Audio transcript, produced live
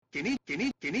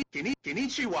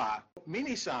Konnichiwa,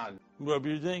 Mini-san. Rub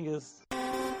your dingus.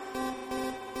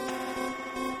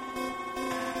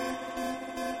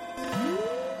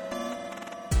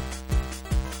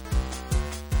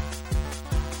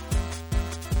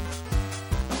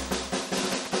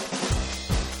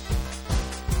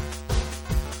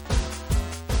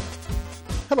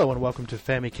 Hello and welcome to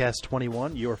Famicast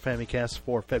 21, your Famicast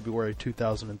for February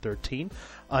 2013.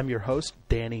 I'm your host,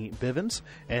 Danny Bivens,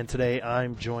 and today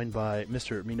I'm joined by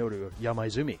Mr. Minoru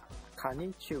Yamaizumi.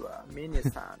 Konnichiwa,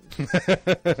 Mini-san.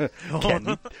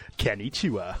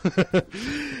 Konnichiwa.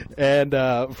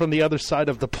 And from the other side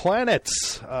of the planet,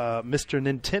 Mr.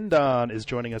 Nintendon is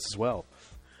joining us as well.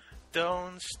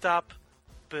 Don't stop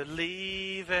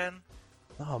believing.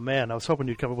 Oh man, I was hoping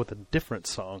you'd come up with a different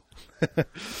song.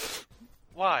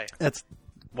 Why?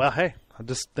 Well, hey, I'm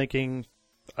just thinking,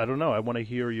 I don't know, I want to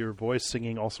hear your voice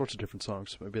singing all sorts of different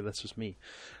songs. Maybe that's just me.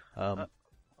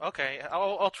 Okay,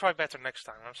 I'll try better next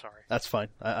time. I'm sorry. That's fine.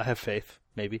 I have faith,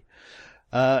 maybe.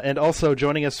 And also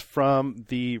joining us from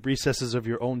the recesses of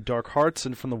your own dark hearts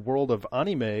and from the world of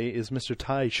anime is Mr.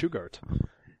 Tai Shugart.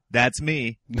 That's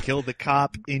me. Kill the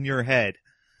cop in your head.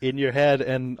 In your head,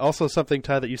 and also something,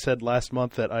 Tai, that you said last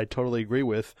month that I totally agree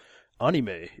with.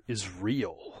 Anime is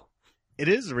real. It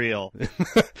is real.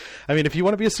 I mean, if you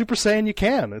want to be a Super Saiyan, you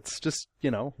can. It's just,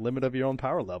 limit of your own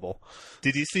power level.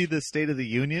 Did you see the State of the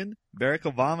Union? Barack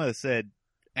Obama said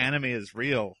anime is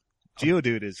real.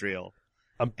 Geodude is real.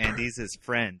 And he's his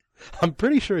friend. I'm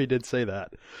pretty sure he did say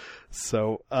that.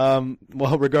 So,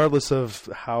 well, regardless of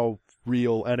how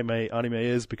real anime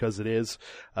is, because it is,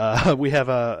 we have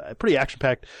a pretty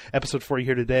action-packed episode for you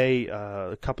here today.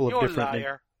 A couple of different... You're a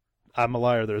liar. I'm a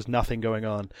liar. There's nothing going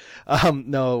on. Of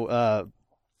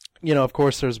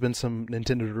course, there's been some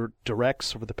Nintendo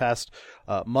Directs over the past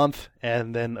month,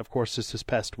 and then, of course, just this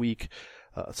past week,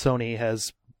 Sony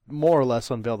has more or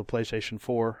less unveiled the PlayStation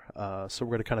 4, so we're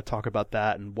going to kind of talk about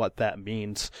that and what that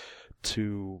means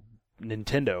to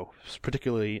Nintendo,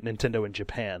 particularly Nintendo in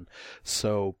Japan.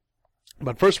 So,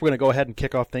 but first, we're going to go ahead and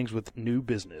kick off things with new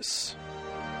business.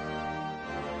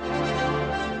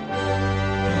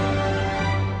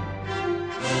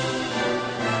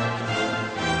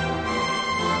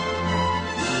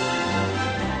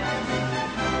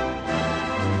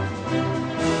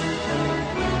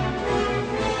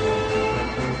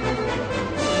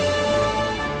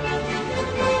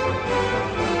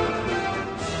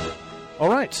 All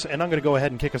right, and I'm going to go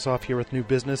ahead and kick us off here with new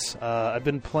business. I've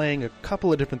been playing a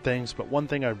couple of different things, but one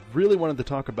thing I really wanted to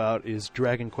talk about is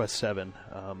Dragon Quest VII.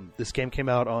 This game came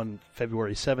out on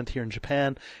February 7th here in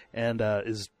Japan, and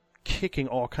is kicking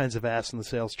all kinds of ass in the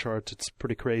sales charts. It's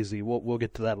pretty crazy. We'll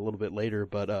get to that a little bit later,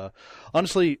 but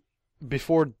honestly,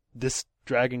 before this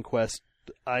Dragon Quest,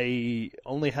 I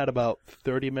only had about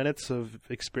 30 minutes of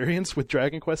experience with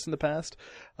Dragon Quest in the past.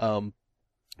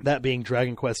 That being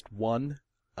Dragon Quest I.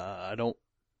 I don't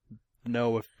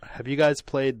know have you guys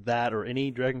played that or any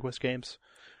Dragon Quest games?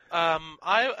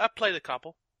 I played a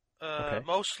couple, Okay.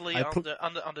 mostly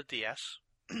on the DS.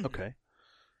 Okay.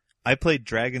 I played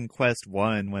Dragon Quest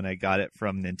I when I got it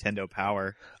from Nintendo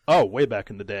Power. Oh, way back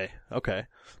in the day. Okay.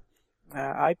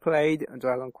 I played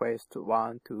Dragon Quest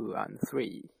 1, 2, and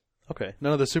 3. Okay.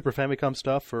 None of the Super Famicom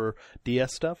stuff or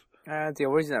DS stuff? The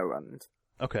original ones.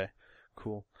 Okay.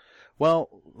 Cool. Well,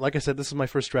 like I said, this is my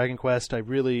first Dragon Quest. I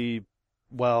really,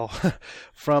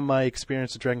 from my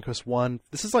experience with Dragon Quest 1,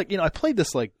 this is like, I played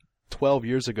this like 12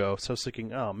 years ago, so I was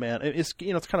thinking, oh man, it's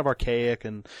kind of archaic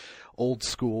and old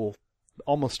school,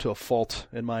 almost to a fault,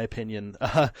 in my opinion.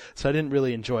 So I didn't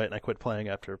really enjoy it, and I quit playing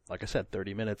after, like I said,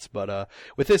 30 minutes. But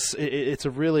with this, it's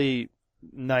a really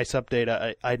nice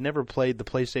update. I'd never played the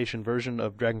PlayStation version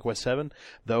of Dragon Quest VII,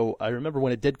 though I remember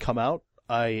when it did come out,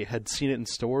 I had seen it in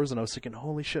stores, and I was thinking,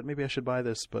 holy shit, maybe I should buy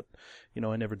this, but,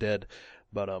 I never did.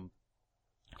 But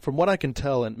from what I can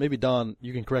tell, and maybe, Don,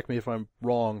 you can correct me if I'm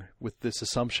wrong with this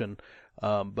assumption,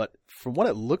 but from what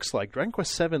it looks like, Dragon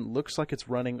Quest VII looks like it's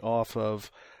running off of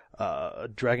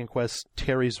Dragon Quest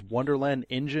Terry's Wonderland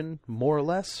engine, more or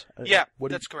less? Yeah,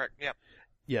 that's correct, yeah.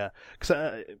 Yeah,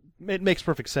 because it makes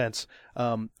perfect sense.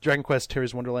 Dragon Quest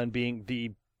Terry's Wonderland being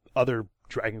the other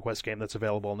Dragon Quest game that's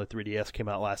available on the 3DS, came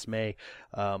out last May.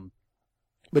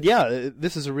 But yeah,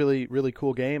 this is a really, really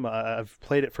cool game. I've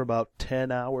played it for about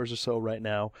 10 hours or so right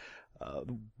now.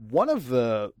 One of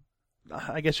the,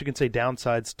 I guess you can say,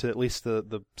 downsides to at least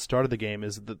the start of the game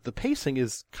is that the pacing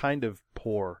is kind of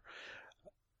poor.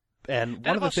 And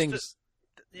one of the things...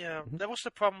 that was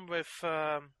the problem with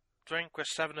Dragon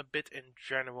Quest VII a bit in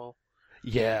general.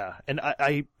 Yeah, and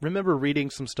I remember reading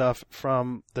some stuff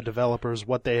from the developers.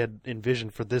 What they had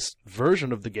envisioned for this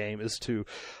version of the game is to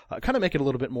kind of make it a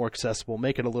little bit more accessible,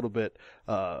 make it a little bit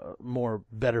more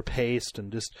better paced,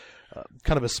 and just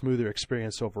kind of a smoother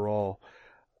experience overall.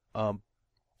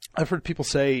 I've heard people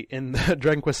say in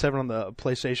Dragon Quest VII on the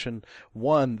PlayStation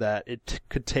 1 that it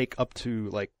could take up to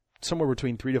like somewhere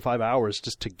between 3 to 5 hours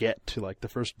just to get to like the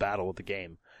first battle of the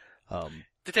game.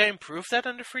 Did they improve that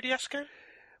on the 3DS game?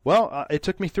 Well, it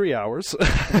took me 3 hours.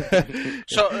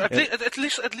 So at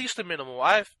least the minimal.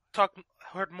 I've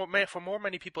heard from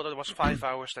many people that it was 5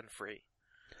 hours than 3.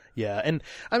 Yeah, and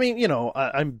I mean,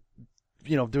 I'm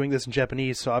doing this in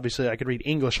Japanese, so obviously I could read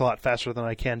English a lot faster than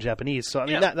I can Japanese. So I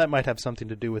mean, that might have something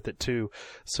to do with it too.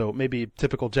 So maybe a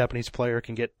typical Japanese player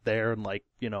can get there in like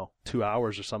 2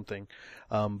 hours or something.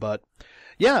 But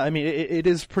yeah, I mean, it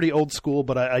is pretty old school,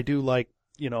 but I do like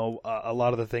a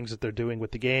lot of the things that they're doing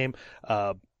with the game.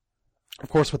 Of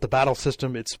course, with the battle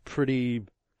system, it's pretty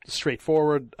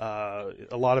straightforward. A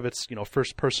lot of it's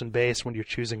first-person based when you're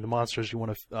choosing the monsters you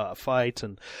want to fight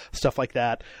and stuff like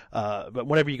that. But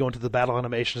whenever you go into the battle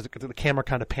animations, the camera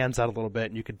kind of pans out a little bit,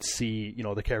 and you can see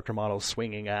the character models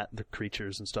swinging at the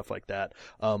creatures and stuff like that.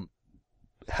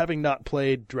 Having not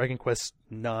played Dragon Quest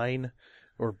IX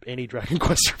or any Dragon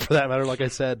Quest for that matter, like I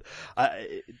said,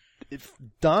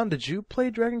 Don, did you play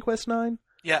Dragon Quest IX?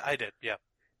 Yeah, I did. Yeah.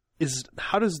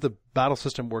 How does the battle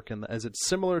system work in that? Is it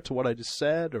similar to what I just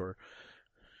said, or?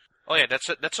 Oh yeah, that's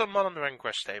a mod on the Dragon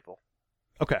Quest table.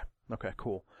 Okay,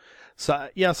 cool. So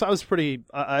yeah, so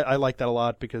I like that a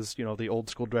lot because the old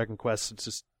school Dragon Quest, it's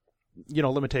just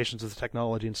limitations of the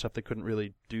technology and stuff, they couldn't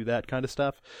really do that kind of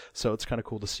stuff. So it's kind of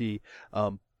cool to see.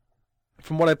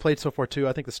 From what I've played so far too,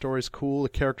 I think the story's cool. The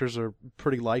characters are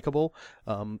pretty likable.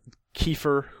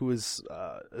 Kiefer, who is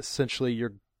essentially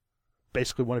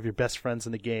basically one of your best friends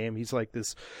in the game. He's like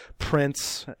this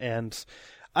prince, and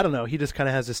I don't know, he just kind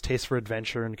of has this taste for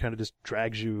adventure and kind of just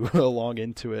drags you along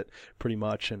into it pretty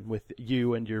much. And with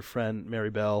you and your friend Mary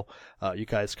Bell, you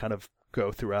guys kind of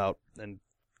go throughout and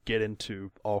get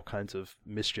into all kinds of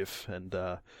mischief and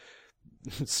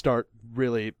start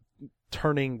really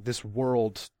turning this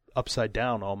world upside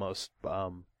down almost.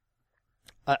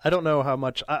 I don't know how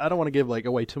much. I don't want to give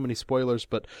away too many spoilers,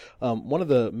 but one of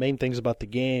the main things about the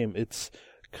game, it's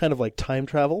kind of like time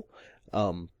travel.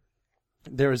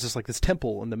 There is this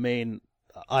temple in the main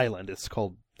island. It's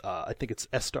called I think it's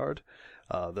Estard,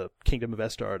 the Kingdom of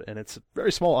Estard, and it's a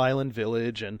very small island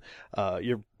village. And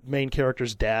your main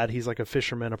character's dad, he's like a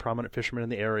fisherman, a prominent fisherman in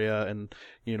the area, and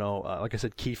like I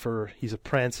said, Kiefer, he's a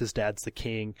prince. His dad's the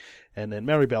king, and then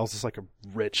Mary Bell's is like a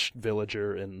rich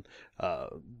villager in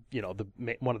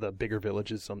one of the bigger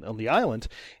villages on the island,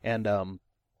 and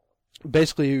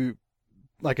basically.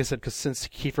 Like I said, because since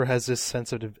Kiefer has this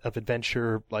sense of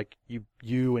adventure, like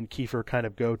you and Kiefer kind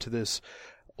of go to this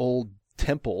old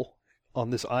temple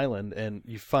on this island, and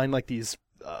you find these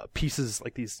pieces,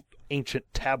 like these ancient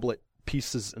tablet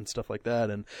pieces and stuff like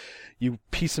that, and you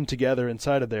piece them together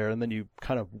inside of there, and then you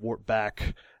kind of warp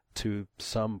back to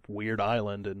some weird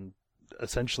island, and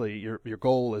essentially your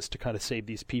goal is to kind of save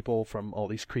these people from all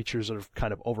these creatures that are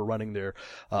kind of overrunning their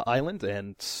island.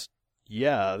 And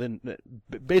yeah, then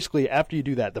basically after you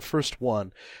do that, the first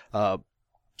one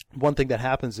thing that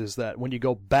happens is that when you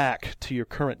go back to your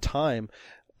current time,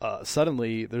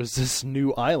 suddenly there's this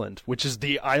new island, which is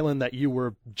the island that you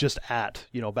were just at,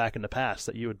 back in the past,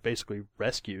 that you had basically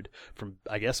rescued from,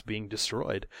 I guess, being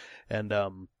destroyed. And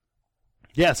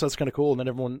yeah, so it's kind of cool. And then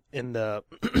everyone in the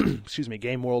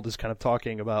game world is kind of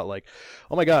talking about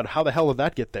oh my god, how the hell did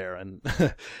that get there? And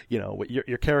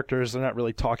your characters are not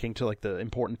really talking to the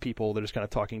important people. They're just kind of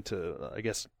talking to I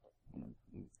guess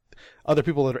other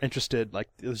people that are interested.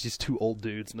 There's these two old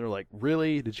dudes, and they're like,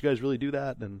 really? Did you guys really do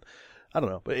that? And I don't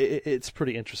know, but it's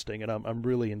pretty interesting, and I'm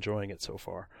really enjoying it so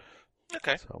far.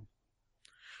 Okay. So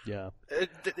yeah.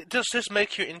 Does this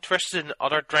make you interested in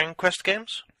other Dragon Quest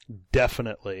games?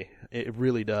 Definitely, it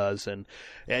really does. And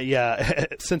yeah,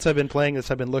 since I've been playing this,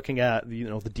 I've been looking at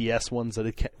the DS ones that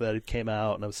it came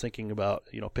out, and I was thinking about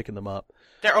picking them up.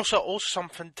 There are also some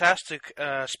fantastic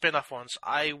spin-off ones.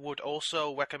 I would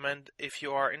also recommend, if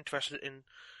you are interested in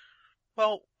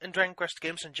Dragon Quest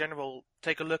games in general,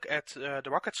 take a look at the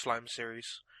Rocket Slime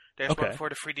series. There's one for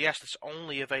the 3DS that's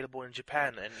only available in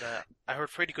Japan, and I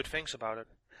heard pretty good things about it.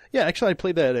 Yeah, actually, I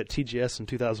played that at TGS in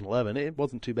 2011. It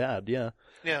wasn't too bad, yeah.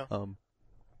 Yeah.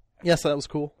 Yeah, so that was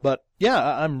cool. But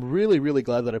yeah, I'm really, really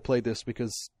glad that I played this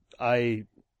because I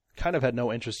kind of had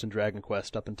no interest in Dragon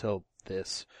Quest up until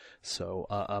this. So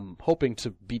I'm hoping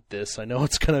to beat this. I know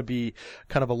it's going to be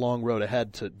kind of a long road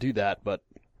ahead to do that, but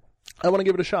I want to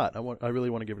give it a shot. I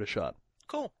really want to give it a shot.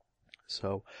 Cool.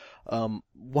 So,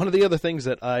 one of the other things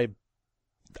that I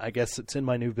guess it's in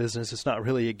my new business. It's not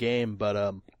really a game,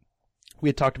 but we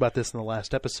had talked about this in the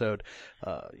last episode.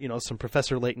 Some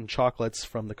Professor Layton chocolates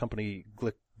from the company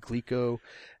Glico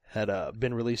had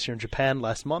been released here in Japan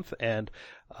last month, and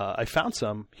I found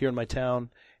some here in my town,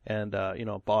 and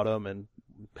bought them and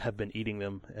have been eating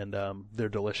them, and they're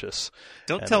delicious.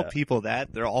 Don't tell people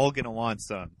that. They're all going to want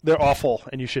some. They're awful,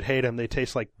 and you should hate them. They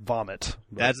taste like vomit.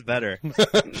 That's better.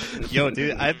 Yo,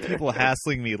 dude, I have people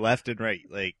hassling me left and right,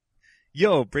 like,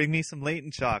 yo, bring me some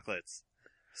Layton chocolates.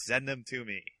 Send them to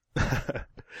me.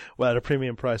 Well, at a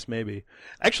premium price, maybe.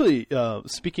 Actually,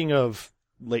 speaking of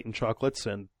Layton chocolates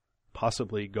and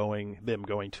possibly going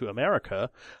to America,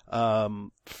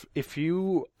 if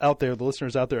you out there, the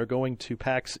listeners out there, are going to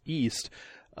PAX East,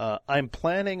 I'm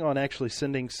planning on actually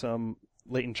sending some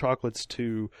Layton chocolates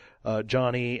to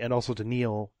Johnny and also to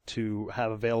Neil to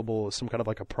have available as some kind of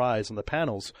like a prize on the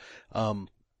panels.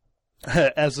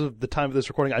 As of the time of this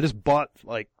recording, I just bought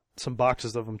like some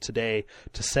boxes of them today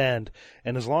to send,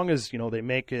 and as long as they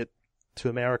make it to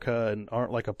America and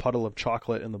aren't like a puddle of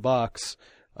chocolate in the box,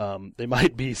 they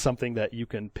might be something that you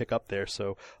can pick up there.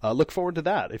 So look forward to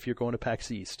that if you're going to PAX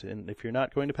East, and if you're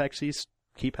not going to PAX East,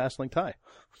 keep hassling Ty.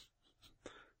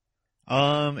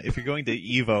 If you're going to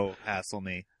Evo, hassle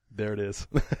me. There it is.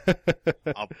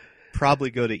 I'll probably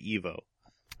go to Evo.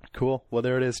 Cool. Well,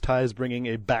 there it is. Ty is bringing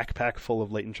a backpack full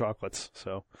of Layton chocolates,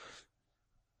 so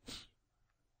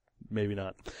maybe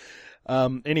not.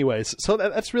 Anyways, so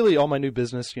that's really all my new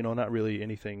business. Not really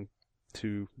anything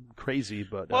too crazy,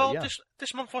 but yeah.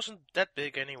 This month wasn't that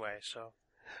big anyway, so.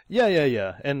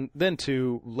 Yeah. And then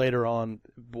too, later on,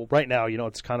 well, right now,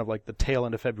 it's kind of like the tail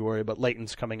end of February, but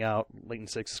Layton's coming out. Layton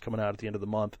 6 is coming out at the end of the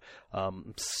month.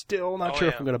 Still not sure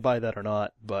if I'm going to buy that or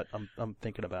not, but I'm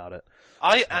thinking about it.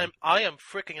 I am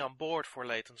freaking on board for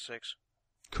Layton 6.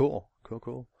 Cool.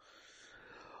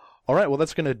 All right, well,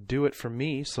 that's going to do it for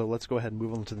me, so let's go ahead and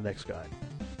move on to the next guy.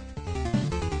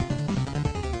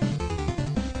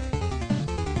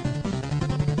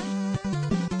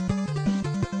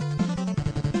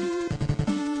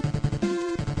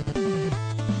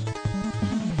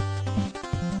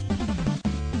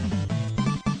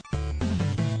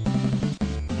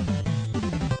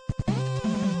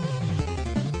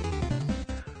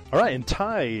 All right, and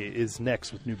Ty is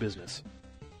next with new business.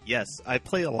 Yes, I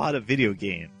play a lot of video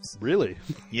games. Really?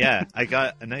 Yeah, I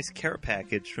got a nice care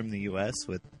package from the U.S.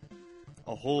 with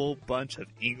a whole bunch of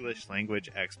English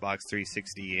language Xbox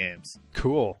 360 games.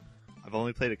 Cool. I've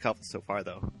only played a couple so far,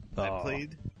 though. I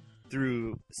played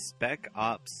through Spec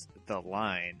Ops: The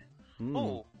Line.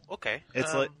 Oh, okay.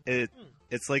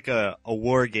 It's like a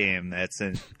war game that's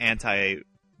an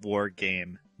anti-war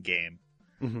game.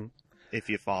 Mm-hmm. If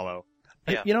you follow.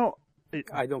 Yeah.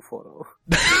 I don't follow.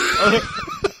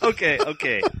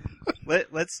 Okay.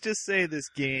 Let's just say this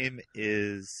game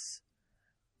is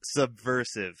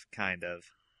subversive, kind of.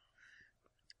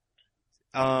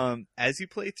 As you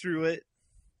play through it,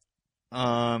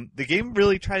 the game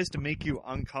really tries to make you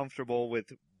uncomfortable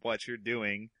with what you're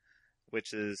doing,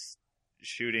 which is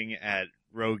shooting at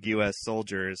rogue U.S.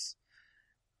 soldiers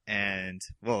and,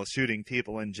 well, shooting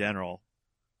people in general.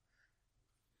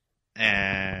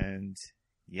 And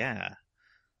yeah,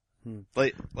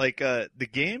 the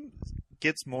game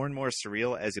gets more and more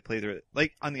surreal as you play through it.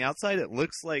 Like on the outside, it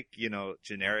looks like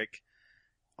generic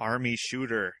army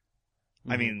shooter.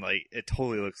 Mm-hmm. I mean, like it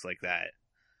totally looks like that.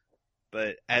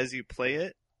 But as you play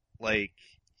it,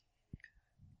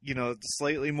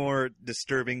 slightly more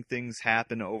disturbing things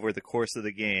happen over the course of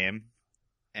the game,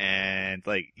 and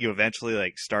you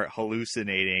eventually start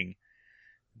hallucinating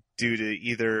due to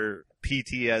either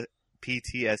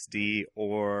PTSD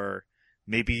or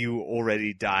maybe you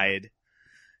already died.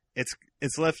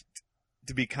 It's left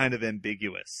to be kind of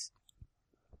ambiguous.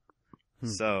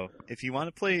 So if you want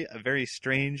to play a very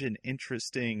strange and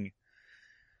interesting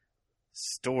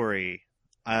story,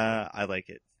 I like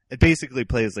it. It basically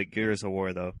plays like Gears of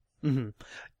War, though. Mm-hmm.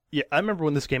 Yeah, I remember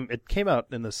when it came out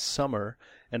in the summer,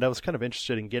 and I was kind of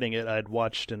interested in getting it. I'd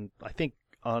watched, and I think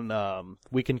on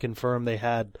We Can Confirm they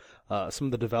had some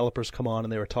of the developers come on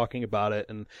and they were talking about it,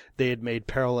 and they had made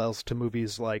parallels to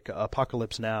movies like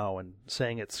Apocalypse Now and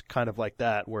saying it's kind of like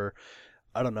that, where,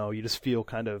 I don't know, you just feel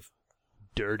kind of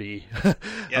dirty.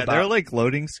 Yeah, there are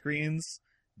loading screens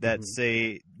that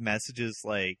say messages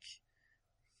like,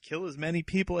 kill as many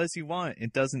people as you want,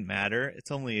 it doesn't matter,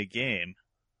 it's only a game.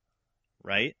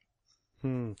 Right?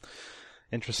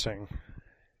 Interesting.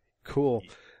 Cool.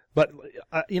 But,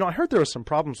 I heard there were some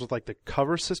problems with, the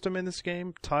cover system in this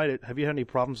game. Ty, have you had any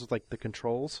problems with, the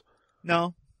controls?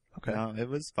 No. Okay. No, it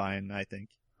was fine, I think.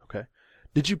 Okay.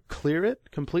 Did you clear it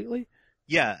completely?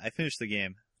 Yeah, I finished the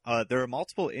game. There are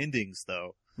multiple endings,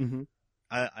 though. Mm-hmm.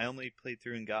 I only played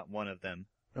through and got one of them.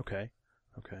 Okay.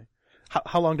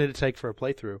 How long did it take for a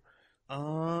playthrough?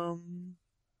 I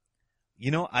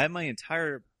have my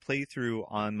entire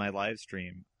playthrough on my live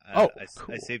stream. Cool.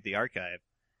 I saved the archive.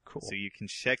 Cool. So you can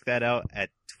check that out at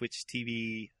Twitch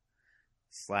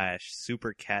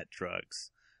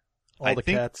TV/SuperCatDrugs. All the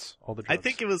cats, all the drugs. I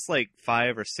think it was like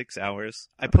 5 or 6 hours.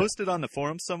 I posted on the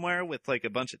forum somewhere with like a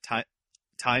bunch of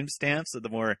timestamps of the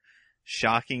more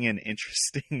shocking and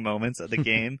interesting moments of the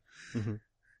game. Mm-hmm.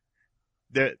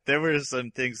 There were some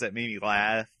things that made me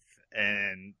laugh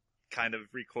and kind of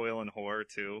recoil in horror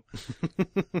too.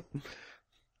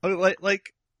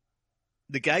 like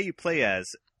the guy you play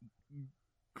as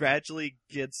gradually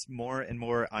gets more and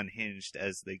more unhinged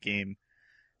as the game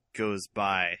goes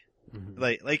by. Mm-hmm.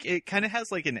 Like it kind of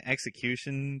has like an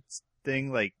execution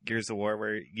thing, like Gears of War,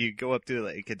 where you go up to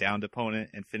like a downed opponent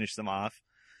and finish them off,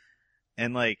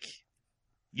 and like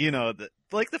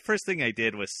the first thing I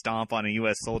did was stomp on a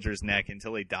U.S. soldier's neck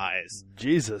until he dies.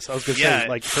 Jesus, I was gonna say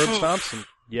like curb stomps. And,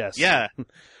 yes, yeah,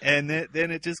 and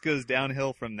then it just goes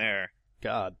downhill from there.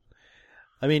 God,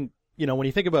 I mean, when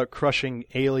you think about crushing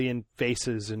alien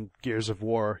faces in Gears of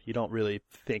War, you don't really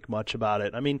think much about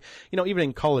it. I mean, even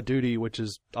in Call of Duty, which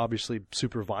is obviously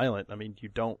super violent, I mean, you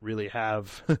don't really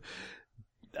have,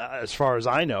 as far as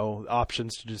I know,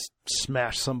 options to just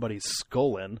smash somebody's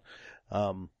skull in.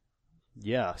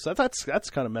 Yeah, so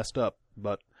that's kind of messed up.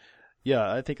 But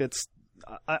yeah, I think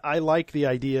I like the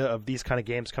idea of these kind of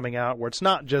games coming out where it's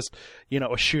not just,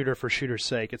 a shooter for shooter's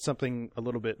sake. It's something a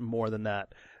little bit more than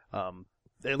that.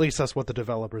 At least that's what the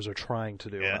developers are trying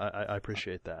to do. Yeah. I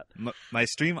appreciate that. My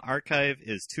stream archive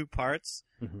is 2 parts.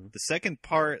 Mm-hmm. The second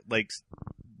part, the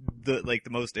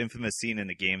most infamous scene in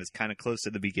the game, is kind of close to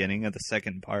the beginning of the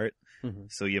second part. Mm-hmm.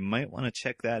 So you might want to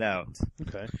check that out.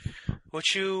 Okay. Would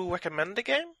you recommend the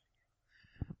game?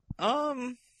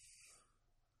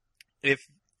 If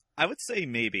I would say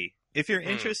maybe. If you're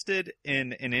interested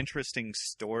in an interesting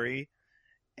story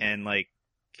and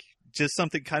just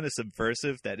something kind of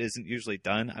subversive that isn't usually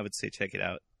done, I would say check it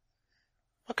out.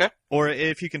 Okay. Or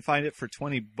if you can find it for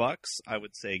 $20, I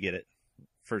would say get it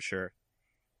for sure.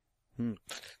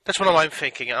 That's what I'm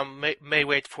thinking. I may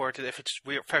wait for it if it's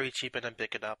very cheap and then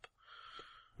pick it up.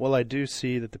 Well, I do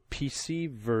see that the PC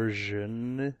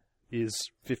version is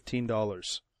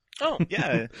 $15. Oh,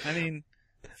 yeah. I mean,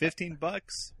 $15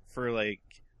 for a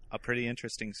pretty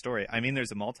interesting story. I mean,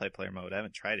 there's a multiplayer mode. I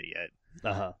haven't tried it yet.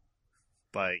 Uh-huh.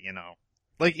 But,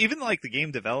 even the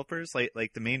game developers,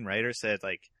 like the main writer said,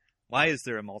 why is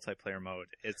there a multiplayer mode?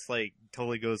 It's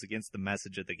totally goes against the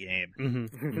message of the game. Mm-hmm.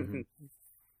 Mm-hmm.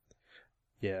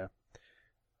 Yeah.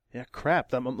 Yeah,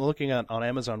 crap. I'm looking on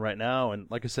Amazon right now, and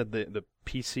like I said, the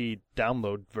PC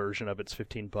download version of it's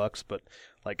 $15, but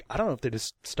I don't know if they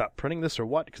just stopped printing this or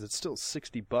what, because it's still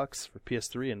 $60 for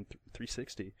PS3 and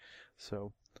 360.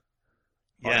 So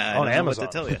yeah, on Amazon.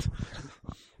 What to tell you.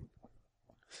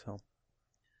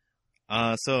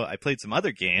 So I played some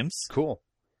other games. Cool.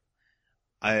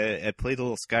 I played a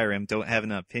little Skyrim. Don't have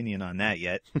an opinion on that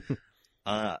yet.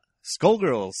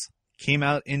 Skullgirls came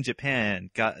out in Japan.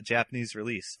 Got a Japanese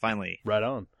release, finally. Right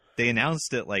on. They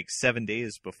announced it 7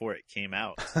 days before it came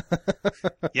out.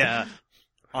 Yeah,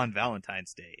 on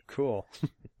Valentine's Day. Cool.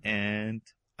 And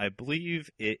I believe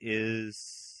it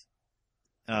is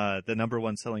the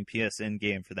 #1 selling PSN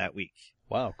game for that week.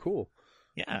 Wow, cool.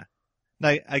 Yeah.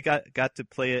 I got to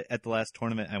play it at the last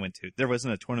tournament I went to. There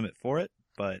wasn't a tournament for it,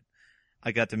 but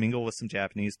I got to mingle with some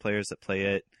Japanese players that play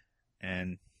it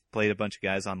and played a bunch of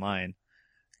guys online.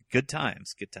 Good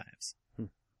times.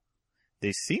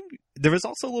 There was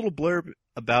also a little blurb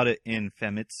about it in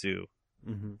Famitsu.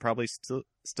 Mm-hmm. Probably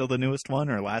still the newest one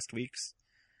or last week's.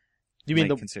 You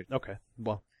mean okay.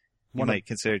 Well, you might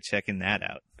consider checking that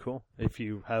out. Cool. If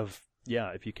you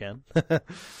can.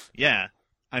 Yeah.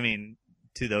 I mean,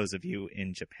 to those of you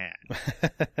in Japan.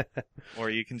 Or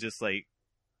you can just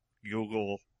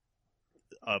Google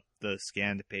up the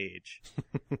scanned page.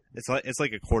 It's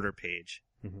like a quarter page.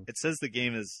 Mm-hmm. It says the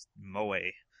game is moe.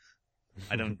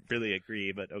 I don't really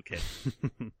agree, but okay.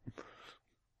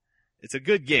 It's a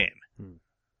good game.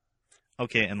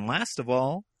 Okay, and last of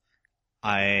all,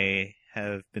 I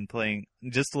have been playing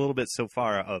just a little bit so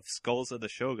far of Skulls of the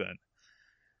Shogun.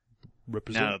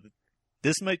 Represent. Now,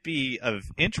 this might be of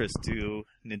interest to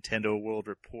Nintendo World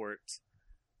Report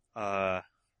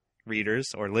readers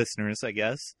or listeners, I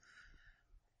guess,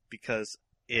 because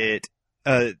the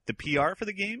PR for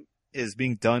the game is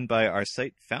being done by our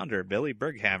site founder, Billy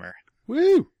Berghammer.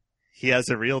 Woo! He has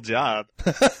a real job.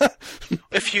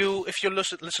 If you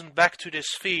listen back to this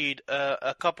feed,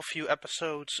 a few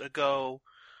episodes ago,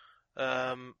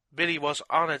 Billy was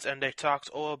on it, and they talked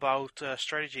all about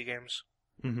strategy games.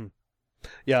 Mm-hmm.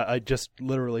 Yeah, I just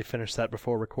literally finished that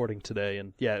before recording today,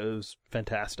 and yeah, it was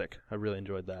fantastic. I really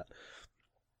enjoyed that.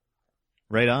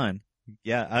 Right on.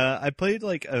 Yeah, I played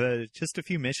like just a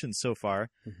few missions so far.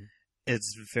 Mm-hmm.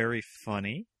 It's very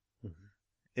funny. Mm-hmm.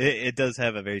 It does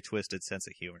have a very twisted sense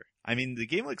of humor. I mean, the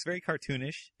game looks very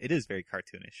cartoonish. It is very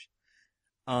cartoonish.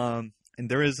 And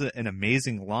there is an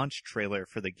amazing launch trailer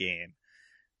for the game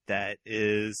that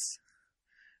is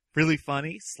really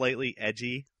funny, slightly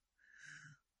edgy,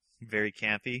 very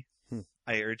campy.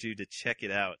 I urge you to check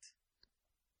it out.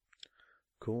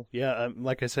 Cool. Yeah,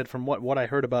 like I said, from what I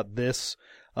heard about this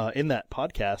in that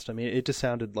podcast, I mean, it just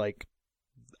sounded like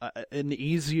an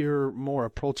easier, more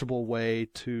approachable way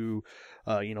to,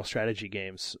 strategy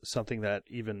games. Something that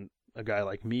even a guy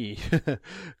like me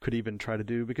could even try to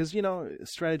do, because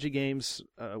strategy games,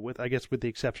 with the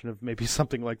exception of maybe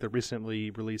something like the recently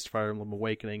released Fire Emblem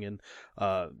Awakening and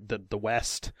the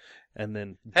West, and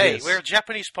then hey, we're a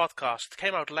Japanese podcast. It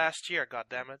came out last year. God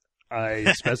damn it!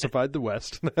 I specified the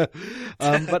West, but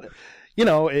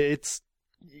it's.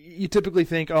 You typically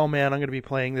think, oh man, I'm going to be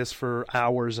playing this for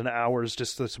hours and hours,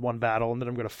 just this one battle, and then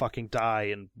I'm going to fucking die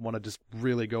and want to just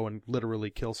really go and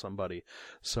literally kill somebody.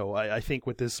 So I think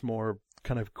with this more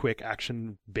kind of quick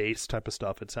action-based type of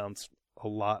stuff, it sounds a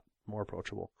lot more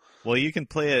approachable. Well, you can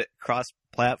play it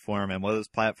cross-platform, and one of those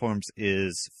platforms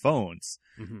is phones.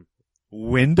 Mm-hmm.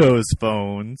 Windows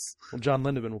phones. Well, John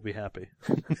Lindemann will be happy.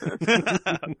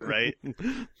 Right?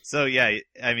 So yeah,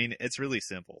 I mean, it's really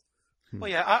simple. Well,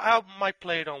 yeah, I might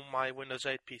play it on my Windows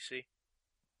 8 PC.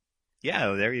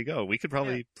 Yeah, there you go. We could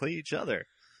probably play each other.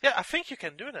 Yeah, I think you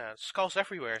can do that. Skulls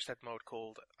Everywhere is that mode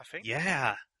called, I think.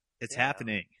 Yeah, it's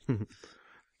happening.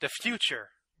 The future.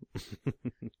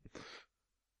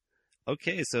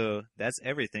 Okay, so that's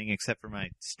everything except for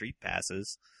my street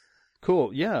passes.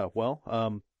 Cool. Yeah,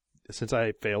 well, since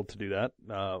I failed to do that,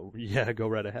 go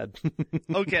right ahead.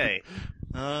 Okay,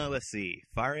 let's see.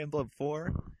 Fire Emblem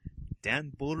 4...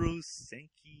 Danboru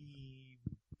Senki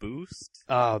Boost?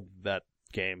 That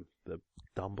game. The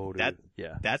Danboru.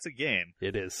 Yeah. That's a game.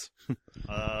 It is.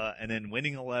 And then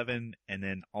Winning 11, and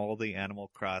then all the Animal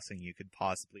Crossing you could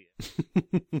possibly...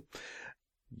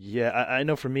 Yeah, I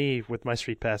know for me, with my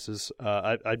Street Passes,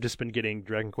 I've just been getting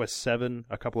Dragon Quest VII,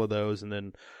 a couple of those, and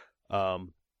then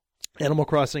Animal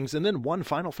Crossings, and then one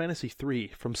Final Fantasy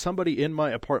III from somebody in my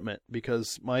apartment,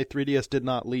 because my 3DS did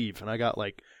not leave, and I got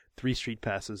like 3 Street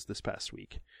Passes this past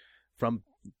week from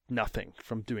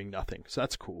doing nothing. So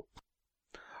that's cool.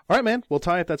 All right, man. Well,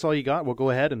 Ty, if that's all you got, we'll go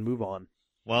ahead and move on.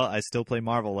 Well, I still play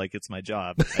Marvel like it's my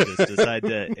job. I just decided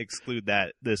to exclude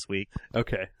that this week.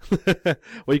 Okay.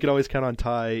 Well, you can always count on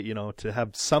Ty, to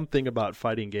have something about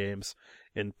fighting games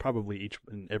in probably each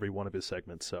and every one of his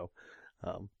segments. So,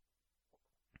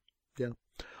 yeah.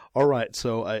 All right.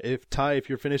 So, if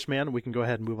you're finished, man, we can go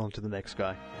ahead and move on to the next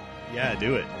guy. Yeah,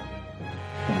 do it.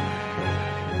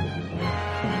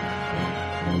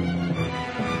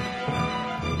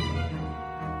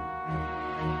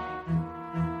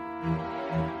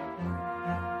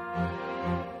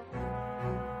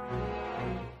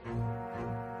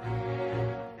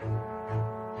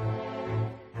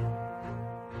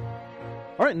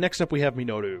 All right, next up we have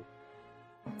Minoru.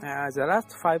 The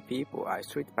last 5 people I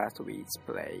Street Pass with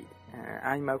played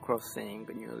Animal Crossing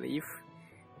New Leaf,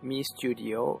 Mi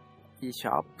Studio,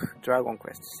 eShop, Dragon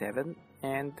Quest VII,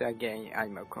 and again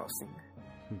Animal Crossing.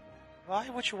 Why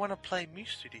would you want to play Mi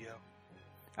Studio?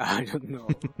 I don't know.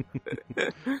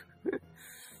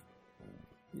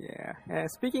 Yeah.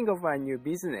 Speaking of my new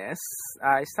business,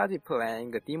 I started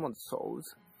playing Demon's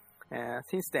Souls.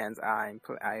 Since then,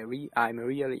 I'm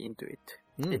really into it.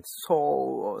 It's so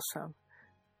awesome.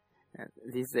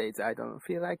 These days, I don't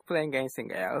feel like playing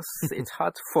anything else. It's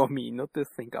hard for me not to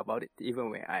think about it,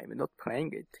 even when I'm not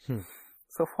playing it.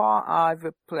 So far, I've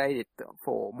played it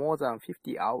for more than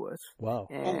 50 hours. Wow.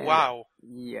 Oh, wow.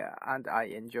 Yeah, and I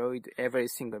enjoyed every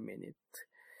single minute.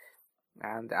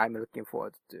 And I'm looking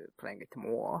forward to playing it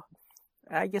more.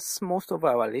 I guess most of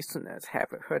our listeners have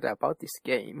heard about this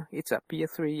game. It's a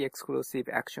PS3 exclusive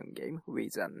action game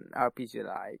with an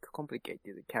RPG-like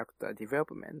complicated character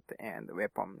development and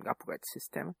weapon upgrade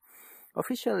system.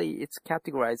 Officially, it's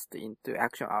categorized into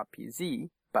action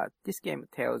RPG, but this game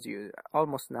tells you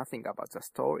almost nothing about the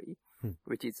story,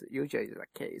 which is usually the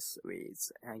case with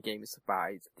games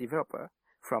by the developer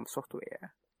From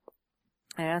Software.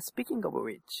 And speaking of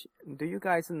which, do you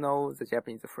guys know the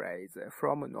Japanese phrase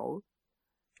 "from no"?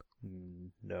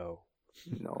 No.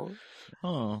 No?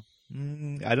 Oh,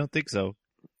 I don't think so.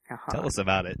 Tell us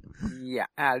about it. Yeah,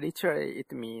 literally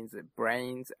it means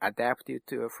brains adapted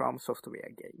to From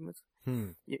Software games.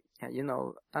 You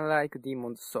know, unlike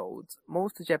Demon's Souls,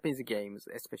 most Japanese games,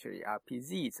 especially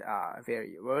RPGs, are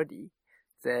very wordy.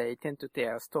 They tend to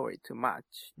tell a story too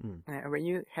much. When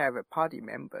you have party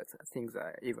members, things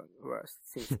are even worse.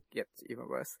 Things get even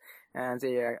worse. And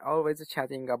they are always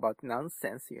chatting about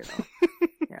nonsense, you know.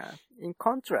 Yeah. In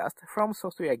contrast, From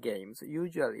Software games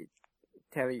usually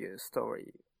tell you a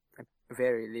story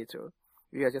very little.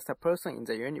 You are just a person in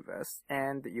the universe,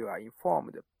 and you are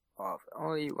informed of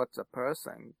only what the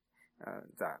person,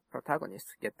 the protagonist,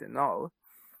 get to know.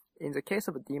 In the case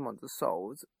of Demon's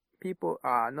Souls, people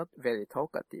are not very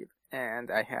talkative, and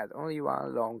I had only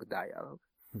one long dialogue.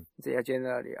 They are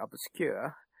generally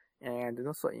obscure and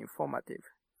not so informative.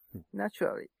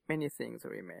 Naturally, many things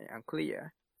remain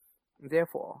unclear.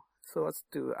 Therefore, so as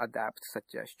to adapt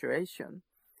such a situation,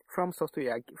 From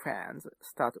Software fans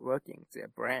start working their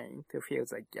brain to fill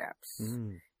the gaps.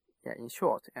 Yeah, in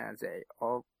short, they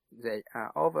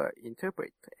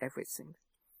over-interpret everything.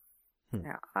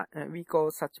 We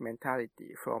call such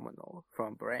mentality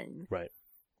from brain. Right.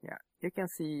 Yeah, you can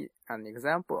see an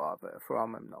example of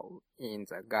phenomenal in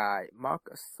the guy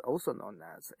Marcus, also known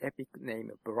as Epic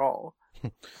Name Brawl,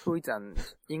 who is an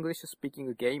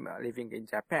English-speaking gamer living in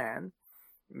Japan.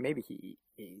 Maybe he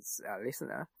is a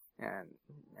listener. And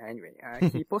anyway,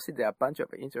 he posted a bunch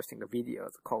of interesting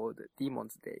videos called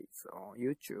Demon's Days on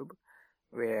YouTube,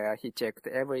 where he checked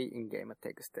every in-game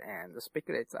text and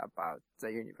speculates about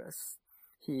the universe.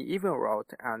 He even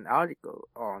wrote an article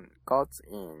on gods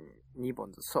in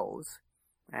Demon's Souls,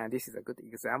 and this is a good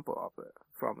example of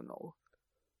phenomenal.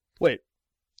 Wait,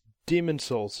 Demon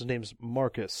Souls, his name's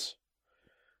Marcus.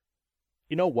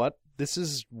 You know what? This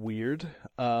is weird.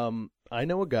 I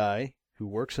know a guy who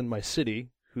works in my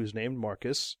city who's named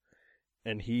Marcus,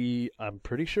 and I'm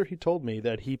pretty sure he told me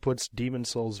that he puts Demon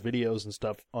Souls videos and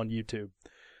stuff on YouTube.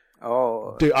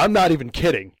 Oh. Dude, I'm not even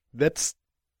kidding. That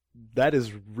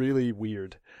is really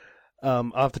weird.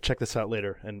 I'll have to check this out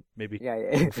later and maybe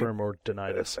confirm or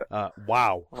deny this.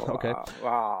 Wow. Okay.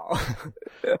 Wow.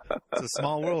 It's a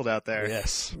small world out there.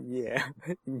 Yes. Yeah,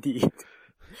 indeed.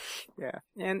 Yeah.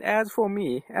 And as for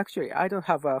me, actually, I don't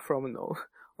have a phenomenal.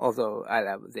 Although I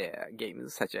love their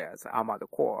games such as Armored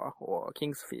Core or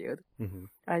Kingsfield.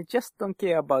 I just don't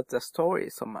care about the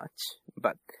story so much.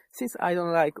 But since I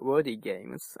don't like wordy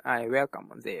games, I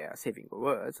welcome their saving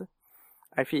words.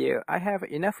 I feel I have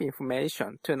enough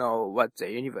information to know what the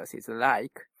universe is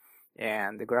like,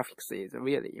 and the graphics is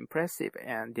really impressive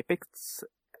and depicts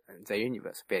the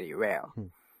universe very well.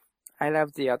 I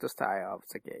love the art style of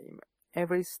the game.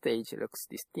 Every stage looks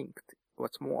distinct.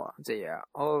 What's more, they are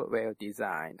all well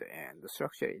designed and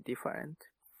structurally different.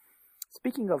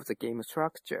 Speaking of the game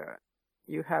structure,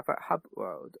 you have a hub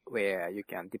world where you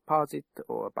can deposit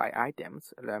or buy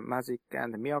items, learn magic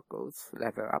and miracles,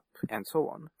 level up, and so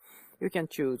on. You can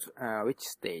choose which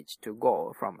stage to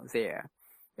go from there.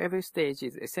 Every stage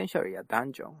is essentially a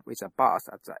dungeon with a boss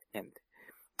at the end.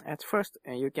 At first,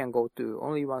 you can go to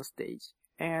only one stage,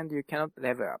 and you cannot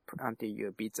level up until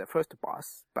you beat the first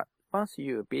boss, but once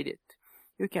you beat it,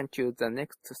 you can choose the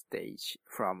next stage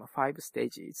from 5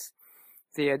 stages.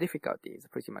 Their difficulty is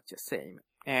pretty much the same,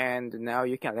 and now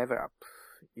you can level up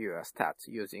your stats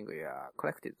using your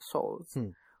collected souls,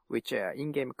 which are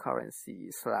in-game currency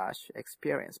 /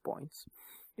 experience points.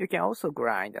 You can also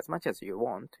grind as much as you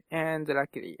want, and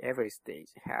luckily every stage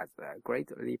has a great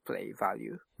replay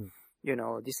value. You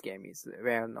know, this game is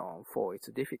well known for its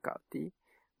difficulty,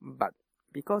 but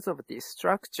because of this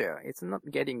structure, it's not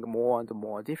getting more and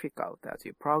more difficult as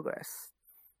you progress.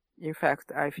 In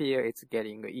fact, I feel it's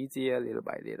getting easier little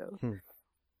by little.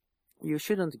 You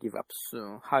shouldn't give up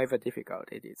soon, however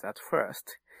difficult it is at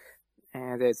first.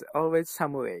 And there's always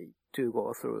some way to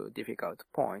go through difficult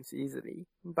points easily,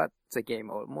 but the game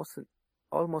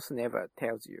almost never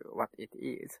tells you what it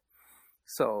is.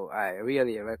 So I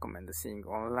really recommend seeing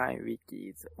online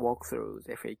wikis, walkthroughs,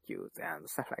 FAQs, and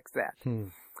stuff like that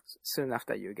soon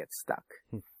after you get stuck.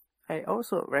 I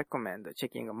also recommend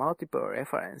checking multiple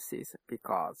references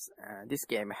because this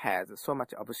game has so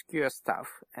much obscure stuff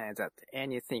that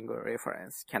any single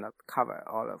reference cannot cover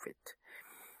all of it.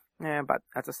 But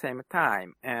at the same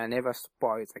time, never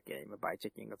spoil the game by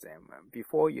checking them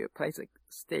before you play the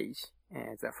stage.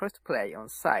 The first play on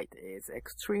site is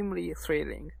extremely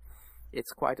thrilling.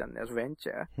 It's quite an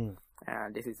adventure,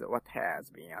 and this is what has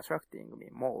been attracting me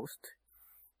most.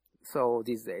 So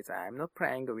these days I'm not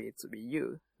playing with Wii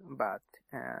U, but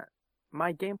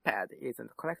my gamepad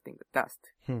isn't collecting dust.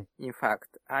 In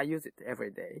fact, I use it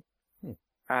every day.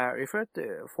 I referred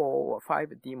to 4 or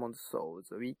 5 Demon Souls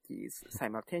wikis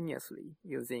simultaneously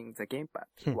using the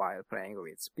gamepad while playing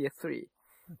with PS3.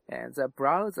 And the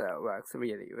browser works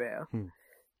really well.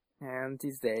 And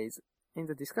these days, in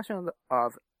the discussion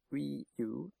of Wii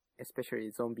U,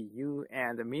 especially Zombie U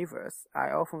and Miiverse,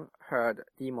 I often heard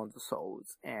Demon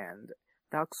Souls and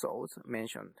Dark Souls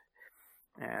mentioned.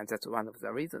 And that's one of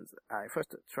the reasons I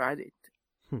first tried it.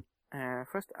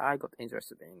 First, I got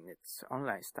interested in its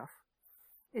online stuff.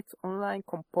 Its online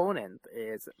component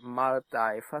is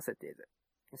multifaceted.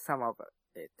 Some of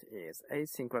it is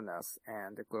asynchronous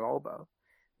and global.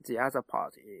 The other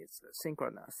part is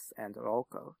synchronous and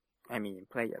local. I mean,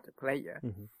 player to player.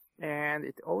 And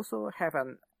it also has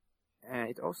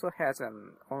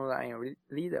an online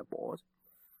leaderboard.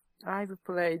 I've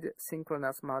played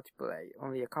synchronous multiplayer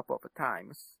only a couple of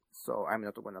times, so I'm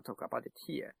not going to talk about it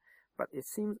here. But it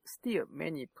seems still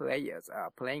many players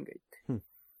are playing it.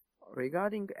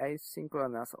 Regarding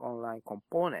asynchronous online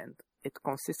component, it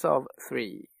consists of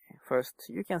 3. First,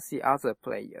 you can see other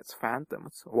players'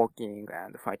 phantoms walking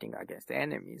and fighting against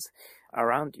enemies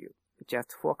around you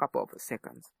just for a couple of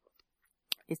seconds.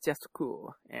 It's just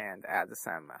cool and adds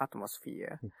some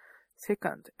atmosphere.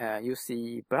 Second, you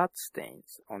see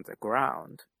bloodstains on the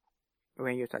ground.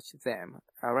 When you touch them,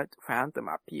 a red phantom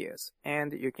appears,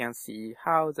 and you can see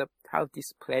how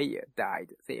this player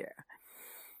died there.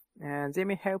 And they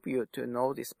may help you to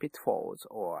notice pitfalls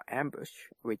or ambush,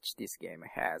 which this game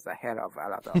has a hell of a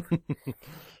lot of.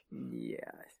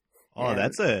 Yeah. Oh, and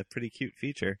that's a pretty cute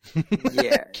feature.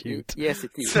 Yeah. Cute. Yes,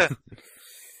 it is.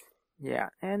 Yeah,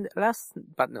 and last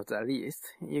but not the least,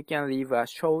 you can leave a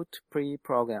short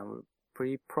pre-programmed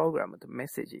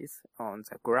messages on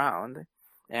the ground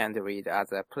and read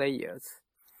other players.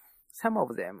 Some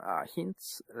of them are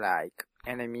hints like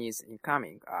enemies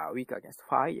incoming are weak against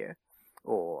fire,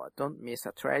 or don't miss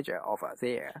a treasure over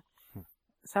there.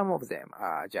 Some of them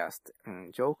are just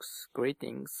jokes,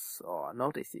 greetings, or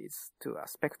notices to a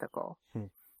spectacle.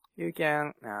 You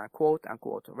can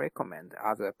quote-unquote recommend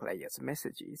other players'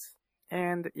 messages.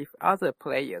 And if other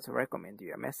players recommend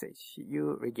your message,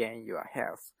 you regain your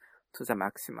health to the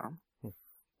maximum.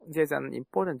 There's an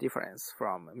important difference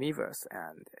from Miiverse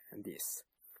and this.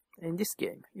 In this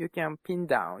game, you can pin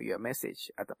down your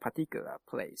message at a particular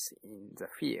place in the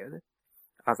field.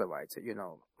 Otherwise,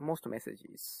 most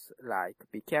messages like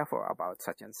 "be careful about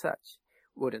such and such"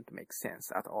 wouldn't make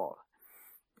sense at all.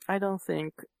 I don't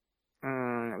think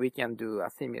we can do a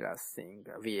similar thing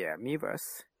via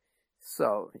Miiverse,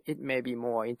 so it may be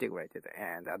more integrated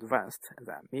and advanced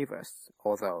than Miiverse,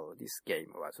 although this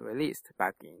game was released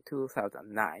back in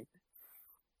 2009.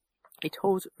 It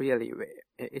holds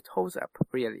up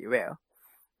really well.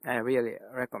 I really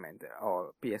recommend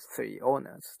all PS3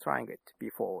 owners trying it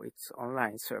before its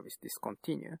online service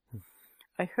discontinue.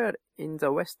 I heard in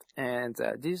the West and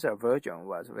the digital version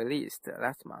was released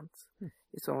last month.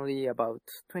 It's only about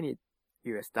 $20,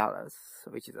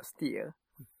 which is a steal.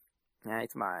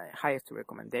 It's my highest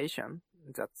recommendation.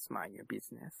 That's my new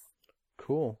business.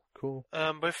 Cool.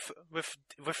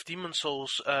 With Demon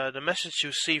Souls, the message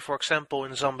you see, for example,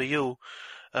 in Zombie U,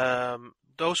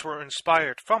 those were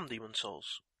inspired from Demon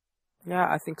Souls. Yeah,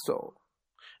 I think so.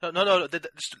 No. That's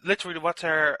literally what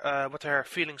their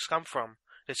feelings come from.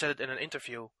 They said it in an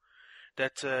interview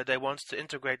that they want to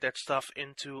integrate that stuff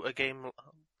into a game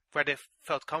where they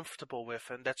felt comfortable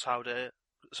with, and that's how the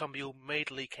Zombie U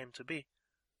mainly came to be.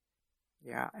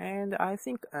 Yeah, and I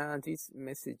think these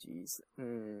messages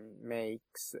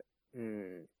makes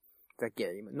the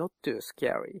game not too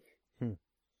scary.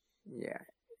 Yeah,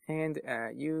 and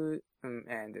you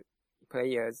and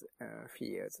players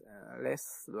feels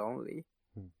less lonely.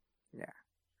 Yeah.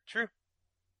 True.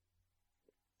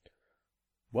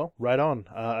 Well, right on.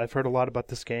 I've heard a lot about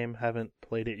this game. Haven't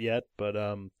played it yet, but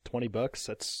 $20,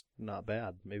 that's not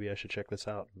bad. Maybe I should check this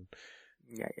out and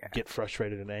get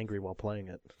frustrated and angry while playing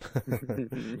it.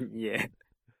 Yeah.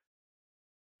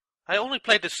 I only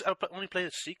played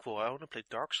the sequel. I only played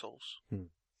Dark Souls.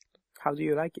 How do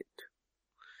you like it?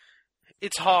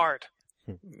 It's hard.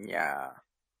 Yeah.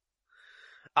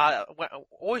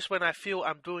 Always when I feel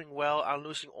I'm doing well, I'm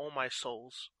losing all my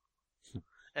souls.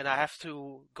 And I have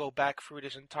to go back through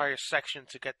this entire section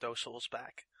to get those souls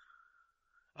back.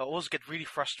 I always get really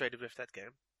frustrated with that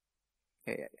game.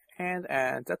 Yeah. And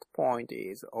that point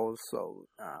is also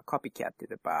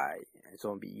copycatted by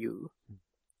Zombie U.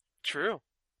 True.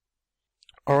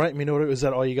 All right, Minoru, is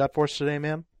that all you got for us today,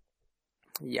 man?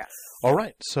 Yes. All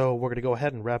right, so we're going to go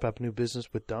ahead and wrap up New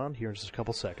Business with Don here in just a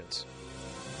couple seconds.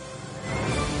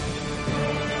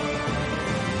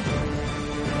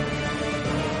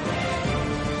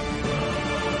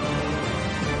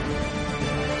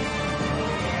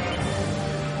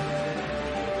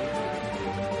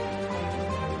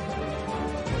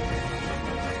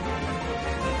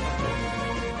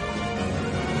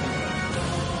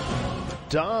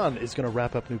 Don is going to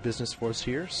wrap up new business for us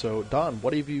here. So, Don,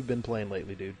 what have you been playing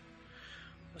lately, dude?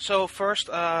 So first,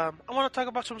 I want to talk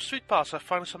about some Street Pass. I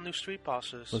found some new Street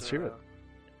Passes. Let's hear it.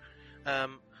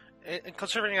 And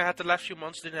considering I had the last few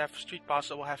months didn't have Street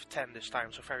Pass, I will have 10 this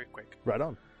time, so very quick. Right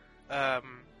on.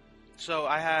 So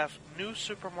I have new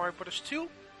Super Mario Bros. 2,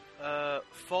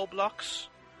 Fall Blocks,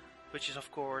 which is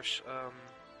of course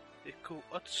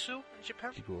Ikuotsu in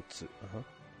Japan. Culdcept,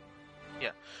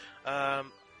 Yeah.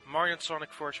 Mario and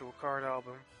Sonic Virtual Card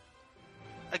album.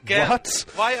 Again, What?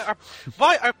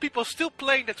 why are people still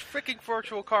playing that freaking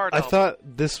Virtual Card album? I thought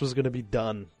this was going to be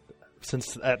done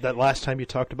since that last time you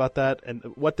talked about that. And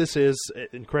what this is,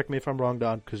 and correct me if I'm wrong,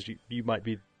 Don, because you might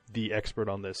be the expert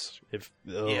on this.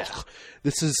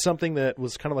 This is something that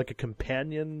was kind of like a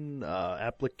companion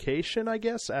application, I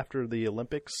guess, after the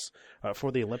Olympics,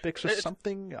 for the Olympics or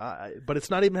something. But it's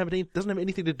not even doesn't have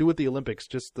anything to do with the Olympics,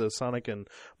 just the Sonic and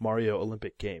Mario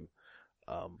Olympic game.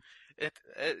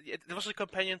 It was a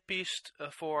companion piece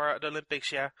for the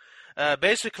Olympics, yeah.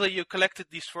 Basically, you collected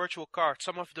these virtual cards.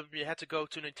 Some of them you had to go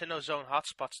to Nintendo Zone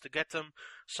hotspots to get them.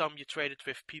 Some you traded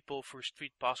with people through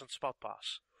Street Pass and Spot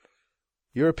Pass.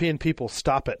 European people,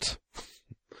 stop it.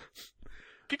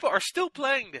 People are still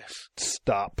playing this.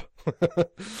 Stop.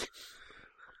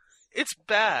 It's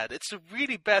bad. It's a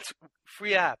really bad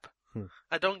free app.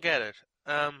 I don't get it.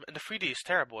 And the 3D is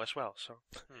terrible as well. So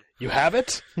You have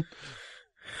it?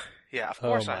 yeah, of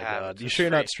course I have. God. You sure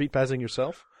you're not street passing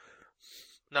yourself?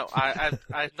 No, I'm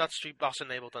not Street Pass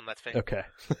enabled on that thing. Okay.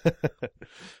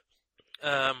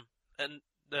 And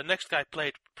the next guy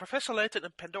played Professor Layton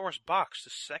and Pandora's Box, the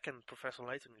second Professor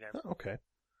Layton game. Oh, okay.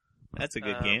 That's a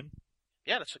good game.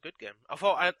 Yeah, that's a good game.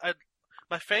 Although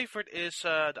my favorite is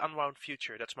the Unwound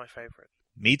Future. That's my favorite.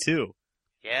 Me too.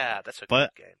 Yeah, that's a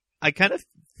But good game. I kind of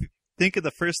think of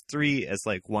the first three as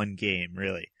like one game,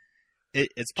 really.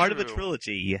 It's part of a True.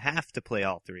 trilogy. You have to play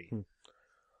all three.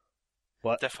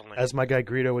 Well, Definitely. as my guy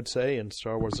Greedo would say in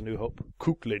Star Wars A New Hope,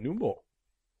 "Cook le numo,"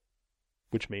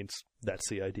 which means that's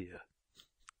the idea.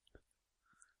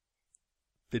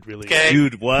 It really Okay. is.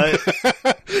 Dude, what?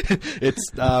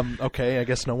 It's, okay, I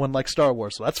guess no one likes Star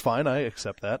Wars, so that's fine, I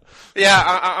accept that. Yeah,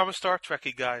 I'm a Star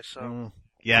Trekky guy, so...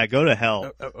 Yeah, go to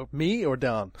hell. Me or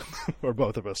Don? Or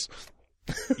both of us?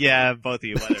 Yeah, both of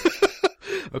you, whatever.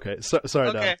 Okay, sorry,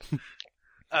 Okay.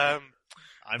 I'm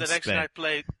The next spent. guy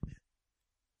played...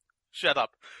 Shut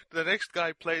up. The next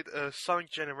guy played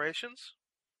Sonic Generations.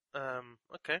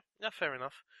 Okay, yeah, fair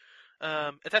enough.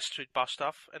 It has Street Pass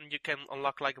stuff, and you can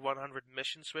unlock like 100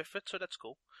 missions with it, so that's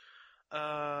cool.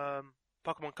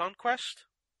 Pokemon Conquest,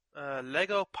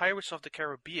 Lego Pirates of the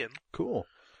Caribbean, Cool.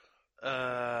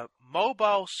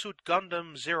 Mobile Suit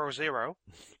Gundam 00,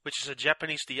 which is a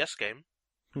Japanese DS game.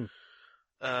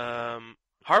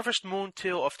 Harvest Moon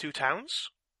Tale of Two Towns,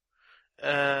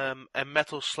 and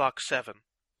Metal Slug 7.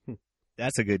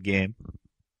 That's a good game.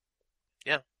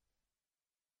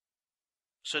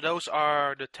 So those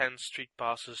are the 10 Street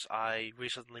Passes I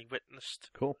recently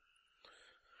witnessed. Cool.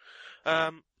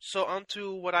 So on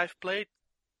to what I've played,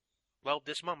 well,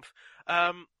 this month.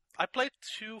 I played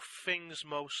two things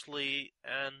mostly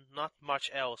and not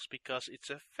much else because it's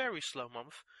a very slow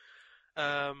month.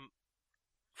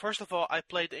 First of all, I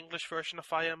played the English version of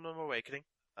Fire Emblem Awakening.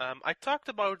 I talked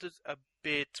about it a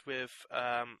bit with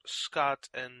Scott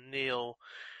and Neil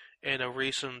in a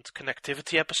recent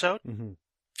connectivity episode. Mm-hmm.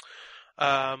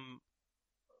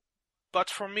 But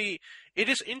for me, it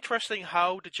is interesting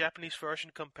how the Japanese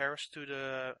version compares to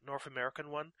the North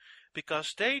American one,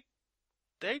 because they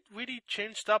really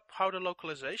changed up how the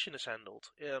localization is handled.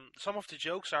 Some of the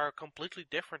jokes are completely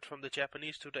different from the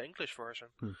Japanese to the English version.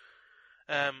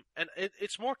 And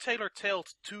it's more tailored to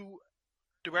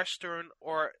the Western,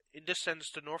 or in this sense,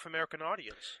 the North American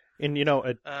audience. And,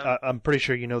 I'm pretty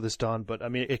sure you know this, Don, but, I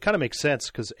mean, it kind of makes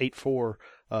sense, because 8.4,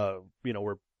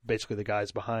 were basically the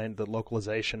guys behind the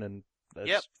localization, and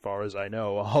as far as I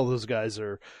know, all those guys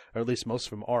are, or at least most of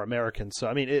them are Americans. So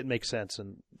I mean, it makes sense,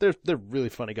 and they're really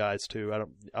funny guys too.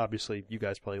 Obviously you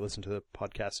guys probably listen to the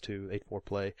podcast too, 8.4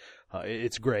 Play.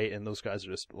 It's great, and those guys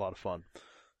are just a lot of fun.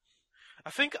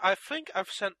 I think I've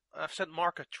sent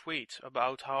Mark a tweet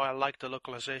about how I like the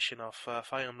localization of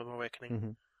Fire Emblem Awakening.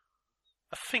 Mm-hmm.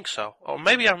 I think so, or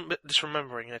maybe I'm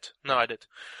misremembering it. No, I did.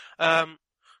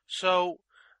 So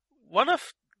one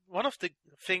of the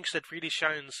things that really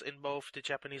shines in both the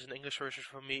Japanese and English versions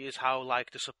for me is how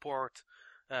the support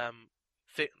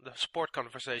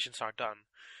conversations are done,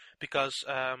 because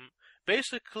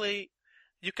basically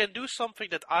you can do something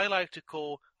that I like to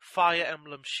call Fire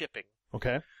Emblem shipping.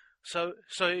 Okay. So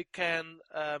you can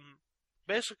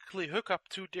basically hook up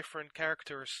two different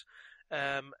characters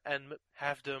and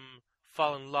have them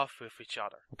fall in love with each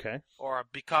other. Okay. Or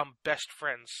become best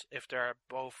friends if they're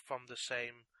both from the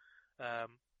same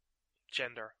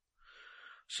gender.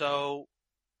 So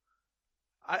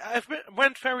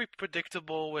went very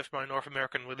predictable with my North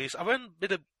American release. I went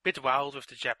a bit wild with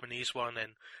the Japanese one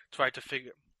and tried to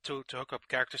hook up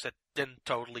characters that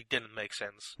didn't make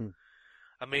sense.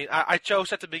 I mean, I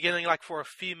chose at the beginning like for a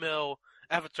female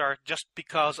avatar just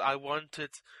because I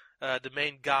wanted the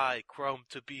main guy, Chrome,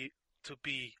 to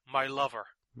be my lover.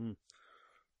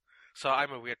 So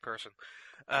I'm a weird person.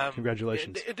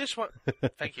 Congratulations. In this one,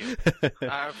 thank you.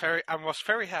 I was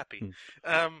very happy.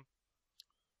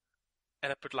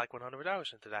 And I put like 100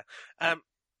 hours into that.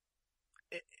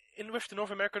 With the North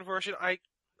American version, I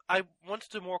wanted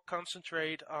to more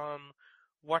concentrate on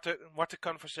what the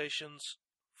conversations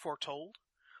foretold.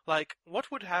 Like,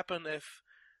 what would happen if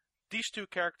these two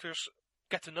characters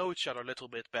get to know each other a little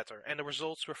bit better? And the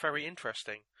results were very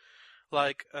interesting.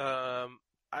 Like, I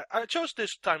chose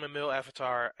this time a male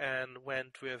avatar and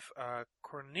went with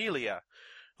Cornelia,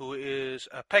 who is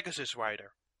a Pegasus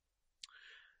rider.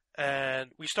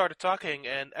 And we started talking,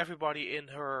 and everybody in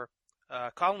her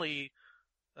colony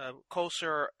calls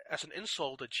her as an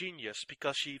insult a genius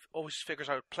because she always figures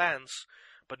out plans,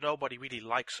 but nobody really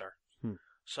likes her.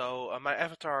 So my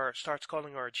avatar starts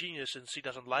calling her a genius, and she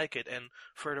doesn't like it. And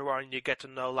further on, you get to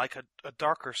know like a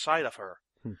darker side of her,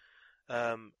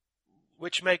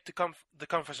 which make the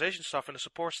conversation stuff and the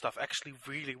support stuff actually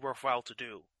really worthwhile to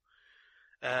do.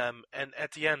 And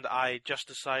at the end, I just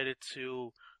decided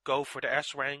to go for the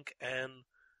S rank and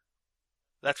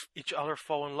let each other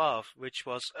fall in love, which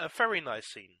was a very nice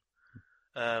scene.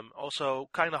 Also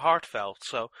kind of heartfelt.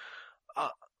 So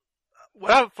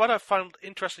what I found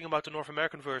interesting about the North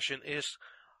American version is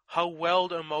how well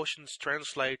the emotions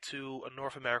translate to a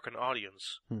North American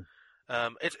audience.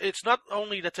 It's not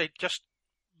only that they just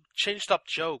changed up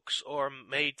jokes or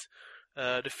made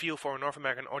the feel for a North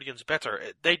American audience better.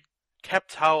 They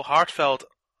kept how heartfelt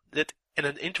it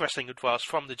and interesting it was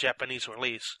from the Japanese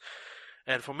release.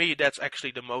 And for me, that's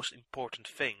actually the most important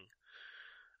thing.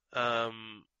 The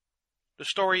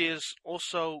story is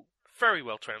also very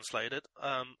well translated.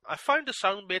 I find the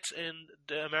sound bits in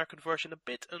the American version a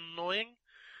bit annoying.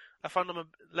 I found them a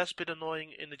less bit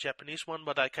annoying in the Japanese one,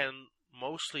 but I can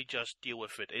mostly just deal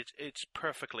with it. It's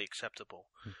perfectly acceptable.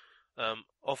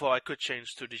 Although I could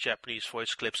change to the Japanese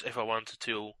voice clips if I wanted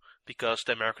to, because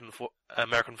the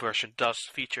American version does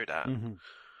feature that.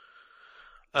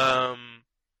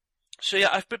 So yeah,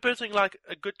 I've been putting like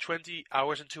a good 20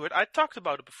 hours into it. I talked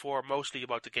about it before, mostly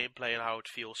about the gameplay and how it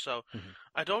feels, so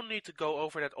I don't need to go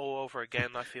over that all over again,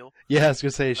 I feel. Yeah, I was going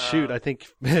to say, shoot, I think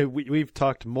we've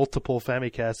talked multiple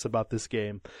Famicasts about this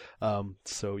game.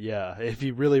 So yeah, if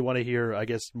you really want to hear, I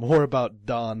guess, more about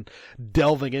Don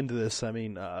delving into this, I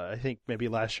mean, I think maybe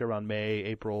last year around May,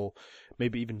 April,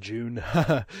 maybe even June,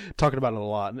 talking about it a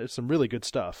lot, and it's some really good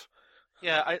stuff.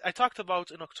 Yeah, I talked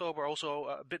about in October also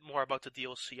a bit more about the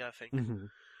DLC, I think.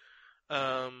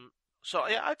 So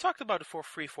yeah, I talked about it for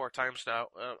 3-4 times now.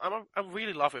 I'm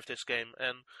really love with this game,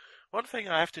 and one thing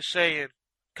I have to say,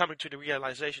 coming to the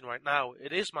realization right now,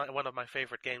 it is one of my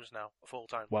favorite games now of all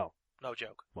time. Wow, no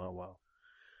joke. Wow.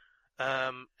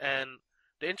 And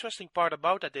the interesting part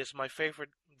about that is my favorite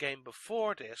game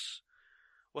before this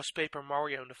was Paper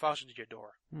Mario and the Thousand Year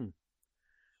Door.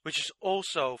 Which is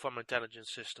also from Intelligent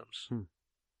Systems.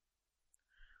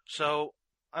 So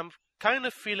I'm kind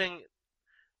of feeling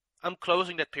I'm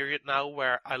closing that period now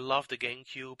where I love the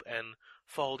GameCube and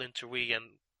fall into Wii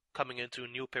and coming into a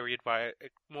new period where I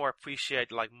more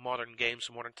appreciate like modern games,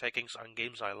 modern takings on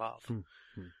games I love.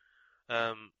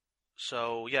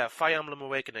 So yeah, Fire Emblem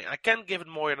Awakening. I can't give it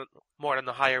more than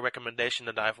a higher recommendation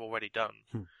than I've already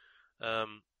done.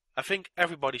 I think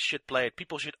everybody should play it.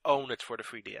 People should own it for the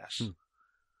 3DS.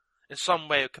 In some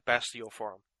way or capacity or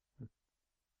form.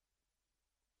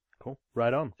 Cool.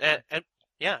 Right on. And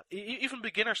yeah, even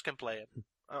beginners can play it.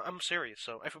 I'm serious,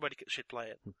 so everybody should play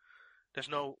it. There's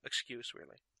no excuse,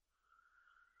 really.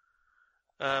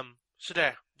 So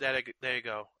there you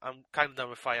go. I'm kind of done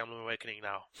with Fire Emblem Awakening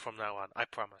now, from now on, I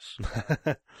promise.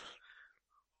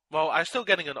 Well, I'm still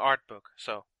getting an art book,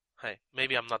 so, hey,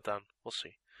 maybe I'm not done. We'll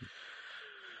see.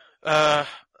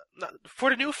 For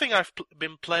the new thing I've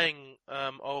been playing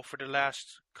over the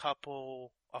last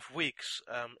couple of weeks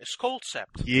is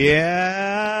Culdcept.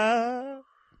 Yeah.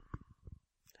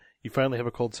 You finally have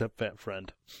a Culdcept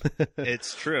friend.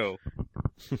 It's true.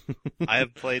 I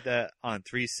have played that on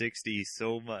 360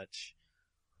 so much.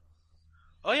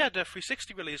 Oh yeah, the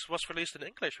 360 release was released in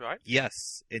English, right?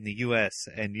 Yes, in the US,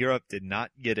 and Europe did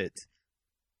not get it.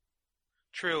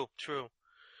 True.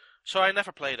 So I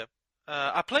never played it.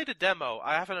 I played the demo.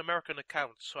 I have an American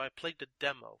account, so I played the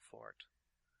demo for it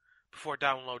before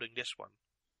downloading this one,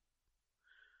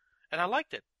 and I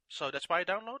liked it. So that's why I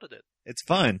downloaded it. It's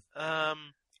fun.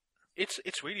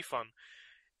 It's really fun.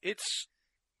 It's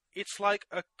like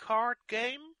a card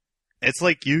game. It's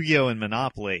like Yu-Gi-Oh and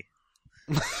Monopoly.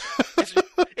 It's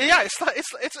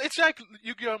like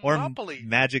Yu-Gi-Oh! Or Monopoly.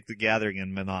 Magic the Gathering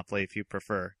and Monopoly, if you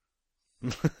prefer.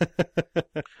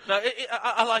 No,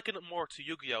 I like it more to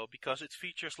Yu-Gi-Oh! Because it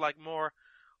features it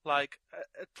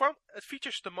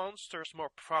features the monsters more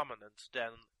prominent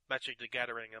than Magic the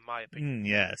Gathering, in my opinion.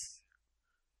 Yes.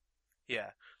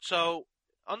 Yeah. So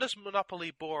on this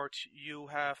Monopoly board, you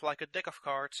have like a deck of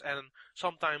cards, and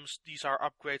sometimes these are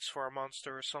upgrades for a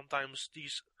monster. Sometimes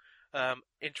these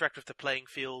interact with the playing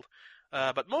field,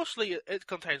 but mostly it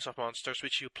contains of monsters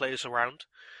which you place around.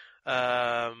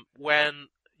 When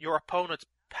your opponent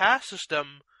passes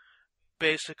them,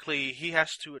 basically he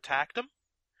has to attack them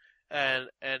and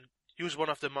use one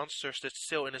of the monsters that's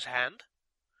still in his hand.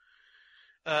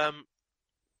 And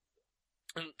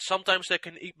sometimes they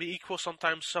can be equal,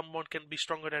 sometimes someone can be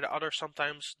stronger than the other,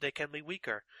 sometimes they can be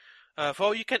weaker.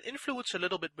 Though you can influence a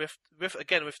little bit with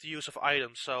the use of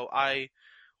items. So I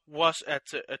was at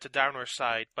the downer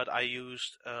side, but I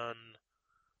used a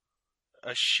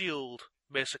shield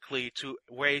basically to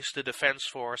raise the defense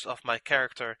force of my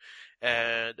character,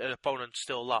 and an opponent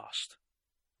still lost.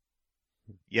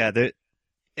 Yeah,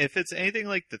 if it's anything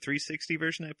like the 360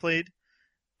 version I played,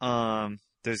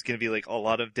 there's going to be like a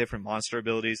lot of different monster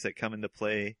abilities that come into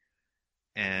play,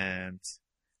 and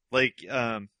like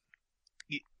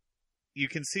you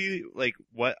can see like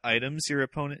what items your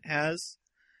opponent has,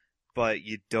 but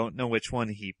you don't know which one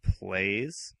he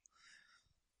plays.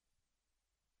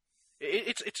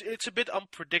 It's a bit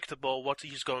unpredictable what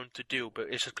he's going to do, but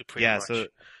it's pretty yeah, much.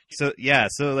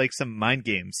 So like some mind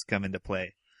games come into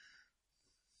play.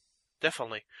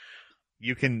 Definitely.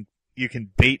 You can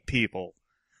bait people.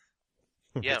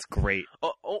 Yeah, it's great.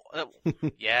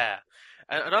 Yeah.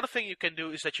 And another thing you can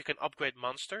do is that you can upgrade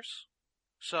monsters.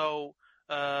 So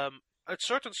at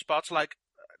certain spots, like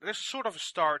there's a sort of a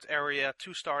start area,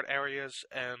 2 start areas,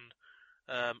 and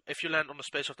if you land on the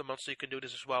space of the monster, you can do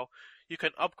this as well. You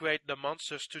can upgrade the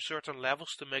monsters to certain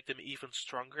levels to make them even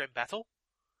stronger in battle.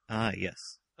 Ah,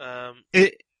 yes.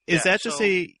 Is that to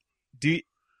say,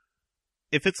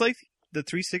 if it's like the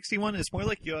 360 one, it's more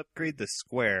like you upgrade the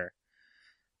square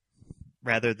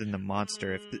rather than the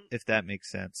monster, if that makes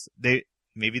sense.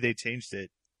 Maybe they changed it.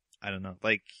 I don't know.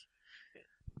 Like,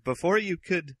 before you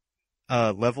could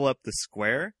level up the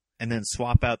square and then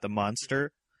swap out the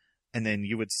monster, and then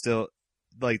you would still,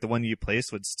 like, the one you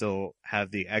place would still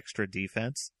have the extra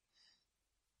defense.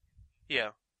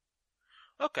 Yeah.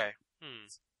 Okay.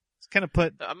 It's kind of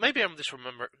put... maybe I'm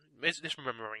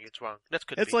misremembering it wrong. That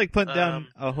could be. It's like putting down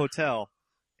a hotel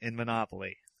in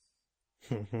Monopoly.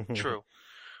 True.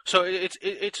 So it's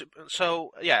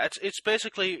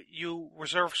basically you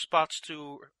reserve spots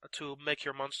to make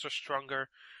your monsters stronger,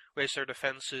 raise their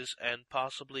defenses, and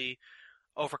possibly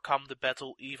overcome the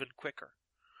battle even quicker.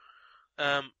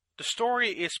 The story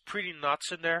is pretty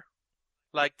nuts in there.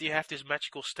 Like, you have this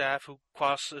magical staff who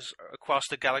crosses across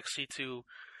the galaxy to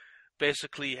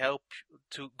basically help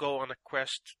to go on a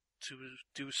quest to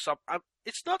do some.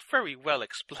 It's not very well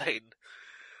explained,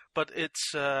 but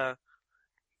it's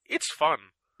fun.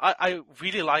 I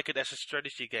really like it as a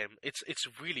strategy game. It's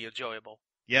really enjoyable.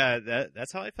 Yeah,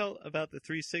 that's how I felt about the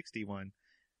 360 one.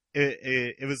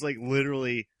 It was like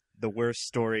literally the worst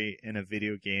story in a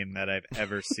video game that I've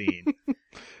ever seen.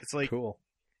 It's like, cool.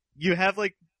 You have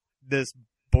like this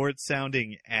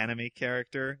bored-sounding anime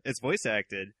character. It's voice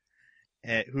acted,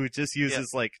 who just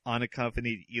uses like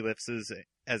unaccompanied ellipses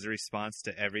as a response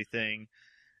to everything.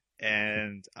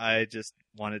 And I just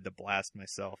wanted to blast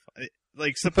myself.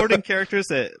 Like, supporting characters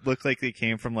that look like they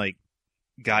came from like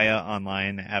Gaia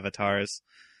Online avatars.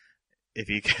 If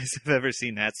you guys have ever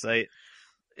seen that site,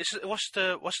 what's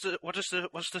the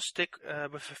stick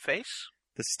with the face?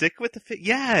 The stick with the face.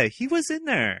 Yeah, he was in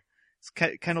there. It's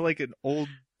kind of like an old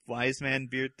wise man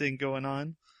beard thing going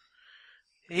on.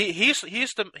 He's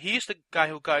the guy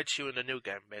who guides you in the new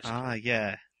game, basically. Ah,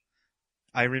 yeah,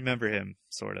 I remember him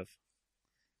sort of.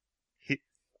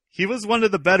 He was one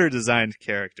of the better designed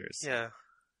characters. Yeah.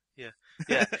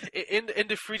 In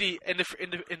the 3D, in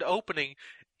the opening,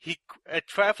 he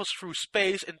travels through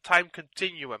space and time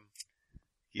continuum.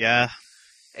 Yeah.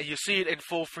 And you see it in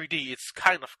full 3D. It's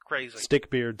kind of crazy. Stick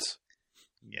beards.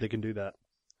 Yeah. They can do that.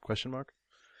 Question mark?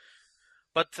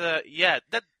 But that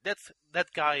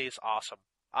guy is awesome.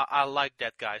 I like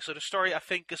that guy. So the story, I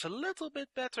think, is a little bit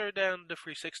better than the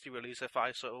 360 release, if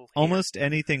I so hear. Almost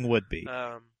anything would be.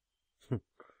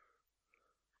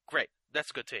 Great,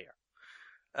 that's good to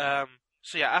hear.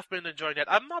 So yeah, I've been enjoying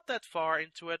that. I'm not that far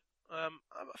into it. I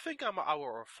think I'm an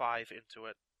hour or 5 into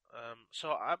it.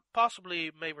 So I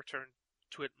possibly may return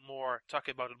to it more,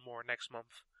 talking about it more next month.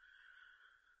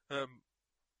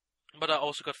 But I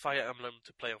also got Fire Emblem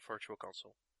to play on Virtual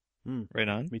Console. Right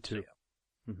on. Me too. So,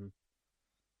 yeah. Mm-hmm.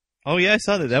 Oh yeah, I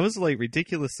saw that. That was like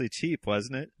ridiculously cheap,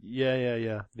 wasn't it?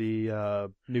 Yeah.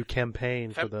 The new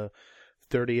campaign for the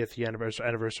 30th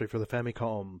anniversary for the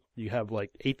Famicom. You have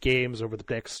like 8 games over the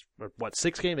next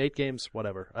 6 games, 8 games,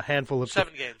 whatever. A handful of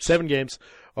 7 games. 7 games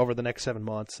over the next 7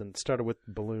 months, and started with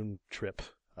Balloon Trip,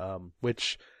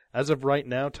 which as of right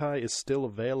now, Ty, is still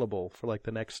available for like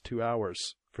the next 2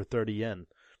 hours for 30 yen.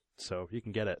 So you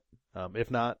can get it.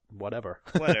 If not, whatever.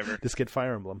 Whatever. Just get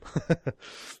Fire Emblem.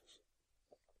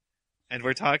 And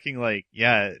we're talking like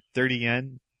 30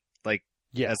 yen, like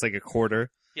as like a quarter.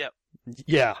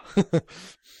 Yeah.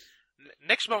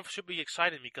 Next month should be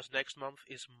exciting because next month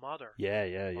is Mother.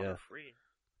 Yeah. Mother 3.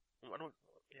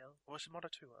 What's Mother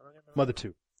 2? I don't know. Mother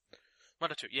 2.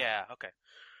 Mother 2, yeah, okay.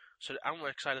 So I'm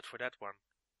excited for that one.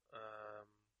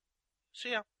 So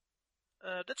yeah,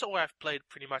 that's all I've played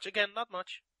pretty much. Again, not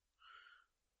much.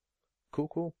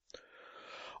 Cool.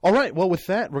 All right, well, with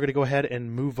that, we're going to go ahead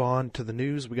and move on to the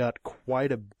news. We got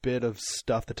quite a bit of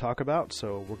stuff to talk about,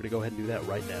 so we're going to go ahead and do that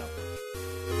right now.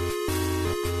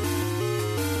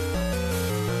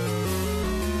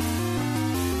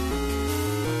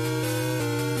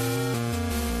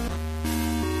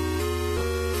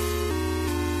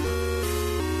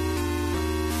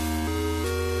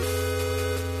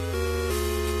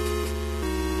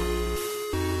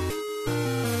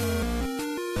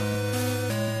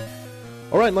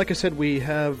 All right, and like I said, we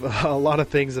have a lot of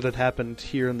things that had happened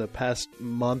here in the past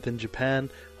month in Japan,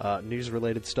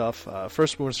 news-related stuff.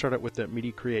 First, we want to start out with the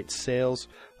Media Create sales.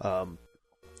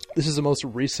 This is the most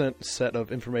recent set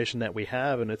of information that we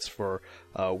have, and it's for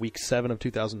week 7 of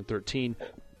 2013,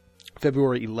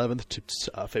 February 11th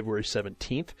to February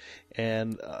 17th.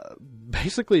 And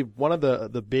basically, one of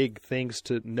the big things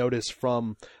to notice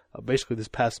from basically this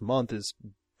past month is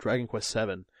Dragon Quest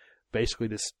VII. Basically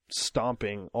just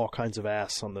stomping all kinds of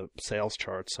ass on the sales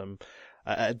charts.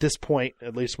 At this point,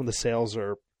 at least when the sales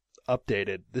are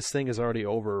updated, this thing is already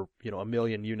over 1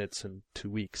 million units in 2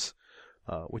 weeks,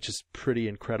 which is pretty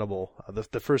incredible.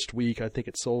 The first week, I think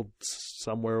it sold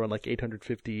somewhere around like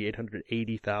 850,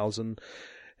 880,000,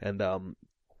 and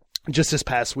just this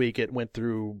past week, it went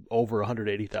through over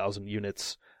 180,000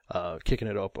 units, kicking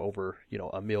it up over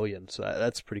 1 million. So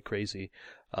that's pretty crazy.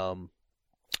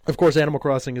 Of course, Animal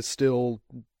Crossing is still,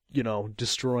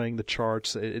 destroying the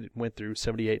charts. It went through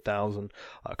 78,000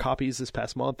 copies this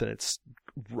past month, and it's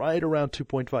right around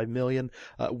 2.5 million.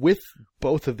 With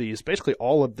both of these, basically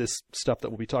all of this stuff that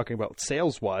we'll be talking about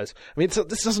sales-wise, I mean,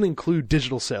 this doesn't include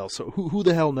digital sales, so who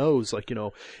the hell knows,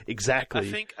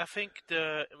 exactly. I think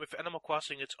with Animal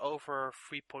Crossing, it's over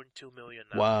 3.2 million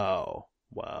now.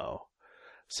 Wow.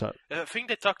 So I think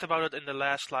they talked about it in the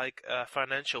last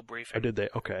financial briefing. Oh, did they?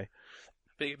 Okay.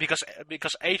 Because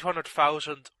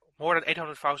more than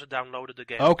 800,000 downloaded the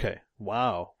game. Okay.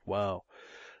 Wow.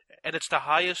 And it's the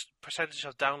highest percentage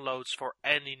of downloads for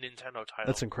any Nintendo title.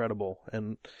 That's incredible.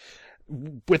 And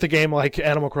with a game like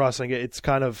Animal Crossing, it's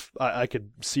kind of, I could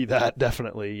see that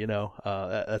definitely,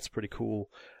 that's pretty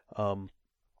cool.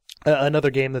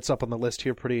 Another game that's up on the list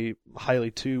here pretty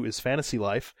highly too is Fantasy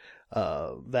Life.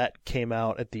 That came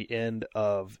out at the end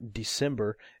of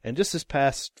December, and just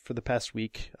for the past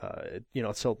week,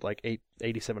 it sold like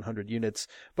 8,700 units,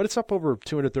 but it's up over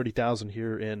 230,000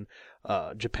 here in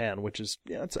Japan, which is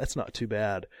that's not too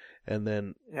bad. And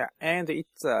then and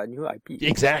it's a new IP.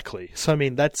 Exactly. So I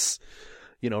mean that's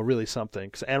really something,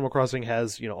 because Animal Crossing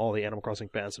has, all the Animal Crossing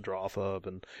fans to draw off of,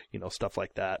 and, stuff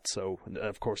like that. So,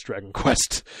 of course, Dragon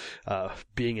Quest,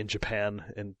 being in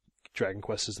Japan, and Dragon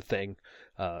Quest is a thing.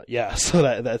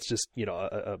 So that's just,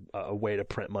 a way to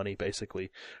print money, basically,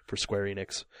 for Square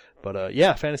Enix. But,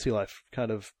 Fantasy Life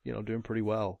kind of, doing pretty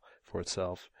well for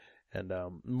itself. And,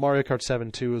 Mario Kart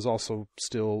 7 2 is also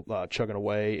still, chugging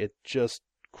away. It just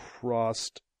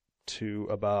crossed to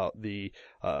about the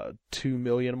 2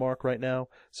 million mark right now,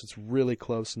 so it's really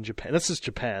close in Japan. This is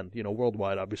Japan,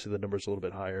 worldwide. Obviously, the number's a little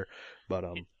bit higher, but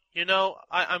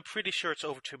I'm pretty sure it's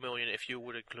over 2 million if you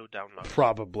would include downloads.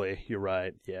 Probably, you're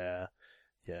right. Yeah.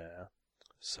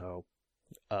 So,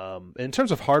 in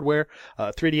terms of hardware,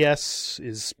 3DS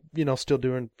is still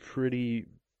doing pretty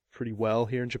well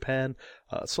here in Japan.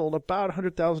 Sold about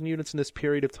 100,000 units in this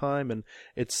period of time, and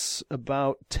it's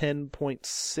about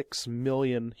 10.6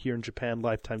 million here in Japan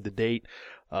lifetime to date.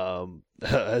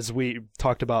 As we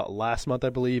talked about last month, I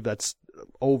believe, that's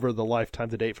over the lifetime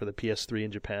to date for the PS3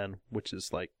 in Japan, which is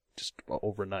like just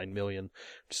over 9 million,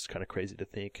 which is kind of crazy to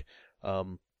think.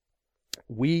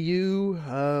 Wii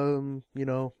U,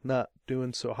 not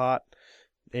doing so hot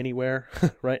anywhere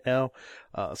right now.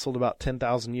 Sold about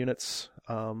 10,000 units.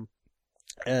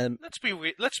 And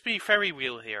let's be very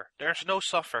real here. There's no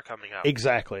software coming out.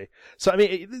 Exactly. So I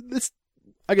mean,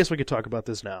 I guess we could talk about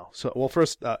this now. So, well,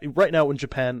 first, right now in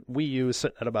Japan, Wii U is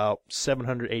sitting at about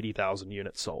 780,000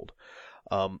 units sold.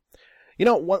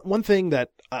 One thing that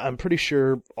I'm pretty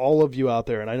sure all of you out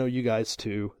there, and I know you guys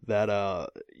too, that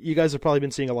you guys have probably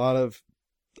been seeing a lot of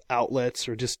outlets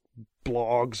or just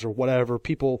blogs or whatever,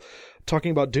 people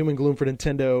talking about doom and gloom for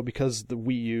Nintendo because the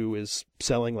Wii U is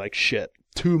selling like shit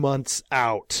 2 months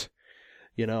out.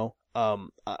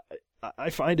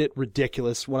 I find it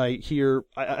ridiculous when I hear,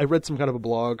 I read some kind of a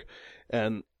blog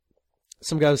and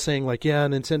some guy was saying like, yeah,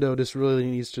 Nintendo just really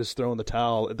needs to just throw in the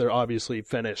towel. They're obviously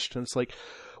finished. And it's like,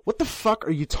 what the fuck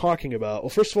are you talking about? Well,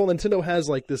 first of all, Nintendo has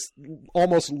like this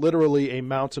almost literally a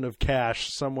mountain of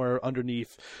cash somewhere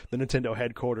underneath the Nintendo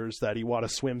headquarters that Iwata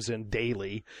swims in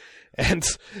daily. And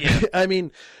yeah. I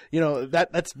mean,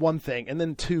 that's one thing. And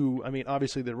then two, I mean,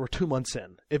 obviously we're 2 months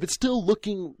in. If it's still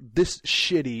looking this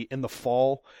shitty in the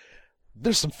fall,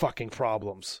 there's some fucking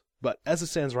problems. But as it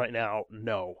stands right now,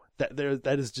 no, that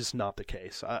is just not the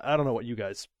case. I don't know what you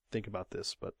guys think about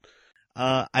this, but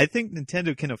I think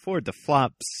Nintendo can afford to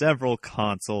flop several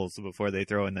consoles before they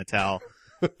throw in the towel.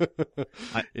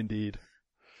 Indeed.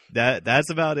 That's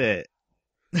about it.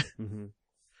 Mm-hmm.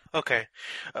 Okay.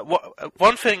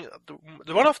 One thing,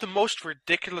 one of the most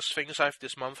ridiculous things I have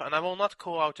this month, and I will not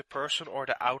call out the person or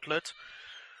the outlet,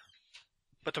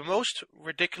 but the most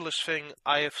ridiculous thing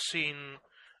I have seen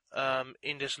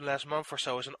in this last month or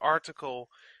so is an article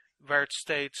where it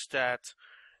states that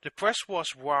the press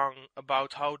was wrong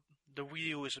about how the Wii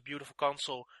U is a beautiful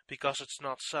console because it's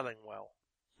not selling well.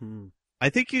 I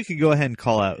think you could go ahead and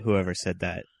call out whoever said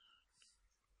that.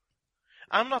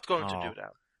 I'm not going to do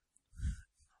that.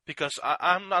 Because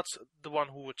I'm not the one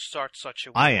who would start such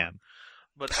a war. I am.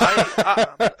 But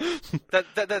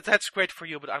that's great for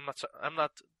you, but I'm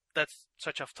not that's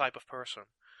such a type of person.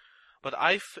 But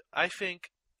I think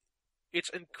it's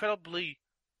incredibly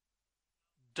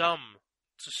dumb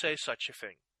to say such a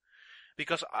thing.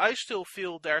 Because I still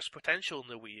feel there's potential in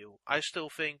the Wii U. I still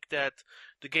think that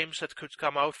the games that could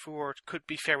come out for it could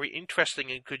be very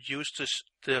interesting and could use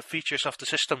the features of the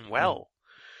system well.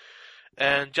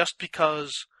 And just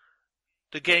because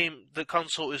the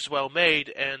console is well made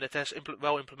and it has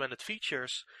well implemented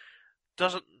features,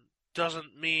 doesn't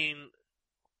mean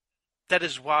that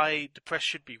is why the press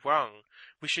should be wrong.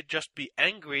 We should just be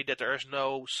angry that there is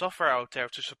no software out there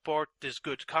to support this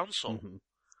good console. Mm-hmm.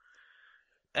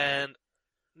 And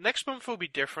next month will be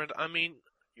different. I mean,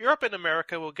 Europe and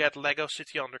America will get Lego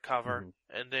City Undercover,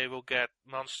 and they will get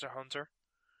Monster Hunter.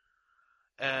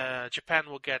 Japan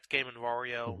will get Game &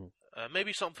 Wario.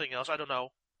 Maybe something else, I don't know.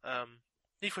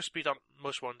 Need for Speed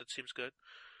Most Wanted seems good.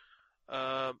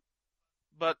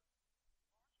 But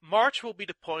March will be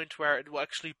the point where it will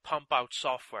actually pump out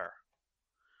software.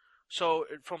 So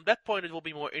from that point it will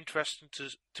be more interesting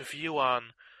to view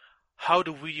on how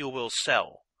the Wii U will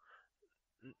sell.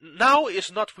 Now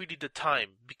is not really the time,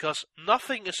 because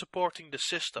nothing is supporting the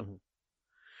system.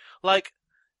 Like,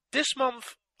 this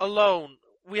month alone,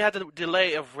 we had a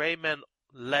delay of Rayman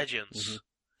Legends.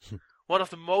 One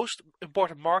of the most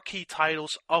important marquee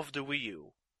titles of the Wii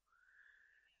U.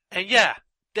 And yeah,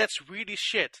 that's really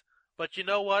shit. But you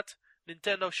know what?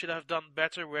 Nintendo should have done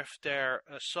better with their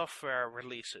software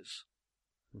releases.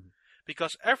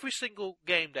 Because every single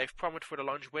game they've promised for the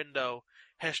launch window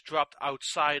has dropped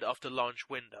outside of the launch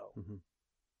window.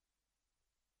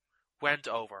 Went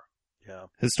over. Yeah.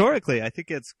 Historically, I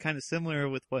think it's kind of similar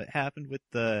with what happened with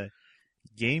the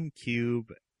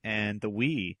GameCube and the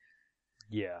Wii.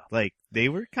 Yeah. Like, they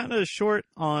were kind of short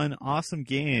on awesome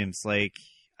games, like,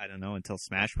 I don't know, until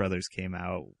Smash Brothers came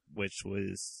out, which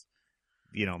was,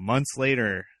 months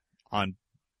later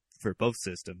for both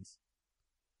systems.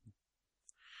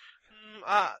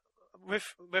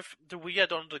 With the Wii, I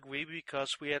don't agree,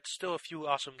 because we had still a few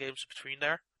awesome games between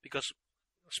there, because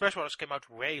Smash Bros. Came out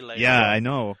way later. Yeah, I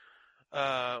know.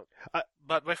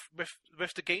 But with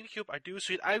the GameCube, I do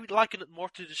see it. I would liken it more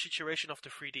to the situation of the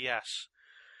 3DS.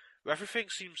 Where everything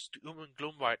seems doom and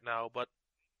gloom right now, but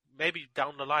maybe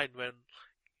down the line when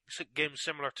games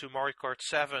similar to Mario Kart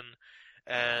 7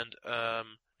 and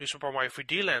New Super Mario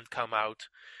 3D Land come out,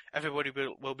 everybody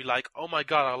will be like, oh my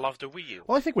god, I love the Wii U.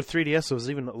 Well, I think with 3DS it was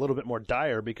even a little bit more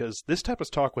dire, because this type of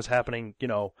talk was happening,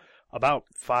 about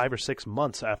 5 or 6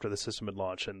 months after the system had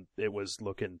launched, and it was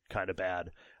looking kind of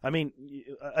bad. I mean,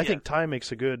 I think Ty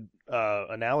makes a good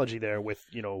analogy there with,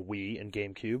 Wii and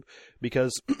GameCube,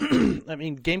 because, I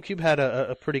mean, GameCube had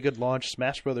a pretty good launch.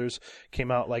 Smash Brothers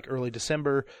came out like early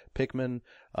December, Pikmin,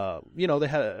 they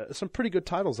had some pretty good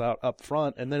titles out up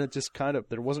front, and then it just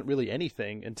there wasn't really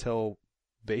anything until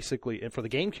basically, and for the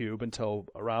GameCube, until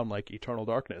around like Eternal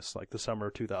Darkness, like the summer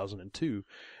of 2002.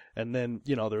 And then,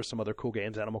 there were some other cool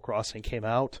games. Animal Crossing came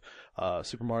out,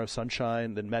 Super Mario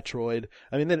Sunshine, then Metroid.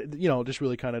 I mean, then, just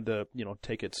really kind of to,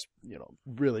 take its,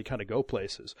 really kind of go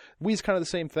places. Wii's kind of the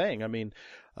same thing. I mean,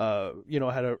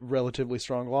 had a relatively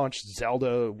strong launch.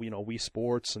 Zelda, Wii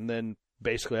Sports, and then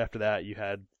basically after that you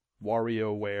had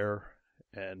WarioWare,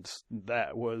 and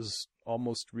that was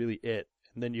almost really it.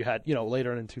 And then you had,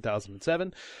 later in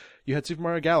 2007, you had Super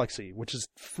Mario Galaxy, which is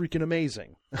freaking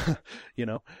amazing,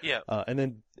 Yeah. And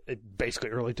then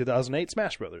basically early 2008,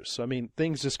 Smash Brothers. So, I mean,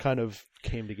 things just kind of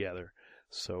came together.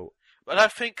 So, What I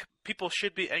think people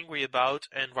should be angry about,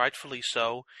 and rightfully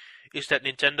so, is that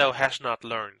Nintendo has not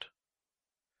learned.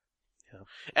 Yeah.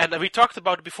 And we talked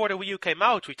about it before the Wii U came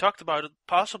out. We talked about it,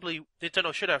 possibly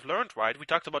Nintendo should have learned, right? We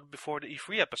talked about it before the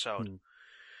E3 episode.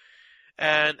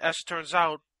 And as it turns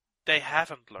out, they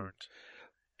haven't learned.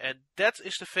 And that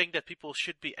is the thing that people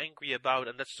should be angry about,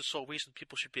 and that's the sole reason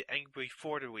people should be angry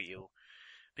for the Wii U.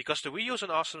 Because the Wii U is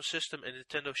an awesome system, and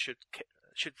Nintendo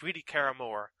should really care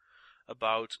more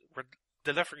about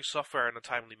delivering software in a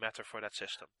timely manner for that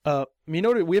system. We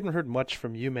haven't heard much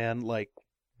from you, man. Like,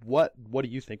 what do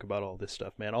you think about all this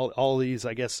stuff, man? All these,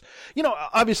 I guess,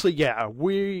 obviously, yeah,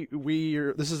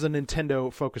 this is a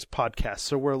Nintendo focused podcast,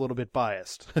 so we're a little bit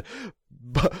biased.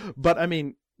 but I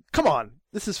mean, come on,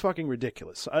 this is fucking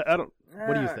ridiculous. I don't.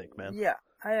 What do you think, man? Yeah,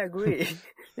 I agree.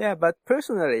 Yeah, but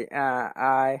personally,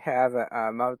 I have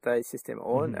a multi-system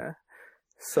owner,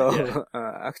 so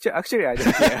actually, I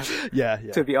don't care. Yeah.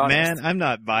 To be honest, man, I'm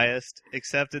not biased,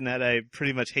 except in that I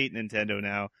pretty much hate Nintendo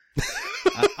now.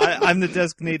 I'm the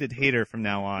designated hater from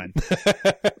now on,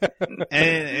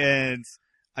 and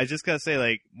I just gotta say,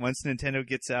 like, once Nintendo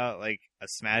gets out, like, a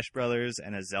Smash Brothers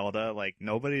and a Zelda, like,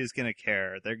 nobody's gonna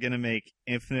care. They're gonna make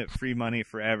infinite free money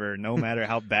forever, no matter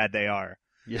how bad they are.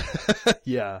 Yeah,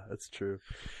 yeah, that's true.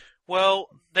 Well,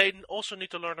 they also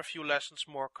need to learn a few lessons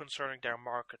more concerning their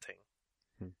marketing.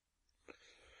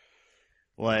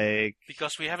 Like...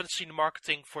 Because we haven't seen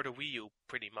marketing for the Wii U,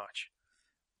 pretty much.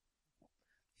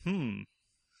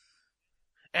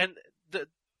 And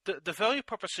the value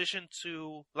proposition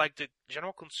to, like, the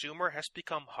general consumer has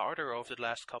become harder over the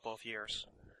last couple of years.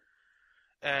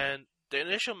 And the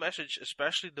initial message,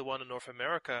 especially the one in North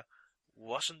America,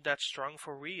 wasn't that strong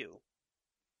for Wii U.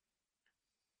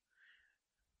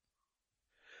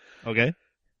 Okay.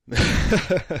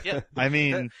 Yeah. I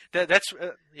mean... That's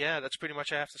pretty much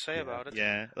what I have to say about it.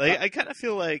 Yeah. Like, I kind of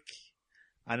feel like...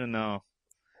 I don't know.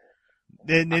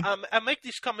 I make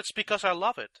these comments because I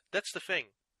love it. That's the thing.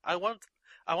 I want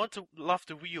to love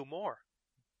the Wii U more.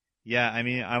 Yeah, I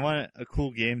mean, I want a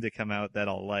cool game to come out that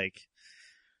I'll like.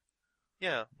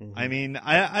 Yeah. Mm-hmm. I mean,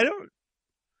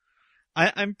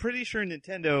 I'm pretty sure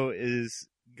Nintendo is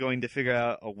going to figure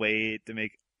out a way to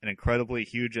make an incredibly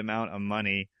huge amount of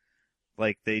money,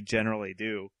 like they generally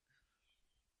do.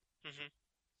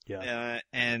 Yeah.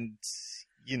 And,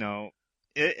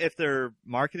 if their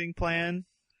marketing plan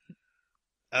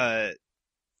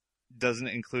doesn't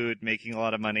include making a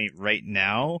lot of money right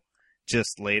now,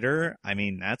 just later, I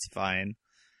mean, that's fine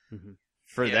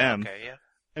for them. Okay, yeah.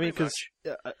 I mean, because,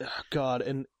 God,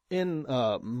 and in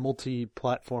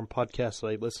multi-platform podcasts that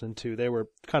I listened to, they were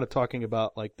kind of talking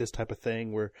about, like, this type of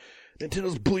thing where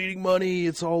Nintendo's bleeding money,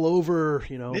 it's all over,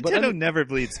 Nintendo never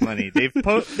bleeds money. They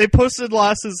posted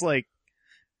losses, like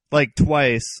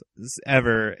twice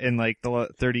ever in, like, the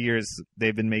 30 years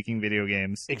they've been making video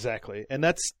games. Exactly. And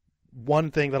that's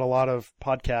one thing that a lot of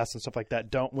podcasts and stuff like that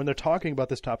don't, when they're talking about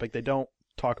this topic, they don't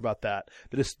talk about that.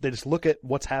 They just look at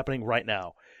what's happening right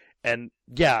now. And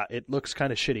yeah, it looks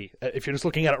kind of shitty if you're just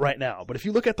looking at it right now. But if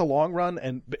you look at the long run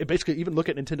and basically even look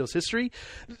at Nintendo's history,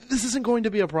 this isn't going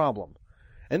to be a problem.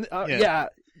 And yeah.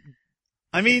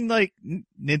 I mean, like,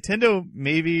 Nintendo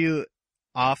may be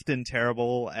often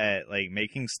terrible at, like,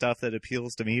 making stuff that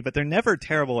appeals to me, but they're never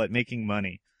terrible at making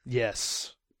money.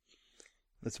 Yes.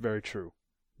 That's very true.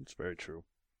 It's very true.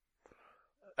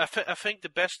 I think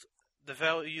the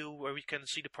value where we can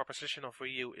see the proposition of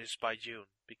Wii U is by June,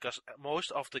 because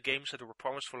most of the games that were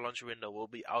promised for launch window will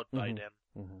be out by then.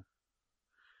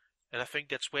 And I think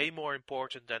that's way more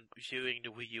important than viewing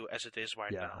the Wii U as it is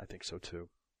right now. Yeah, I think so too.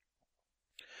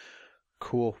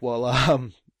 Cool. Well,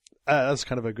 that's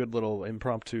kind of a good little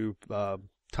impromptu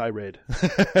tirade.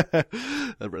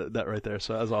 That right there.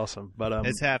 So that was awesome. But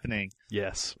It's happening.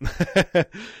 yes.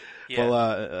 Yeah. Well,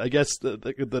 I guess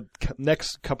the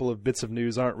next couple of bits of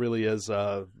news aren't really as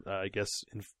I guess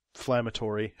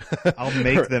inflammatory. I'll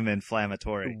make them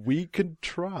inflammatory. We could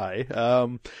try.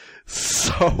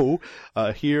 So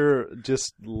here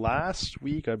just last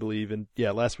week, I believe,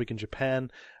 last week in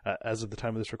Japan, as of the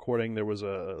time of this recording, there was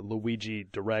a Luigi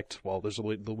Direct. Well, there's a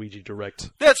Luigi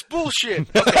Direct. That's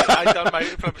bullshit! Okay, I done my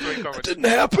inflammatory comments. Didn't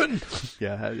happen.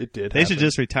 Yeah, it did. They should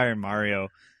just retire Mario.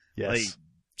 Yes. Like,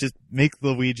 just make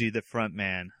Luigi the front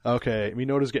man. Okay,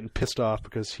 Minota's getting pissed off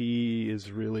because he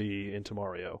is really into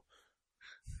Mario.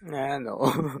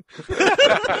 No.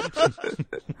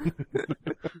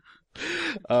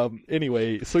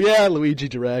 Anyway, so yeah, Luigi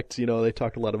Direct, they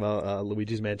talked a lot about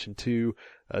Luigi's Mansion 2,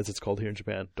 as it's called here in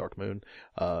Japan, Dark Moon.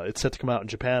 It's set to come out in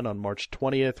Japan on March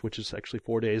 20th, which is actually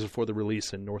 4 days before the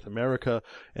release in North America.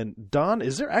 And Don,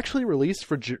 is there actually a release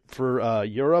for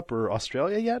Europe or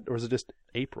Australia yet, or is it just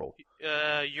April?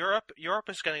 Europe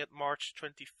is getting it March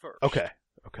 21st. Okay.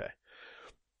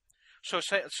 So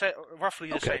say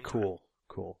roughly the same. Okay, cool.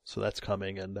 So that's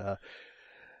coming, and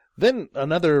then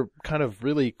another kind of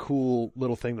really cool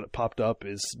little thing that popped up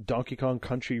is Donkey Kong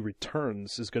Country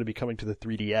Returns is going to be coming to the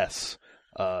 3DS.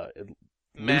 At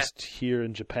least here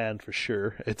in Japan for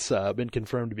sure. It's been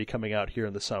confirmed to be coming out here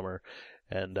in the summer,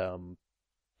 and I'm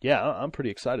pretty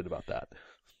excited about that.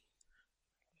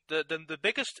 The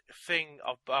biggest thing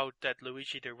about that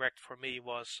Luigi Direct for me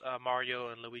was Mario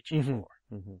and Luigi 4.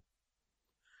 Mm-hmm.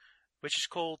 Which is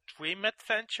called Dream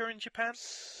Adventure in Japan?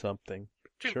 Something.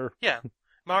 Sure. Yeah.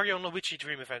 Mario and Luigi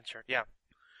Dream Adventure. Yeah.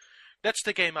 That's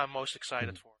the game I'm most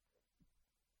excited for.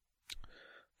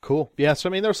 Cool. Yeah, so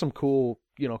there's some cool,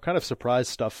 kind of surprise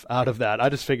stuff out of that. I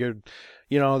just figured,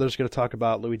 there's going to talk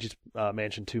about Luigi's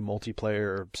Mansion 2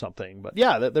 multiplayer or something. But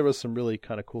yeah, there was some really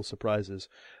kind of cool surprises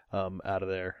out of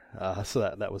there. So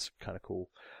that was kind of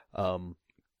cool.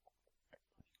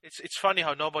 It's funny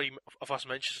how nobody of us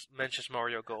mentions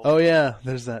Mario Golf. Oh yeah,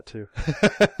 there's that too.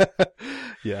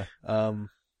 Yeah.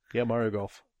 Mario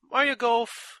Golf. Mario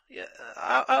Golf. Yeah,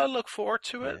 I'll look forward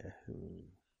to it.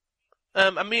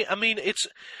 Yeah. It's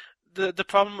the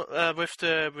problem with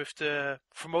the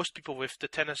for most people with the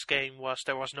tennis game was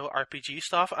there was no RPG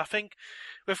stuff. I think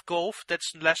with golf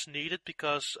that's less needed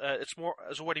because it's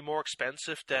already more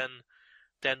expensive than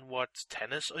what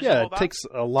tennis is all about. Yeah, it takes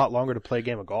a lot longer to play a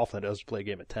game of golf than it does to play a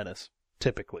game of tennis,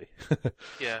 typically.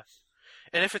 Yeah.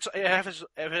 And if it has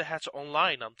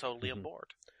online, I'm totally on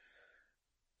board.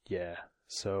 Yeah.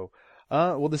 So,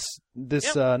 this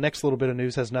next little bit of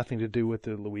news has nothing to do with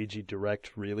the Luigi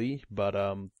Direct, really, but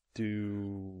how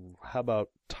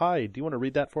about Ty? Do you want to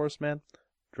read that for us, man?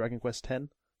 Dragon Quest X?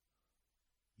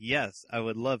 Yes, I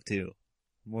would love to.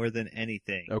 More than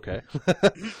anything. Okay.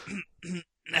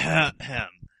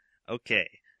 Okay.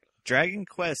 Dragon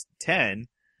Quest X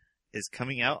is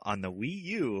coming out on the Wii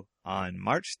U on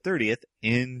March 30th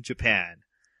in Japan.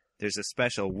 There's a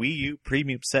special Wii U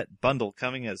premium set bundle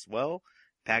coming as well,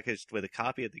 packaged with a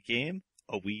copy of the game,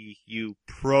 a Wii U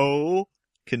Pro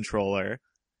controller.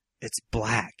 It's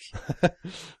black.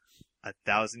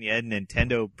 1,000 yen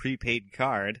Nintendo prepaid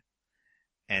card,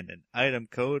 and an item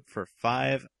code for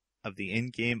 5 of the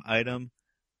in-game item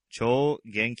Chou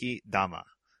Genki Dama,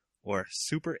 or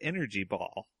Super Energy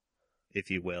Ball, if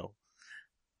you will.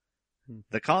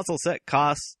 The console set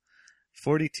costs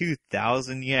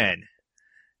 42,000 yen,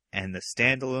 and the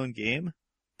standalone game,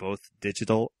 both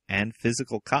digital and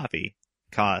physical copy,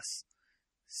 costs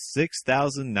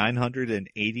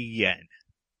 6,980 yen.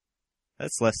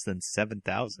 That's less than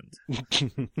 7,000.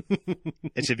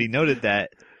 It should be noted that,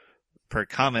 per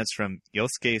comments from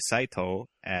Yosuke Saito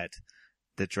at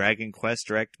the Dragon Quest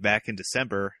Direct back in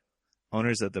December,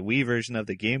 owners of the Wii version of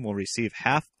the game will receive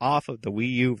half off of the Wii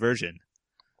U version.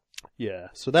 Yeah,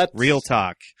 so that's... Real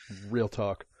talk.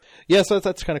 Yeah, so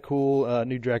that's kind of cool.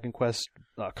 New Dragon Quest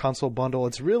console bundle.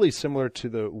 It's really similar to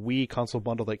the Wii console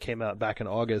bundle that came out back in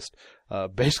August,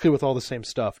 basically with all the same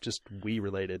stuff, just Wii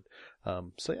related.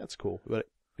 So yeah, it's cool. But,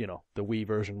 the Wii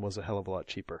version was a hell of a lot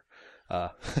cheaper.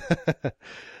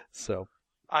 So...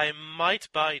 I might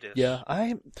buy this. Yeah,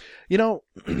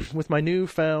 with my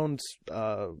newfound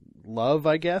love,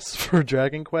 I guess, for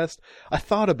Dragon Quest, I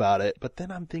thought about it, but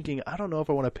then I'm thinking, I don't know if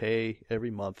I want to pay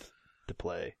every month to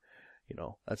play.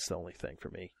 That's the only thing for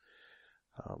me.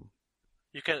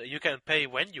 You can pay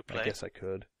when you play. I guess I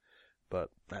could, but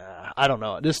I don't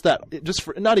know.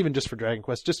 Not even just for Dragon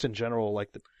Quest, just in general,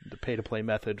 like the pay to play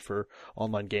method for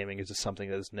online gaming is just something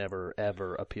that has never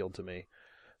ever appealed to me.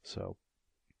 So.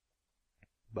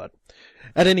 But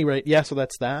at any rate, yeah, so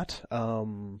that's that.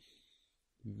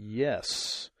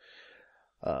 Yes.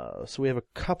 So we have a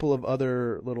couple of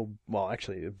other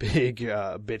actually a big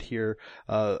bit here.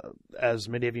 As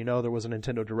many of you know, there was a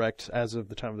Nintendo Direct as of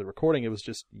the time of the recording. It was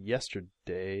just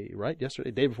yesterday, right?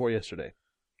 Day before yesterday.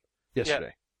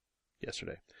 Yesterday.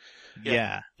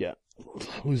 Yeah.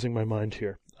 Losing my mind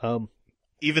here.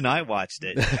 Even I watched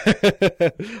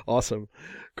it. Awesome.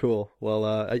 Cool. Well,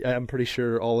 I'm pretty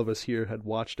sure all of us here had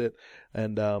watched it.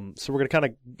 And so we're going to kind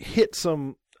of hit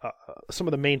some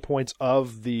of the main points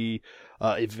of the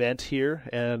event here.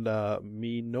 And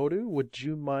Minoru, would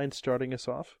you mind starting us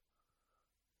off?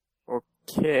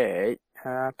 Okay.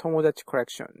 Tomodachi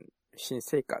Collection, 新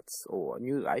生活 or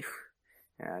New Life.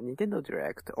 Nintendo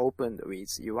Direct opened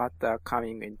with Iwata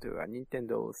coming into a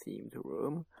Nintendo-themed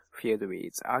room filled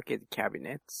with arcade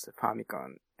cabinets,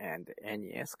 Famicom and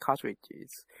NES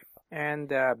cartridges,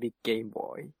 and a big Game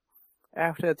Boy.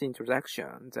 After the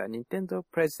introduction, the Nintendo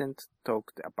president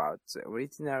talked about the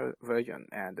original version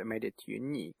and made it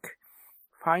unique.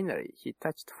 Finally, he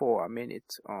touched for a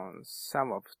minute on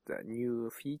some of the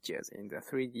new features in the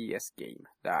 3DS game,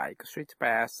 like Street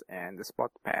Pass and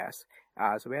Spot Pass,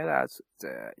 as well as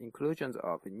the inclusions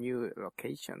of new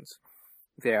locations.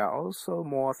 There are also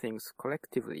more things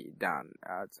collectively done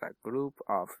as a group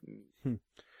of me.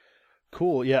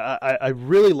 Cool. Yeah, I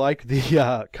really like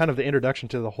the kind of the introduction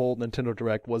to the whole Nintendo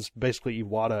Direct was basically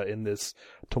Iwata in this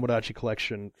Tomodachi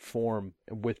Collection form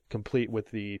complete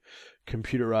with the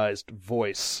computerized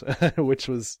voice, which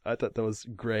I thought that was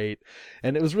great.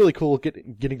 And it was really cool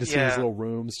getting to see these little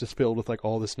rooms just filled with like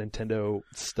all this Nintendo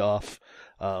stuff.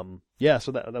 So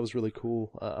that was really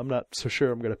cool. I'm not so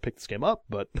sure I'm going to pick this game up,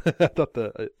 but I thought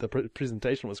the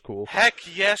presentation was cool.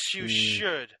 Heck yes, you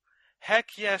should. Heck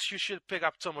yes, you should pick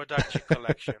up Tomodachi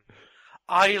Collection.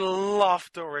 I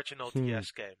love the original DS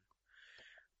game.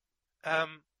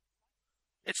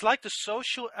 It's like the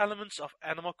social elements of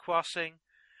Animal Crossing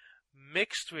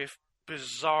mixed with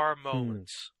bizarre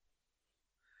moments.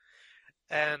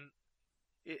 And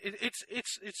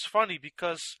it's funny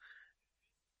because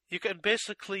you can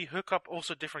basically hook up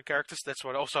also different characters. That's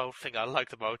what also thing I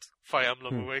liked about Fire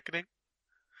Emblem Awakening.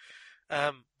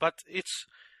 But it's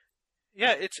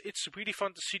really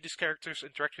fun to see these characters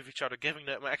interact with each other, giving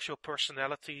them actual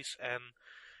personalities and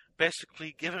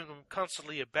basically giving them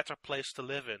constantly a better place to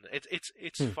live in.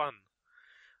 It's fun.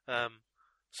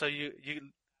 So you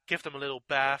give them a little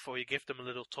bath or you give them a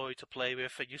little toy to play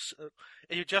with, and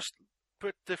you just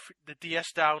put the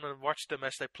DS down and watch them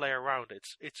as they play around.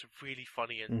 It's really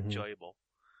funny and enjoyable.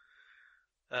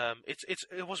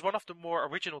 It was one of the more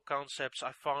original concepts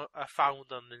I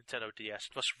found on Nintendo DS.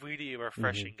 It was really a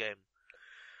refreshing game.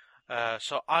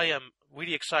 So I am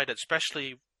really excited,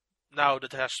 especially now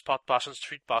that it has Spot Pass and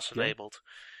Street Pass enabled,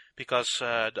 because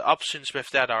the options with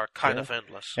that are kind of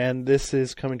endless. And this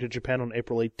is coming to Japan on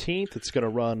April 18th. It's going to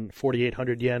run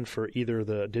 4,800 yen for either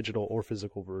the digital or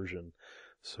physical version.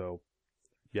 So,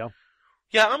 yeah.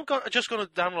 Yeah, I'm just going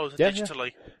to download it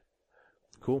digitally. Yeah.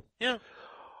 Cool. Yeah.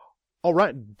 All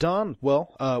right, Don.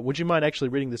 Well, would you mind actually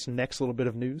reading this next little bit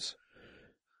of news?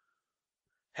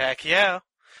 Heck yeah.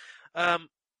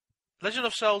 Legend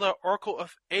of Zelda Oracle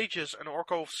of Ages and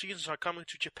Oracle of Seasons are coming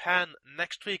to Japan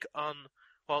next week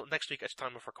next week at the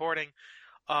time of recording,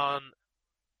 on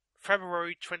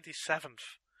February 27th.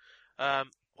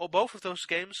 Both of those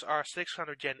games are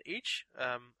 600 yen each,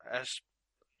 as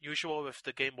usual with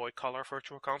the Game Boy Color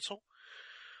Virtual Console.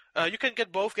 You can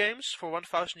get both games for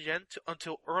 1,000 yen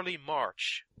until early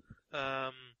March.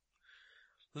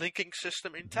 Linking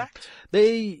system intact?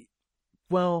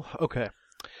 Okay.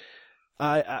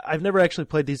 I've never actually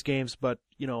played these games, but,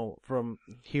 from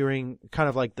hearing kind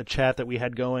of like the chat that we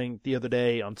had going the other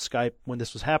day on Skype when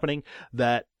this was happening,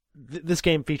 that this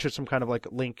game features some kind of like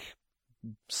link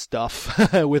stuff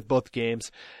with both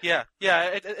games. Yeah,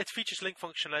 it features link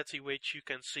functionality, which you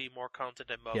can see more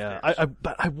content in both games.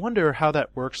 But I wonder how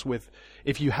that works with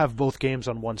if you have both games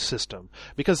on one system.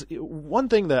 Because one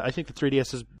thing that I think the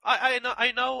 3DS is... I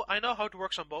know how it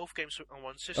works on both games on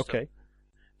one system. Okay.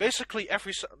 Basically,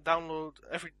 every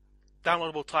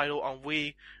downloadable title on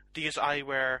Wii,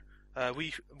 DSiWare,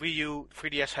 Wii U,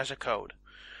 3DS has a code.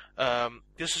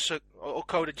 This is a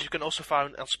code that you can also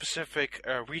find on specific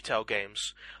retail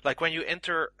games. Like when you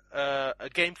enter a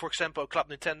game, for example, Club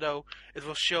Nintendo, it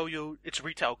will show you its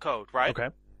retail code, right? Okay.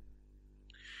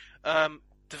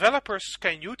 Developers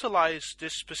can utilize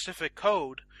this specific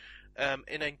code and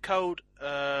encode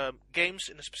games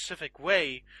in a specific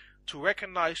way to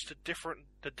recognize the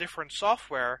different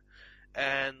software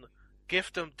and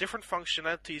give them different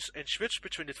functionalities and switch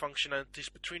between the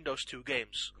functionalities between those two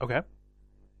games. Okay.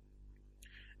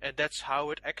 and that's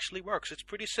how it actually works. It's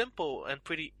pretty simple and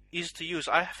pretty easy to use.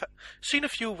 I have seen a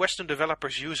few Western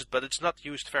developers use it, but it's not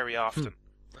used very often.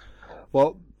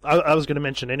 Well, I was going to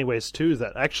mention anyways, too,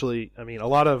 that actually, I mean, a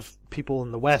lot of people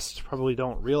in the West probably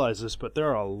don't realize this, but there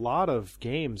are a lot of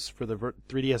games for the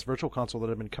 3DS Virtual Console that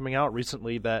have been coming out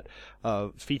recently that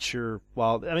feature,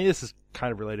 well, I mean, this is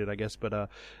kind of related, I guess, but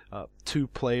two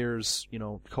players,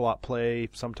 co-op play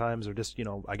sometimes, or just,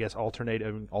 I guess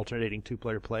alternating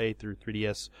two-player play through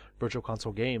 3DS Virtual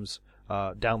Console games.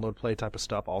 Download play type of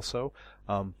stuff also.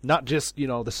 Not just, the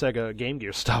Sega Game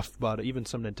Gear stuff, but even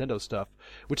some Nintendo stuff,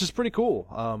 which is pretty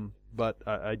cool. But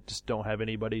I just don't have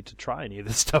anybody to try any of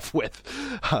this stuff with,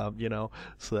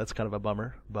 so that's kind of a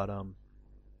bummer. But,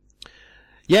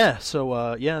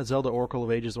 Zelda Oracle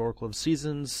of Ages, Oracle of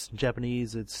Seasons. In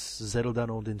Japanese, it's Zelda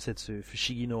no Densetsu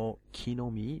Fushigi no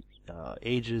Kinomi.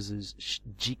 Ages is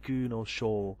Jiku no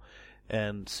Shou,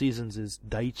 and Seasons is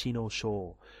Daichi no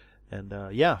Shou. And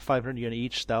 500 yen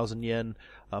each, 1,000 yen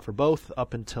for both,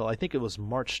 up until I think it was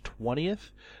March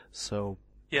 20th. So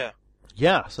so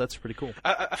that's pretty cool.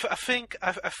 I think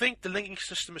the linking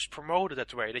system is promoted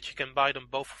that way, that you can buy them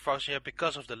both for 1,000 yen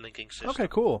because of the linking system. Okay,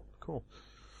 cool.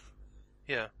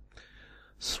 Yeah.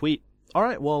 Sweet. All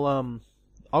right, well,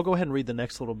 I'll go ahead and read the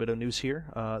next little bit of news here.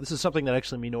 This is something that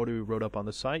actually Minoru wrote up on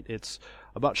the site. It's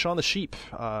about Shaun the Sheep.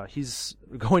 He's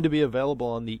going to be available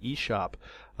on the eShop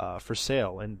for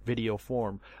sale in video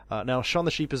form. Now, Shaun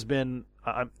the Sheep has been,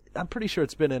 I'm pretty sure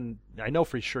it's been in, I know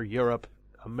for sure Europe,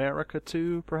 America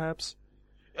too, perhaps?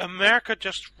 America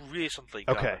just recently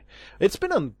got Okay. It's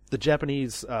been on the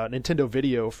Japanese Nintendo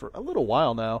Video for a little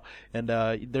while now, and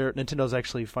Nintendo's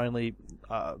actually finally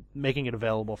making it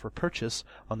available for purchase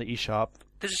on the eShop.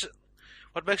 This is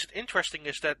what makes it interesting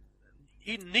is that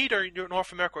neither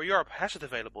North America or Europe has it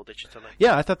available digitally.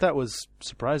 Yeah, I thought that was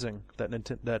surprising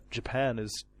that Japan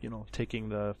is, taking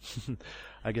the,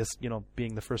 I guess,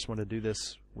 being the first one to do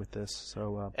this with this.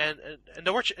 So and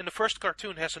the first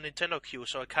cartoon has a Nintendo Q,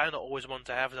 so I kind of always want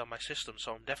to have it on my system.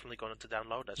 So I'm definitely going to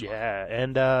download that. Yeah,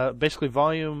 and basically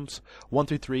volumes 1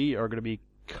 through 3 are going to be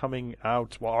coming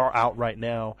out, are out right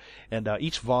now, and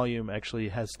each volume actually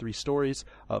has 3 stories.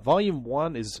 Volume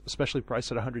 1 is especially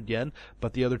priced at 100 yen,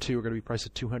 but the other 2 are going to be priced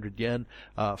at 200 yen.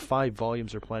 5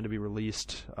 volumes are planned to be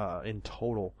released in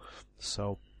total.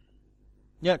 So,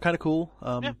 yeah, kind of cool.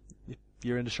 If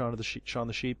you're into Shaun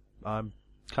the Sheep, I'm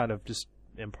kind of just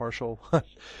impartial.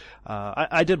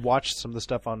 I did watch some of the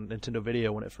stuff on Nintendo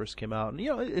Video when it first came out, and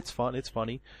it's fun, it's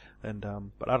funny, and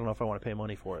but I don't know if I want to pay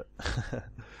money for it.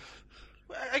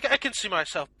 I can see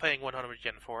myself paying 100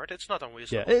 yen for it. It's not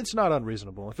unreasonable. Yeah, it's not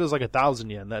unreasonable. If it was like 1,000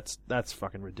 yen, that's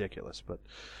fucking ridiculous. But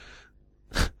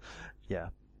yeah.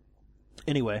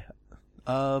 Anyway,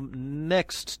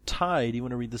 next, Ty, do you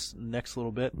want to read this next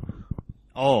little bit?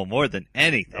 Oh, more than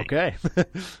anything. Okay.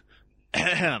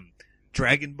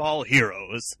 Dragon Ball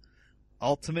Heroes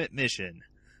Ultimate Mission.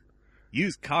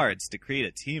 Use cards to create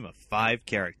a team of 5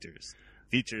 characters.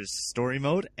 Features story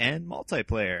mode and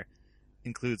multiplayer.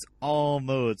 Includes all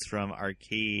modes from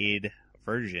arcade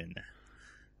version.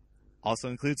 Also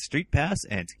includes Street Pass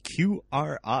and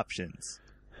QR options.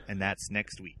 And that's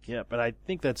next week. Yeah, but I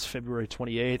think that's February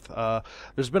 28th.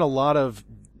 There's been a lot of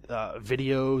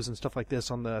videos and stuff like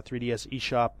this on the 3DS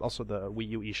eShop, also the Wii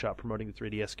U eShop promoting the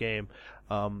 3DS game.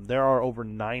 There are over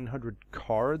 900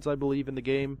 cards, I believe, in the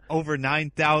game. Over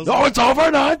 9,000? Oh, it's over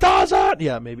 9,000!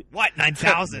 Yeah, maybe. What,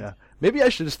 9,000? Yeah. Maybe I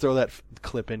should just throw that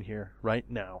clip in here right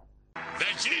now.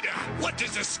 Vegeta, what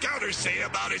does the scouter say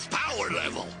about his power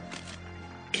level?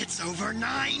 It's over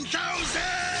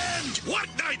 9,000! What,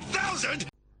 9,000?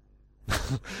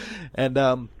 And,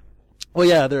 well,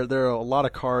 yeah, there are a lot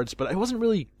of cards, but I wasn't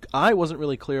really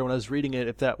clear when I was reading it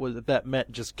if that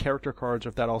meant just character cards or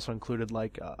if that also included,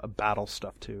 like, battle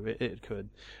stuff, too. It could.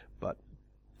 But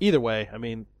either way, I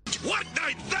mean... What,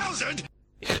 9,000?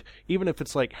 Even if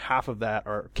it's like half of that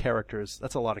are characters,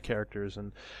 that's a lot of characters,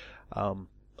 and,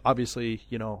 obviously,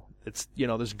 it's,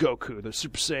 there's Goku, there's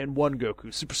Super Saiyan 1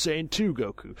 Goku, Super Saiyan 2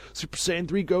 Goku, Super Saiyan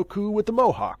 3 Goku with the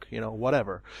Mohawk,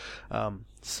 whatever.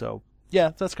 So,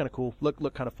 yeah, that's kind of cool.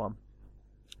 Look kind of fun.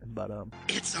 But,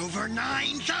 It's over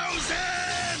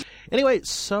 9,000! Anyway,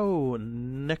 so,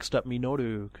 next up,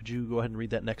 Minoru, could you go ahead and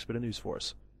read that next bit of news for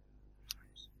us?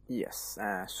 Yes,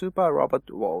 Super Robot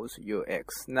Wars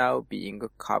UX now being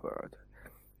covered.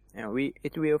 And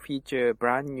it will feature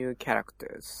brand new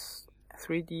characters.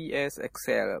 3DS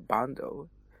XL bundle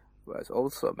was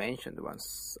also mentioned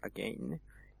once again.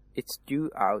 It's due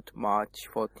out March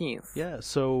 14th. Yeah,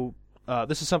 so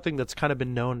this is something that's kind of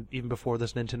been known even before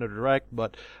this Nintendo Direct,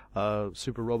 but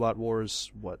Super Robot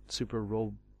Wars, Super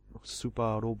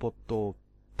Roboto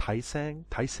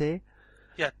Taisei?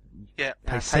 Yeah.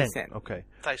 Taisen. Okay.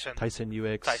 Taisen.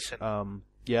 Taisen UX. Taisen.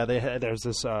 Yeah, there's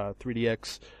this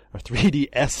 3DX or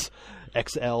 3DS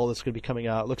XL that's going to be coming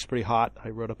out. It looks pretty hot. I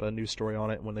wrote up a news story on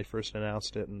it when they first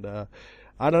announced it, and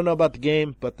I don't know about the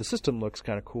game, but the system looks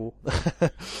kind of cool.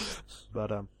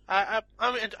 But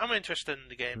I'm interested in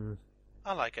the game.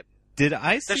 I like it. Did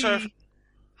I see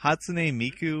Hatsune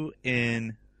Miku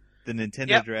in the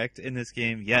Nintendo Direct in this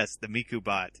game? Yes, the Miku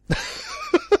bot.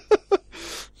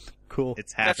 Cool.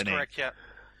 It's happening. That's correct.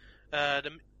 Yeah.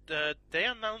 They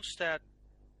announced that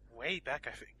way back,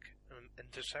 I think, in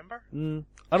December.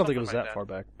 I don't think it was that far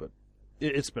back, but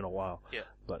it's been a while. Yeah.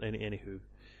 But anywho,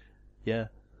 yeah.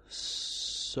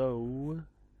 So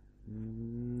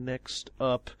next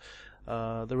up,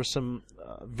 there was some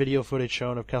video footage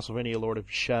shown of Castlevania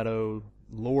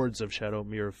Lords of Shadow,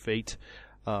 Mirror of Fate.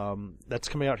 That's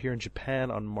coming out here in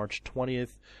Japan on March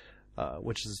 20th,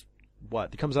 which is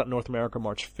what? It comes out in North America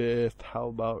March 5th. How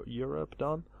about Europe,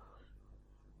 Don?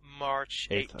 March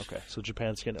 8th. Okay, so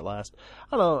Japan's getting it last.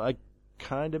 I don't know, it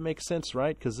kind of makes sense,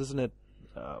 right? Because isn't it,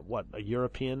 a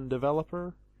European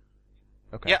developer?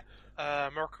 Okay. Yeah,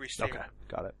 Mercury Steam. Okay,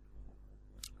 got it.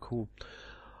 Cool.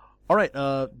 All right,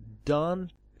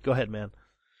 Don, go ahead, man.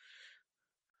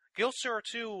 Guild Zero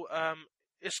 2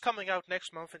 is coming out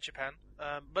next month in Japan,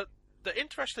 but the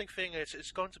interesting thing is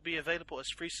it's going to be available as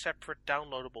 3 separate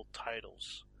downloadable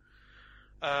titles.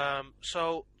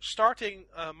 So starting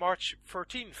March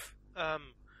 13th,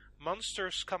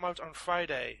 Monsters Come Out on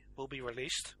Friday will be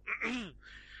released.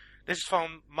 This is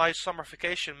from My Summer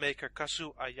Vacation maker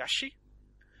Kazu Ayashi.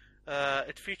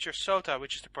 It features Sota,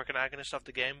 which is the protagonist of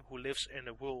the game, who lives in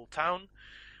a rural town.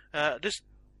 This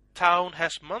town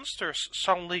has monsters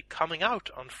suddenly coming out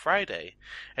on Friday,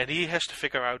 and he has to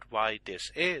figure out why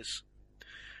this is.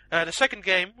 The second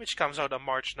game, which comes out on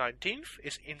March 19th,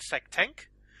 is Insect Tank,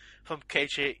 from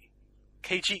Keiji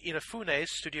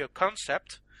Inafune's studio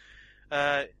Culdcept.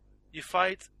 You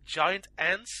fight giant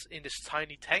ants in this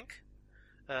tiny tank.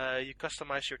 You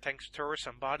customize your tank's turrets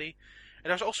and body.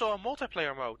 And there's also a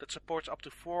multiplayer mode that supports up to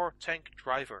 4 tank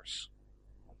drivers.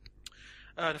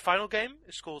 The final game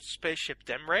is called Spaceship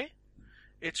Demre.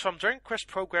 It's from Dragon Quest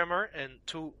programmer and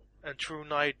True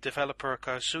Night developer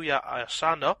Kazuya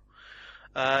Asano.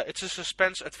 It's a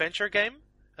suspense adventure game.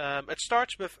 It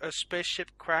starts with a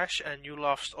spaceship crash and you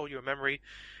lost all your memory,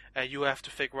 and you have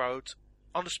to figure out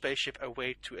on the spaceship a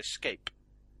way to escape.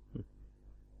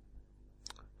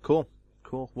 Cool.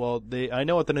 Well, I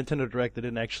know at the Nintendo Direct they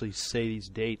didn't actually say these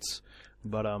dates,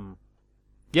 but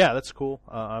yeah, that's cool.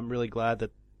 I'm really glad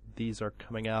that these are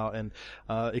coming out and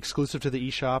exclusive to the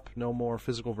eShop. No more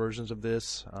physical versions of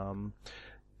this.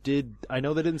 I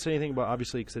know they didn't say anything about,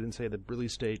 obviously, because they didn't say the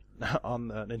release date on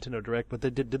the Nintendo Direct, but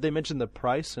did they mention the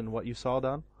price and what you saw,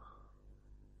 Don?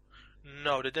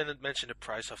 No, they didn't mention the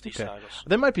price of these titles.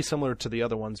 They might be similar to the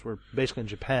other ones, where basically in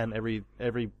Japan,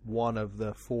 every one of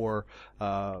the 4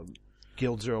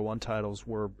 Guild 01 titles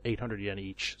were 800 yen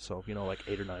each, so, like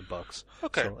 $8 or $9.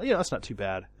 Okay. So, that's not too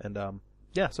bad. And, so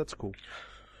that's cool.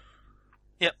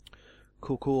 Yep.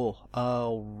 Cool.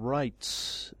 All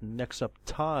right. Next up,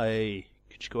 Ty.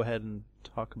 Could you go ahead and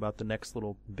talk about the next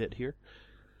little bit here?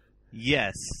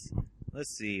 Yes.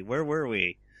 Let's see. Where were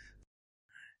we?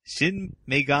 Shin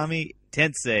Megami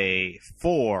Tensei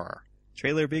 4.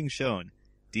 Trailer being shown.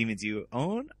 Demons you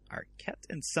own are kept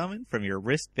and summoned from your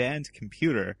wristband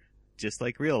computer, just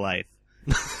like real life.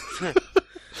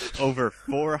 Over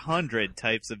 400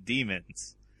 types of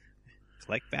demons.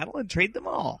 Collect, battle, and trade them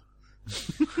all.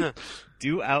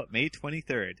 Due out May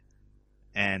 23rd.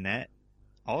 And that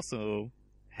also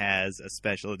has a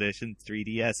special edition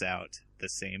 3DS out the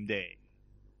same day.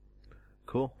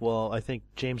 Cool. Well, I think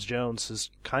James Jones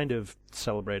is kind of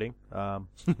celebrating.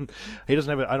 He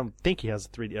doesn't have I don't think he has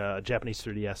a Japanese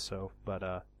 3DS, so,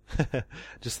 but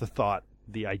just the thought,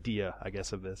 the idea, I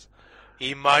guess, of this.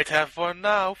 He might have one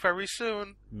now, very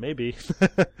soon. Maybe.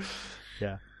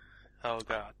 Yeah. Oh,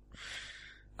 God.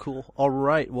 Cool. All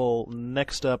right. Well,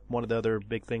 next up, one of the other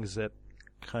big things that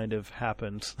kind of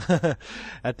happened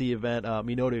at the event.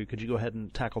 Minoru, could you go ahead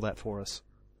and tackle that for us?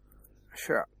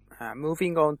 Sure.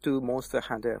 Moving on to Monster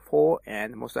Hunter 4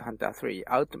 and Monster Hunter 3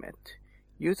 Ultimate.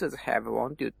 Users have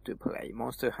wanted to play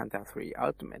Monster Hunter 3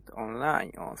 Ultimate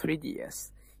online on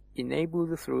 3DS,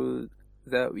 enabled through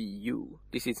the Wii U.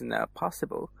 This is not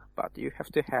possible, but you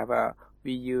have to have a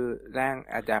Wii U LAN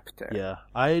adapter. Yeah,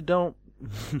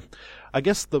 I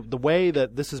guess the way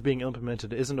that this is being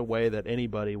implemented isn't a way that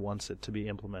anybody wants it to be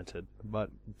implemented, but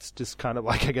it's just kind of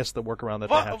like, I guess, the workaround that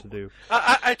they have to do.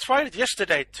 I tried it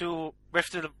yesterday with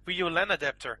the Wii U LAN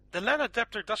adapter. The LAN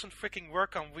adapter doesn't freaking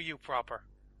work on Wii U proper.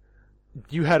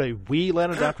 You had a Wii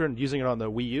LAN adapter and using it on the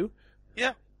Wii U?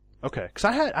 Yeah. Okay, because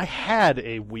I had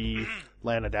a Wii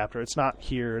LAN adapter. It's not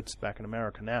here. It's back in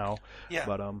America now. Yeah.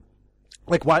 But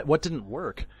like what didn't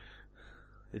work?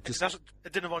 It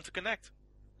didn't want to connect.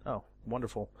 Oh,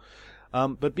 wonderful.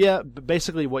 But yeah,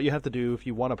 basically what you have to do if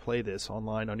you want to play this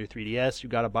online on your 3DS, you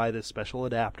got to buy this special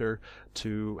adapter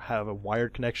to have a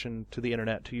wired connection to the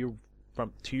internet to your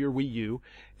Wii U,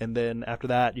 and then after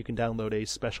that you can download a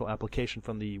special application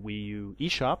from the Wii U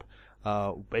eShop,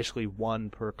 basically one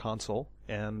per console,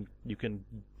 and you can,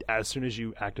 as soon as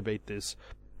you activate this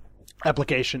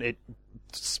application,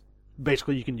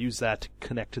 basically you can use that to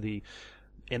connect to the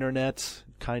internet,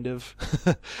 kind of,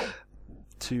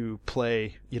 to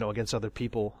play, against other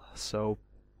people. So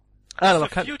I don't know.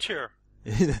 It's the future.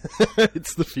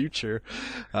 It's the future.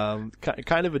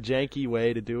 Kind of a janky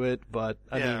way to do it, but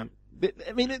I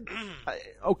mean,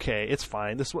 okay, it's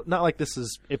fine. Not like this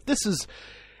is.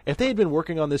 If they had been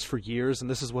working on this for years and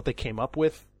this is what they came up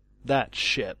with, that's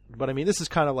shit. But I mean, this is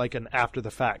kind of like an after the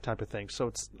fact type of thing, so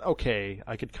it's okay.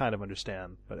 I could kind of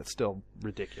understand, but it's still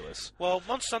ridiculous. Well,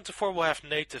 Monster Hunter 4 will have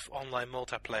native online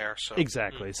multiplayer, so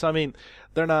exactly. So I mean,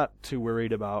 they're not too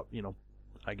worried about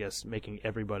I guess making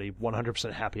everybody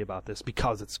 100% happy about this,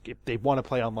 because if they want to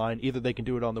play online, either they can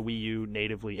do it on the Wii U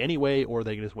natively anyway, or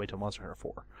they can just wait till Monster Hunter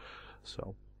 4.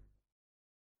 So.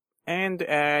 And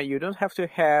you don't have to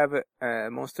have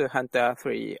Monster Hunter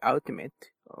 3 Ultimate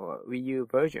or Wii U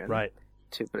version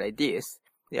to play this.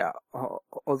 Yeah,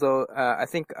 although I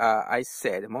think I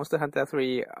said Monster Hunter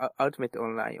 3 Ultimate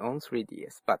Online on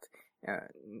 3DS, but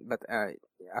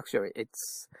actually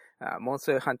it's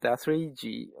Monster Hunter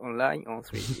 3G Online on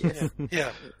 3DS.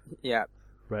 Yeah.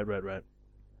 Right.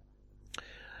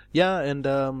 Yeah,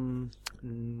 and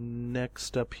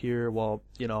next up here, well,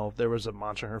 there was a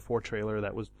Monster Hunter 4 trailer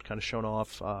that was kind of shown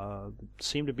off.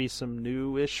 Seemed to be some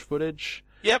new-ish footage.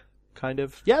 Yep. Kind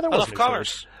of. Yeah, there was a lot of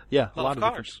colors. Yeah, a lot of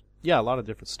colors. Yeah, a lot of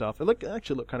different stuff. It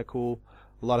actually looked kind of cool.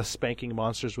 A lot of spanking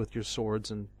monsters with your swords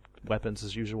and weapons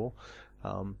as usual.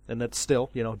 And that's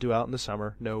still, due out in the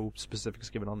summer. No specifics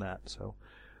given on that. So,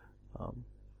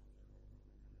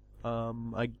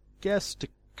 I guess to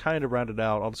kind of round it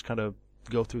out, I'll just kind of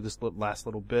go through this last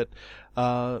little bit.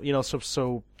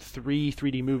 So 3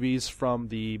 3D movies from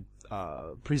the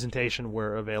presentation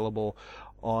were available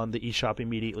on the eShop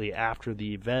immediately after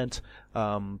the event.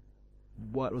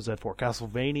 What was that for?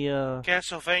 Castlevania,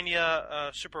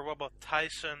 Super Robot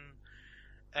Tyson,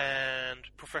 and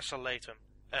Professor Layton.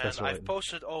 And I've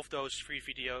posted all of those 3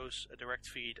 videos, a direct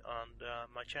feed, on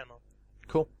my channel.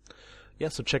 Cool. Yeah,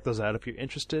 so check those out if you're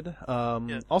interested.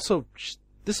 Also,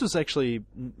 this was actually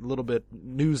a little bit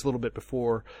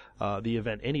before the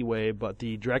event anyway, but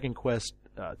the Dragon Quest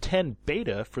X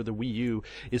beta for the Wii U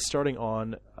is starting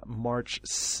on March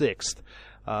 6th.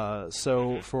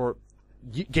 So for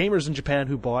gamers in Japan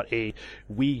who bought a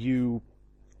Wii U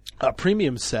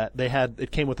premium set,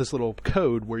 it came with this little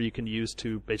code where you can use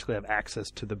to basically have access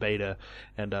to the beta,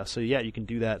 and so you can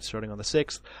do that starting on the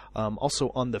 6th.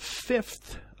 Also on the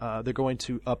 5th, they're going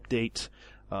to update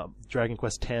Dragon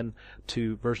Quest X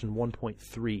to version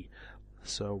 1.3.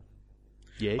 So,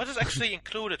 yay. What is actually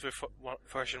included with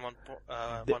version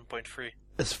 1.3?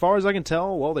 As far as I can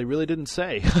tell, well, they really didn't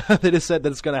say. They just said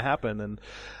that it's going to happen, and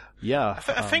yeah.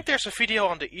 I think there's a video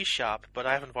on the eShop, but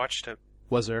I haven't watched it.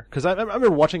 Was there? Because I remember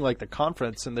watching the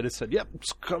conference, and they just said, "Yep,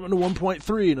 it's coming to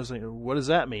 1.3," and I was like, "What does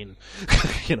that mean?"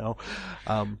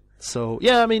 So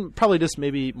yeah, I mean, probably just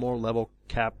maybe more level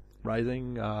cap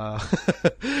rising,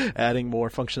 adding more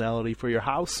functionality for your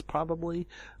house, probably.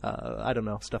 I don't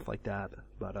know, stuff like that.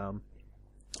 But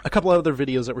a couple of other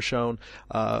videos that were shown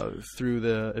through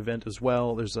the event as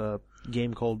well. There's a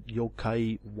game called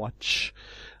Yokai Watch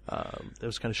that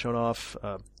was kind of shown off.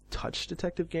 Touch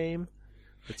detective game.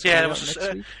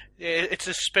 It's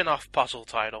a spin-off puzzle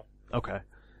title. Okay.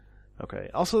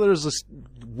 Also, there's this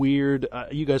weird,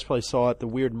 you guys probably saw it, the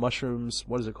weird mushrooms,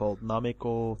 what is it called?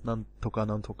 Nameko nantoka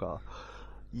nantoka.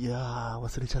 Yeah,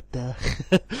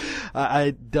 wasurechata.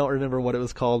 I don't remember what it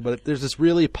was called, but there's this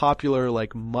really popular,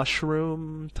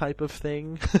 mushroom type of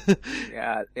thing.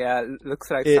 Yeah, it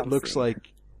looks like it something. looks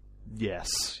like,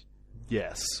 yes,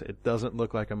 it doesn't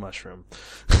look like a mushroom.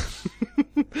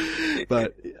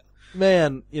 But...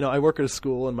 man, I work at a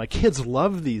school and my kids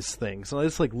love these things. And I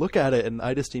just look at it and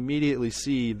I just immediately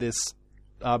see this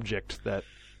object that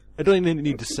I don't even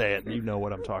need to say it. You know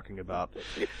what I'm talking about.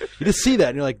 You just see that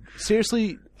and you're like,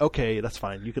 seriously? Okay, that's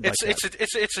fine. You could it's a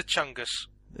chungus.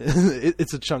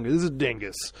 It's a chungus. It's a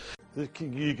dingus. You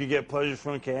could get pleasure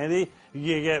from candy.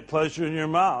 You could get pleasure in your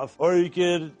mouth. Or you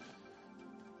could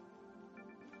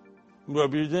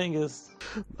rub your dingus.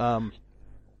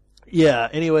 Yeah.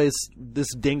 Anyways, this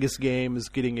Dingus game is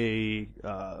getting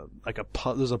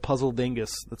there's a Puzzle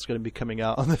Dingus that's going to be coming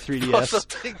out on the 3DS. Puzzle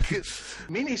Dingus.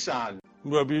 Minisan.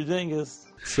 Rub your dingus.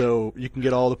 So you can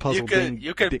get all the puzzle.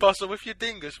 You can puzzle with your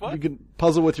dingus. What? You can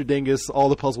puzzle with your dingus. All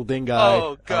the puzzle dingai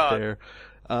out there.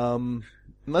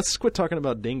 Let's quit talking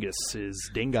about dinguses,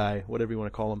 dingai, whatever you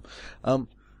want to call them.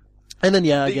 And then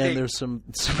again, there's some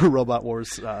Super Robot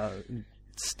Wars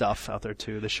stuff out there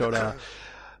too. They showed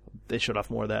off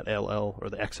more of that LL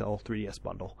or the XL 3DS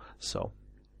bundle. So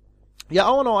yeah,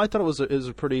 all in all, I thought it was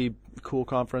a pretty cool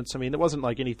conference. I mean, it wasn't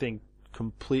like anything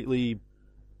completely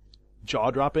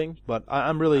jaw-dropping, but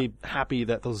I'm really happy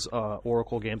that those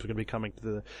Oracle games are going to be coming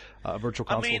to the Virtual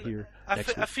Console here next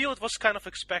week. I feel it was kind of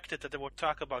expected that they would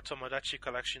talk about Tomodachi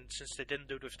Collection since they didn't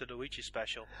do it with the Luigi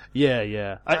special.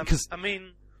 Yeah.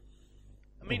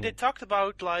 They talked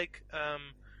about like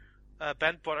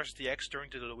Band Brothers DX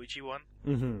during the Luigi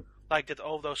one, like that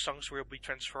all those songs will be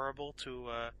transferable to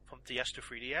from DS to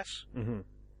 3DS.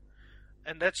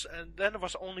 And then there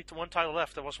was only one title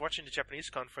left. I was watching the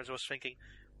Japanese conference. I was thinking,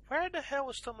 where the hell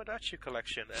is Tomodachi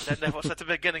Collection? And then that was at the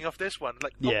beginning of this one.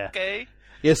 Like, okay.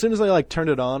 Yeah, as soon as I turned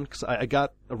it on, because I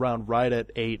got around right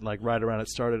at 8, like right around when it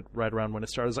started,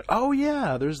 I was like, oh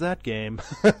yeah, there's that game.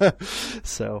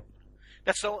 So.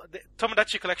 The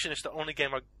Tomodachi Collection is the only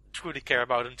game I truly care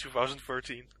about in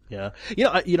 2013. Yeah.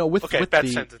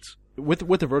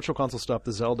 With the Virtual Console stuff,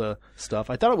 the Zelda stuff,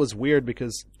 I thought it was weird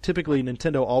because typically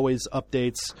Nintendo always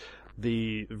updates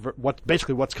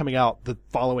what's coming out the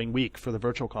following week for the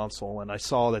Virtual Console, and I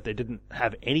saw that they didn't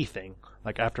have anything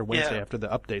like after Wednesday after the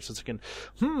updates. So it's thinking,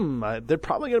 they're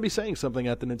probably going to be saying something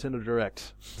at the Nintendo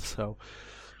Direct. So,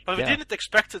 but we didn't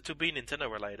expect it to be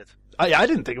Nintendo related. I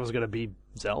didn't think it was going to be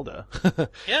Zelda.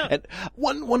 Yeah. And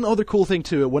one other cool thing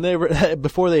too,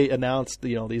 before they announced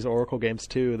these Oracle games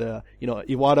too,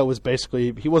 Iwata was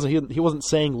basically he wasn't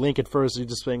saying Link at first. He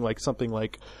was just saying like something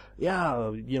like,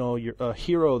 you're a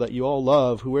hero that you all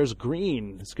love who wears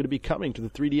green. It's going to be coming to the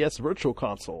 3DS Virtual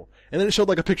Console. And then it showed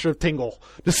like a picture of Tingle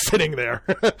just sitting there.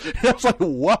 And I was like,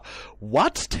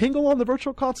 what? Tingle on the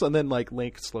Virtual Console? And then like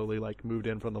Link slowly like moved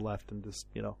in from the left and just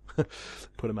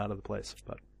put him out of the place.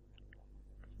 But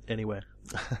anyway,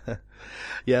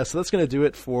 yeah, so that's going to do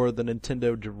it for the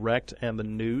Nintendo Direct and the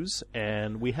news.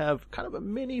 And we have kind of a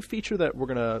mini feature that we're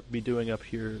going to be doing up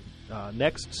here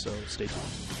next, so stay tuned.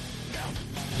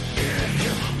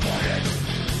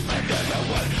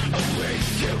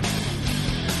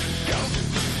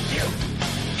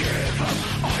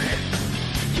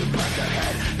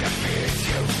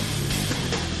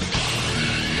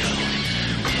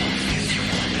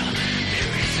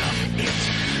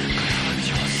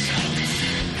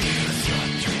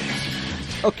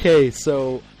 Okay,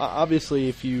 so obviously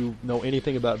if you know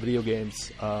anything about video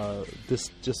games, this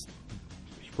just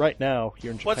right now here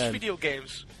in Japan... What's video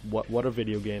games? What are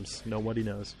video games? Nobody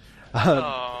knows.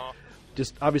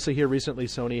 Just obviously here recently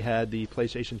Sony had the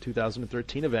PlayStation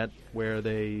 2013 event where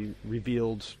they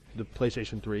revealed the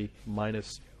PlayStation 3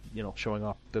 minus, showing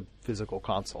off the physical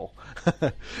console.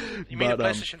 You mean the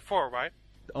PlayStation 4, right?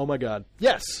 Oh my god.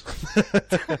 Yes!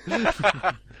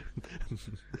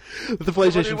 The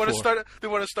PlayStation 4. Do you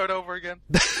want to start over again?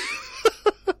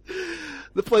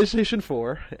 The PlayStation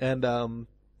 4. And,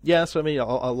 so I mean,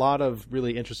 a lot of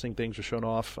really interesting things were shown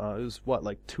off. It was,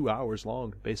 like 2 hours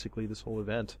long, basically, this whole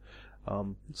event.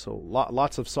 So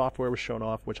lots of software was shown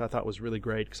off, which I thought was really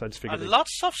great, because I just figured...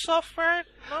 Lots of software?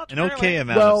 Not an really. Okay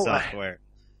amount of software.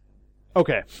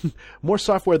 Okay. More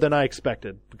software than I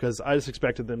expected, because I just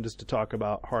expected them just to talk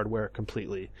about hardware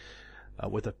completely,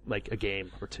 with a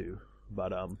game or two.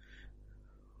 But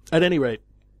at any rate,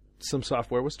 some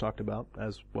software was talked about,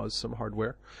 as was some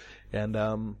hardware. And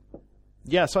so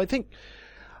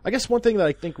I guess one thing that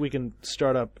I think we can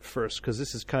start up first, because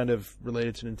this is kind of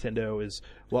related to Nintendo, is,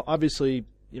 well, obviously,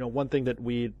 one thing that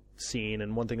we've seen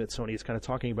and one thing that Sony is kind of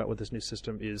talking about with this new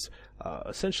system is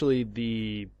essentially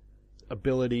the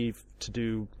ability to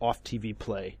do off-TV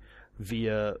play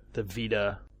via the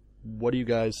Vita. What do you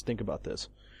guys think about this?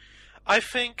 I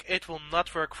think it will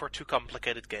not work for too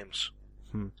complicated games.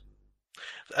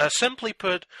 Simply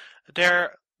put,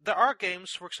 there are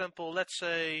games, for example, let's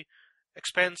say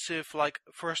expensive like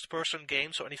first-person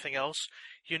games or anything else.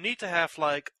 You need to have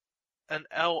like an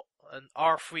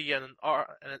R3 and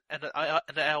an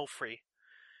L3,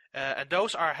 and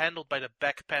those are handled by the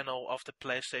back panel of the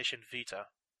PlayStation Vita.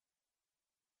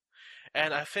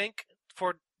 And I think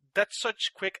for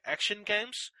such quick action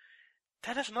games,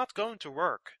 that is not going to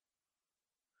work.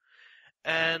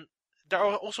 And there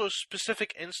are also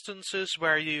specific instances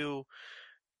where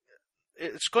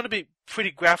it's going to be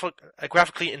pretty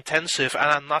graphically intensive, and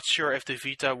I'm not sure if the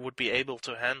Vita would be able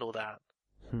to handle that.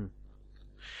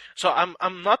 So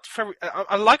I'm not very.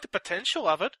 I like the potential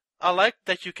of it. I like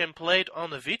that you can play it on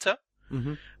the Vita,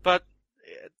 but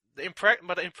in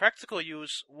practical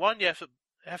use, one, you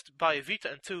have to buy a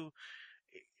Vita, and two,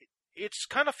 it's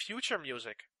kind of future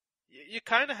music. You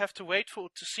kind of have to wait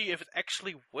to see if it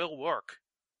actually will work.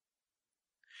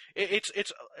 It's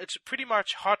pretty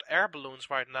much hot air balloons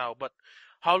right now, but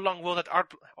how long will that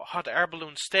hot air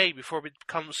balloon stay before it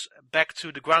comes back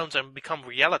to the ground and become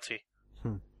reality?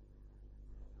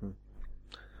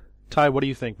 Ty, what do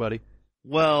you think, buddy?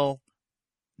 Well,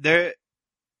 I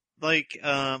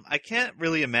can't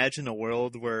really imagine a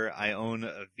world where I own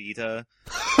a Vita.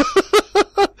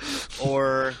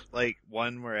 Or,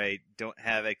 one where I don't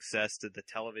have access to the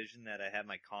television that I have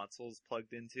my consoles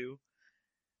plugged into.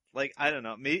 I don't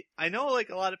know. I know, a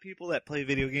lot of people that play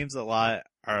video games a lot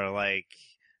are,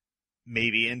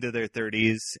 maybe into their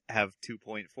 30s, have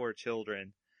 2.4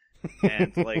 children,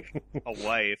 and, a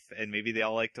wife, and maybe they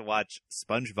all like to watch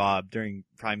SpongeBob during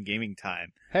prime gaming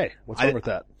time. Hey, what's wrong with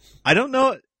that? I don't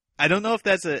know if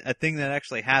that's a thing that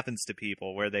actually happens to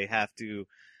people, where they have to,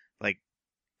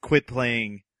 quit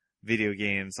playing video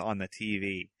games on the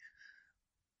TV.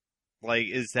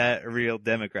 Is that a real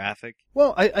demographic?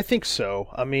 Well, I think so.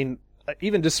 I mean,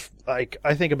 even just, I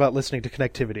think about listening to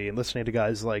Connectivity and listening to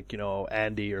guys like,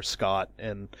 Andy or Scott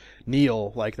and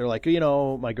Neil. They're like,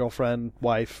 my girlfriend,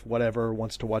 wife, whatever,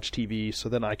 wants to watch TV, so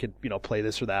then I could, play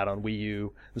this or that on Wii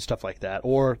U and stuff like that.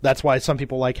 Or that's why some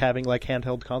people like having,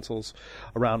 handheld consoles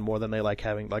around more than they like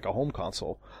having, a home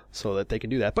console, so that they can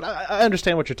do that. But I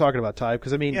understand what you're talking about, Ty,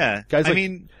 because, guys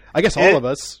I guess all of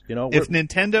us, If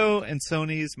Nintendo and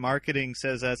Sony's marketing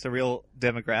says that's a real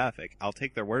demographic, I'll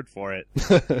take their word for it.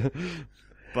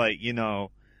 But,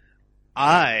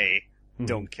 I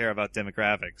don't care about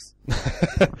demographics.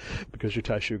 Because you're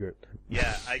Ty Shugart.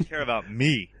 Yeah, I care about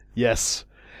me. Yes.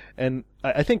 And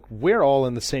I think we're all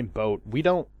in the same boat. We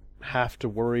don't have to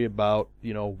worry about,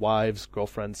 wives,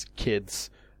 girlfriends, kids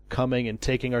coming and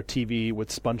taking our TV with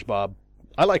SpongeBob.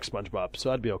 I like SpongeBob,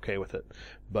 so I'd be okay with it.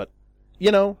 But, we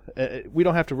don't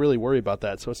have to really worry about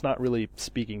that, so it's not really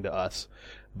speaking to us.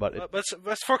 But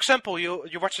for example, you're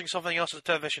watching something else on the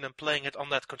television and playing it on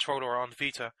that controller or on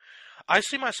Vita. I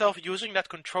see myself using that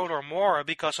controller more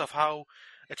because of how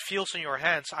it feels in your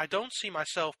hands. I don't see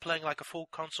myself playing a full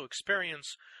console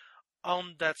experience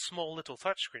on that small little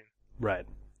touchscreen. Right.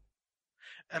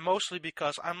 And mostly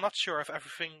because I'm not sure if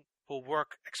everything will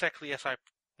work exactly as I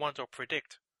want or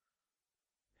predict.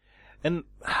 And,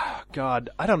 God,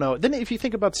 I don't know. Then if you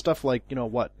think about stuff like,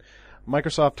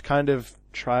 Microsoft kind of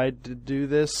tried to do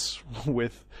this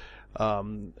with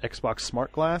Xbox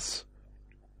Smart Glass.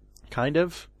 Kind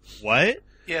of. What?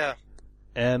 Yeah.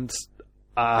 And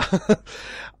one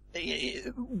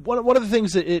of the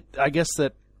things that I guess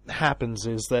that happens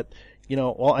is that,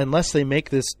 unless they make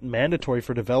this mandatory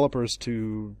for developers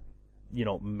to,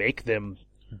 make them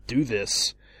do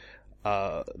this,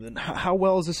 then how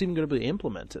well is this even going to be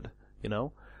implemented?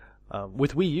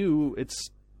 With Wii U,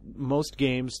 it's most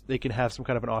games they can have some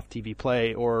kind of an off TV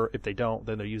play, or if they don't,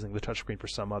 then they're using the touchscreen for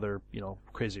some other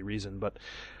crazy reason. But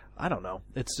I don't know.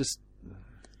 It's just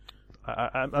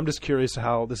I'm just curious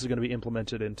how this is going to be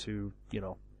implemented into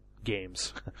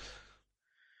games.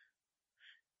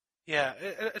 Yeah,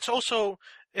 it's also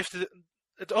it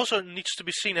also needs to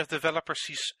be seen if the developer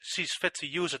sees fit to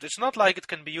use it. It's not like it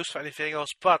can be used for anything else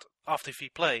but off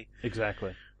TV play.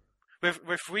 Exactly.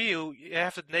 With Wii U, you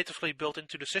have it natively built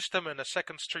into the system and a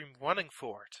second stream running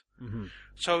for it. Mm-hmm.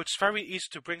 So it's very easy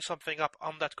to bring something up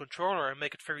on that controller and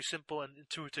make it very simple and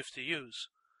intuitive to use.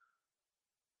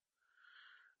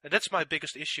 And that's my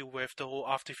biggest issue with the whole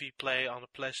off-TV play on the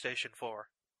PlayStation 4.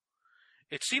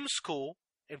 It seems cool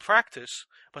in practice,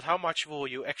 but how much will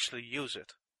you actually use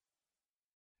it?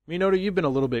 Minoru, you've been a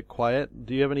little bit quiet.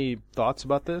 Do you have any thoughts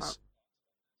about this?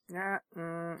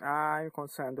 I'm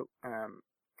concerned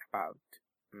about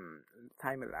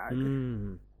time lag.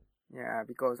 Yeah,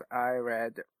 because I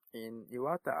read in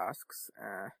Iwata asks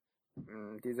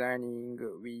designing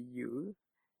Wii U,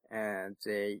 and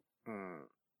they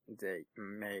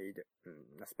made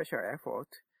a special effort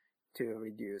to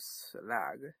reduce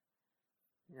lag.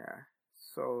 Yeah,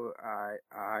 so I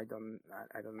don't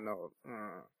know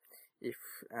if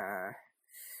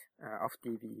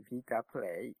off-TV Vita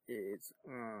play is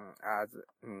as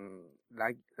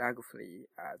lag-free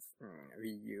as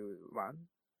Wii U 1.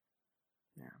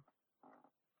 Yeah.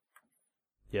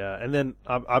 Yeah, and then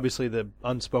obviously the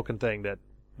unspoken thing that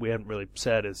we haven't really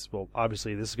said is, well,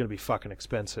 obviously this is going to be fucking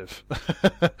expensive.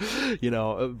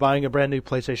 Buying a brand new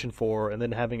PlayStation 4 and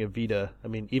then having a Vita. I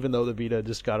mean, even though the Vita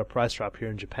just got a price drop here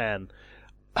in Japan,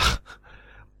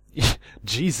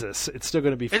 Jesus, it's still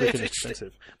going to be freaking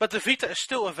expensive. But the Vita is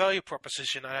still a value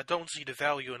proposition, and I don't see the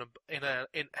value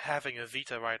in having a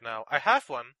Vita right now. I have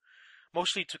one,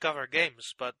 mostly to cover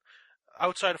games, but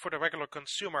outside for the regular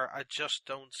consumer, I just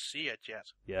don't see it yet.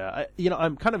 Yeah,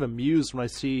 I'm kind of amused when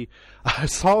I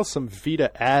saw some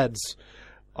Vita ads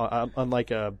on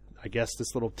like I guess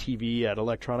this little TV at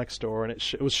electronics store, and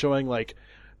it was showing like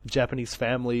Japanese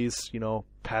families,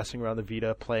 passing around the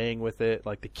Vita, playing with it,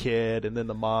 like the kid, and then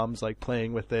the mom's like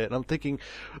playing with it. And I'm thinking,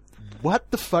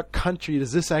 what the fuck country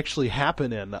does this actually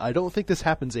happen in? I don't think this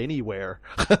happens anywhere.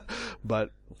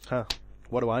 But,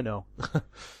 what do I know?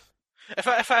 If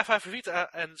I have a Vita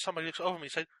and somebody looks over me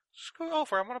and says, "Screw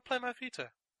over, I want to play my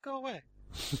Vita. Go away.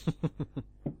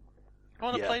 I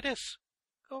want to play this.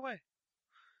 Go away."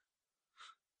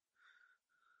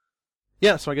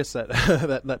 Yeah, so I guess that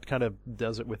that kind of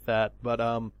does it with that. But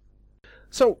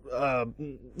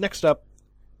next up,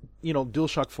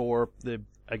 DualShock 4, the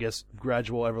I guess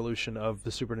gradual evolution of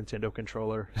the Super Nintendo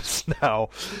controller is now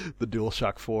the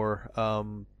DualShock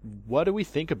 4. What do we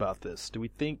think about this? Do we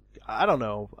think, I don't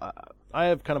know. I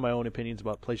have kind of my own opinions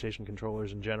about PlayStation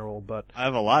controllers in general, but I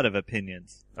have a lot of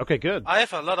opinions. Okay, good. I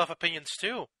have a lot of opinions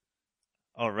too.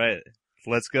 All right,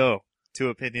 let's go. 2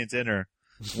 opinions enter.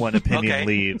 1 opinion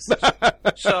leaves.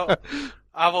 So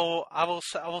I will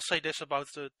say this about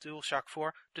the DualShock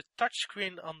 4: the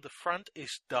touchscreen on the front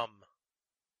is dumb.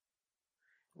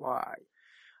 Why?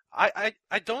 I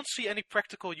don't see any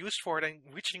practical use for it,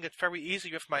 and reaching it very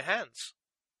easy with my hands.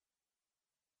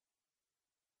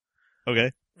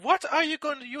 Okay. What are you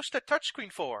going to use that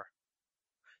touchscreen for?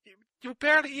 You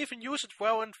barely even use it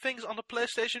well in things on the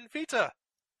PlayStation Vita.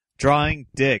 Drawing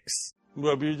dicks.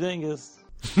 Rub your dingus.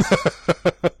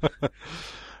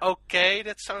 Okay,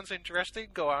 that sounds interesting.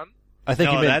 Go on. I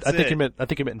think you meant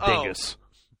dingus.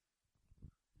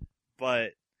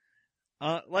 But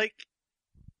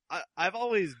I've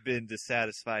always been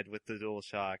dissatisfied with the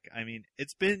DualShock. I mean,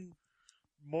 it's been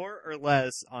more or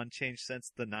less on change since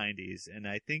the 90s, and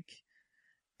I think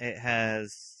it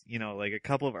has, like a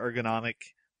couple of ergonomic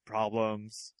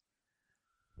problems.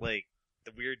 Like,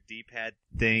 the weird D-pad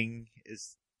thing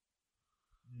is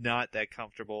not that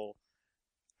comfortable.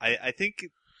 I think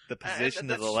the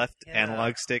position of the left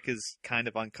analog stick is kind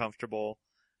of uncomfortable.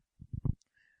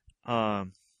 But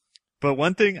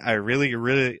one thing I really,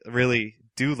 really, really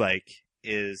do like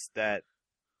is that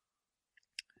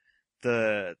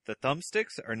the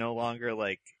thumbsticks are no longer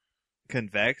like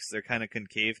convex; they're kind of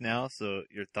concave now, so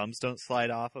your thumbs don't slide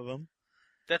off of them.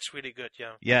 That's really good,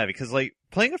 yeah. Yeah, because like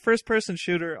playing a first-person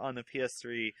shooter on the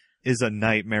PS3 is a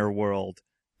nightmare world,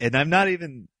 and I'm not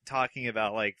even talking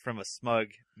about like from a smug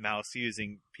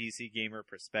mouse-using PC gamer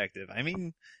perspective. I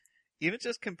mean, even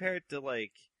just compared to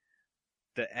like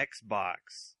the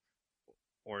Xbox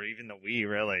or even the Wii,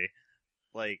 really.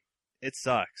 Like, it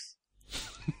sucks.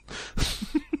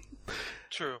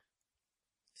 True.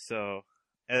 So,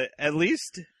 at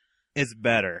least it's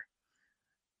better.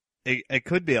 It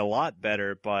could be a lot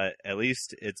better, but at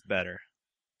least it's better.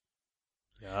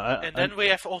 Yeah, then we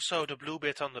have also the blue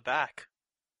bit on the back.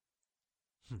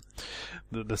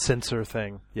 The sensor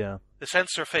thing, yeah. The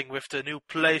sensor thing with the new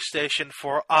PlayStation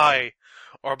 4i,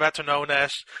 or better known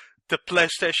as the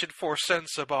PlayStation 4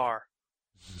 sensor bar.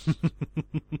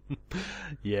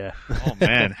 Yeah. Oh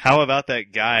man, how about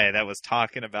that guy that was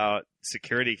talking about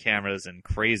security cameras and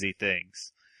crazy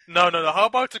things? No. How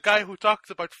about the guy who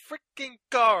talked about freaking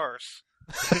cars?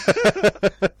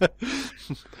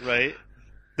 Right?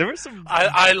 There were some...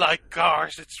 I like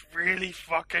cars. It's really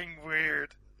fucking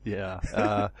weird.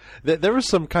 Yeah. There were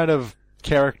some kind of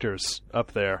characters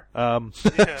up there. Yeah.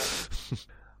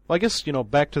 Well, I guess,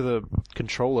 back to the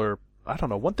controller... I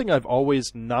don't know. One thing I've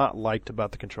always not liked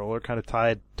about the controller, kind of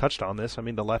touched on this. I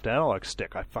mean, the left analog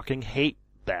stick. I fucking hate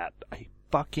that. I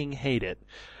fucking hate it.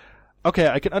 Okay,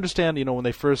 I can understand, when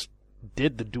they first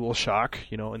did the DualShock,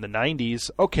 in the 90s.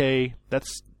 Okay,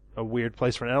 that's a weird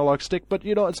place for an analog stick, but,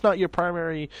 it's not your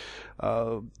primary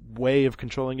way of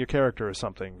controlling your character or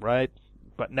something, right?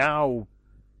 But now,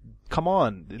 come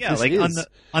on. Yeah, like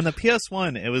on the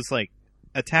PS1, it was like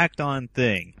a tacked on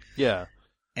thing. Yeah.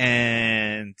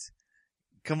 And...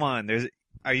 Come on,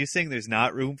 are you saying there's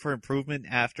not room for improvement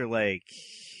after,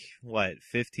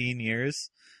 15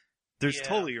 years? There's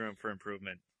totally room for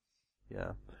improvement.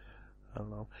 Yeah. I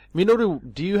don't know. Minoru,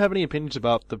 do you have any opinions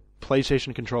about the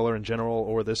PlayStation controller in general,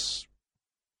 or this?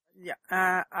 Yeah,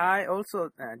 I also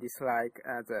dislike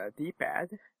the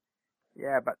D-pad.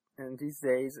 Yeah, but these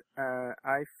days,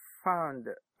 I found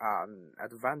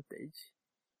advantage.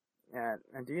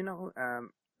 And do you know,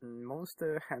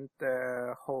 Monster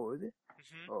Hunter Hold,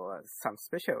 or some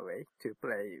special way to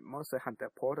play Monster Hunter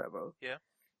Portable? Yeah.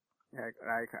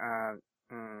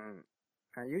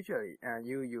 Usually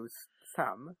you use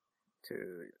thumb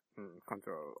to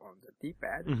control on the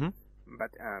D-pad,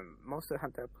 but Monster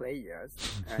Hunter players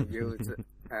use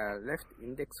left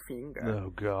index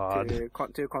finger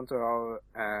to control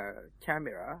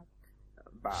camera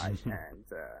by and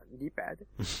D-pad,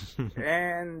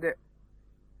 and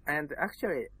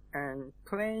actually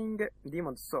playing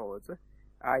Demon's Souls,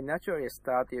 I naturally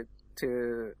started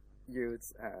to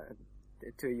use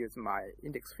my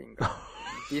index finger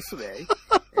this way,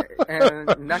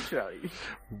 naturally.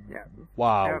 Yeah.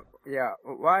 Wow. Yeah.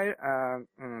 While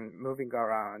moving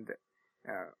around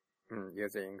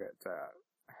using the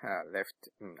left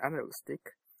analog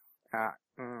stick,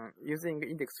 using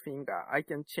index finger, I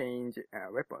can change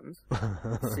weapons,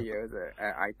 shields,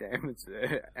 items,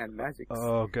 and magics.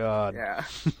 Oh God. Yeah.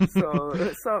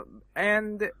 So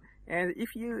and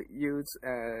if you use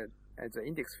the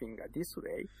index finger this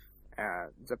way,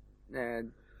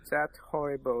 that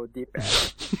horrible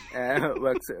D-pad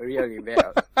works really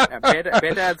well.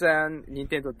 Better than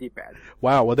Nintendo D-pad.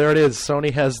 Wow, well there it is.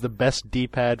 Sony has the best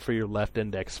D-pad for your left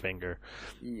index finger.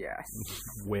 Yes.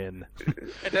 Win.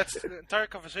 And the entire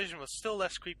conversation was still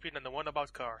less creepy than the one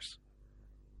about cars.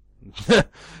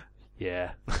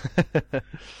 Yeah.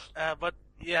 But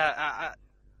yeah,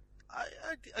 I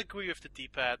agree with the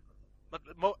D-pad. But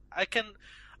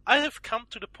I have come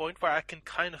to the point where I can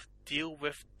kind of deal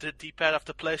with the D-pad of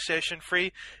the PlayStation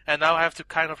 3, and now I have to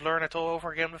kind of learn it all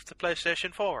over again with the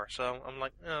PlayStation 4. So I'm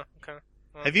like, okay.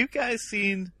 Have you guys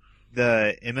seen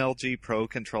the MLG Pro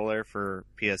controller for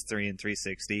PS3 and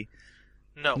 360?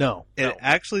 No. It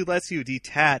actually lets you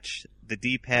detach the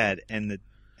D-pad and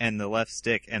the left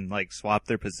stick and like swap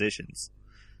their positions.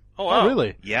 Oh, wow. Oh,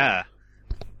 really? Yeah.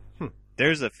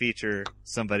 There's a feature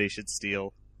somebody should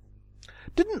steal.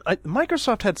 Didn't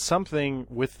Microsoft had something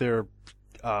with their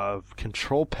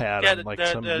control pad on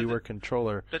some newer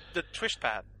controller? The twist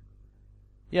pad.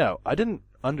 Yeah, I didn't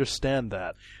understand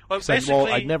that. Well,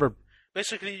 I'd never.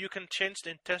 Basically, you can change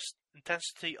the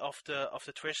intensity of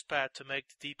the twist pad to make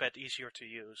the D-pad easier to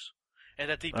use, and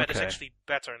that D-pad is actually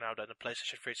better now than the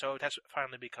PlayStation 3, so it has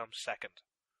finally become second.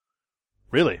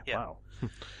 Really? Yeah. Wow.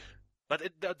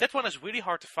 But that one is really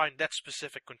hard to find. That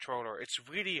specific controller, it's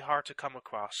really hard to come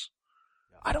across.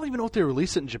 I don't even know if they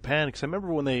released it in Japan, because I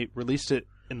remember when they released it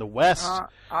in the West.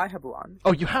 I have one.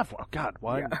 Oh, you have one? Oh, God,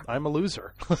 why? Yeah. I'm a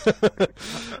loser.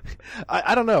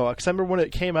 I don't know, because I remember when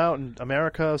it came out in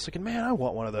America, I was thinking, man, I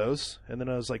want one of those. And then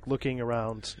I was like looking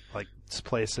around like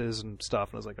places and stuff,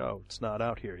 and I was like, oh, it's not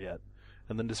out here yet.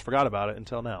 And then just forgot about it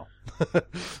until now.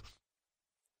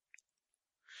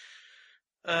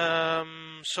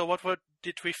 So what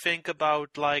did we think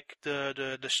about like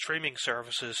the streaming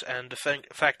services and the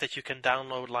fact that you can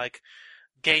download like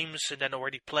games and then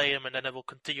already play them, and then it will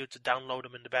continue to download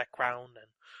them in the background?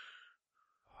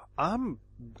 And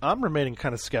I'm remaining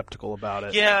kind of skeptical about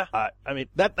it. Yeah. I mean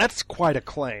that's quite a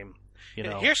claim. You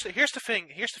know. Here's the thing.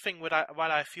 What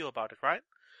I feel about it, right?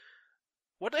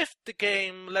 What if the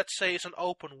game, let's say, is an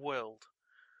open world?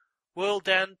 Will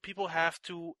then people have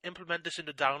to implement this in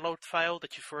the download file,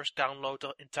 that you first download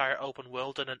the entire open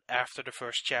world and then after the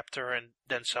first chapter and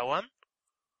then so on?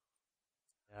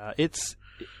 It's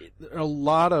a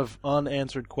lot of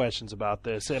unanswered questions about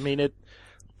this. I mean,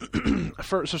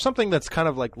 for something that's kind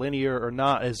of like linear or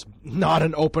not is not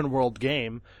an open world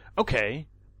game. Okay,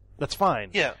 that's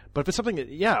fine. Yeah. But if it's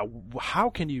something how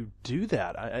can you do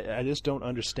that? I just don't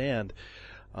understand.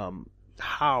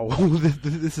 How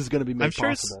this is going to be made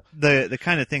possible. I'm sure it's the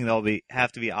kind of thing that'll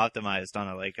have to be optimized on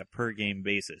a per game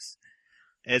basis.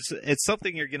 It's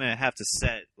something you're going to have to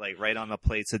set like right on the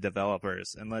plates of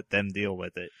developers and let them deal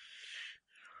with it.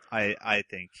 I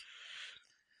think.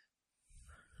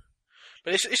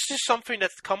 But is this something that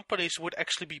companies would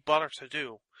actually be bothered to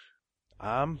do?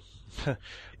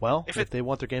 Well, if they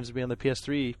want their games to be on the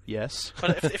PS3, yes.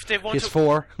 But if they want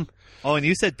PS4. Oh, and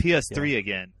you said PS3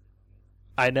 again.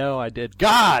 I know, I did.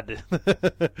 God!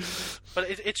 But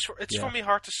it's for me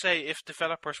hard to say if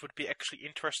developers would be actually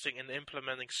interested in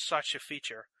implementing such a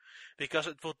feature, because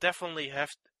it will definitely have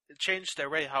changed their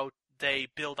way how they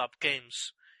build up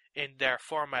games in their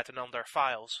format and on their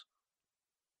files.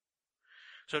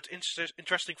 So it's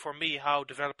interesting for me how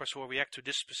developers will react to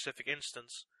this specific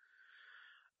instance.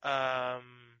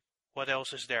 What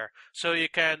else is there? So you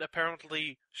can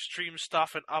apparently stream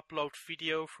stuff and upload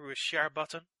video through a share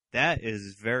button. That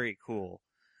is very cool.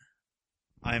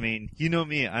 I mean, you know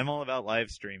me, I'm all about live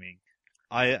streaming.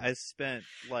 I spent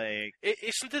like...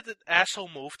 Isn't it an asshole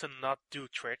move to not do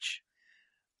Twitch?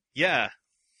 Yeah.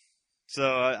 So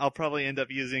I'll probably end up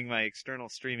using my external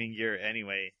streaming gear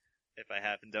anyway, if I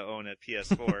happen to own a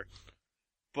PS4.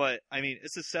 But, I mean,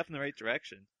 it's a step in the right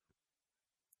direction.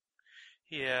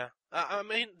 Yeah. I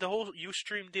mean, the whole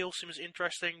Ustream deal seems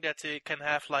interesting, that it can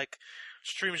have, like,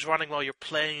 streams running while you're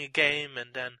playing a game, and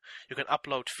then you can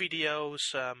upload videos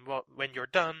when you're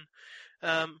done.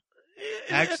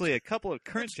 Actually, a couple of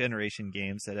current generation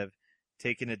games that have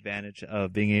taken advantage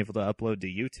of being able to upload to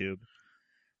YouTube.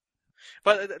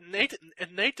 But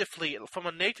natively, from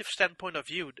a native standpoint of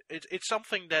view, it's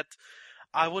something that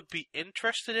I would be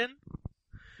interested in.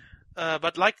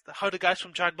 But like how the guys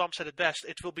from Giant Bomb said it best,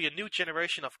 it will be a new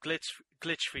generation of glitch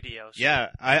videos. Yeah,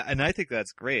 I think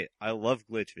that's great. I love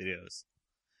glitch videos.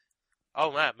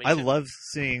 Oh man, me too. I love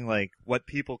seeing like what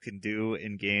people can do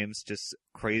in games, just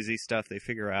crazy stuff they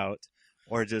figure out,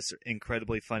 or just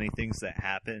incredibly funny things that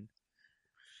happen.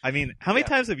 I mean, how many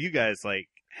times have you guys like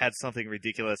had something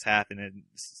ridiculous happen and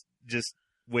just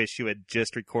wish you had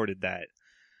just recorded that?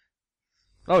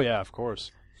 Oh yeah, of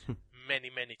course. Many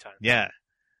times. Yeah.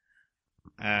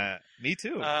 Me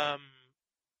too.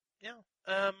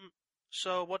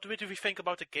 So what do we think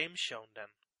about the game shown then?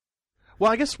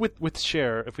 Well, I guess with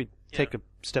Share, if we take a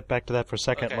step back to that for a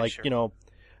second, Okay, sure.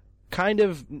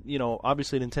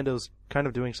 Obviously Nintendo's kind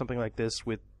of doing something like this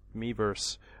with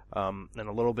Miiverse, in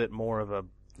a little bit more of a,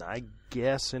 I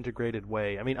guess, integrated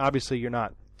way. I mean, obviously you're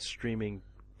not streaming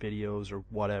videos or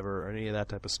whatever or any of that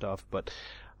type of stuff, but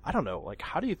I don't know, like,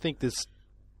 how do you think this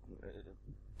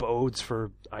bodes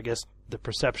for, I guess, the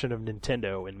perception of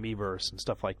Nintendo and Miiverse and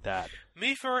stuff like that?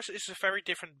 Miiverse is a very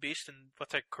different beast than what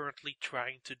they're currently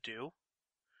trying to do.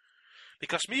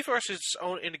 Because Miiverse is its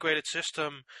own integrated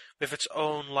system with its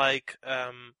own, like,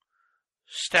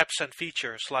 steps and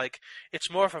features. Like,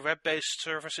 it's more of a web-based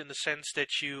service in the sense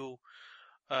that you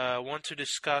want to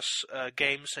discuss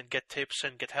games and get tips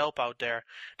and get help out there.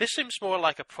 This seems more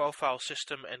like a profile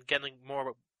system and getting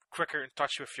more quicker in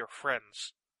touch with your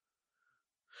friends.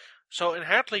 So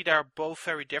inherently, they are both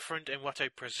very different in what they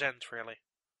present, really.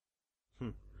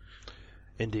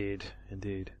 Indeed.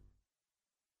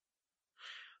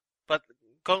 But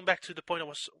going back to the point I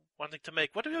was wanting to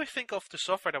make, what do you think of the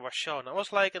software that was shown? I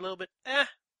was like a little bit,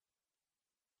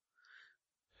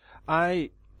 I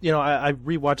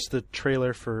rewatched the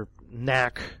trailer for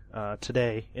Knack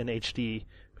today in HD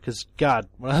because, God,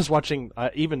 when I was watching, I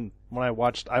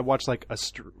watched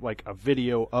like a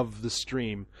video of the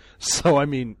stream. So I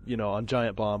mean, on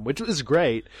Giant Bomb, which is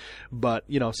great, but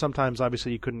sometimes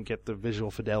obviously you couldn't get the visual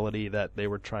fidelity that they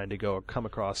were trying to come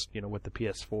across, with the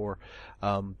PS4.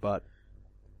 But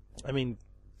I mean,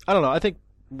 I don't know. I think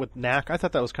with Knack, I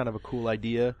thought that was kind of a cool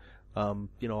idea.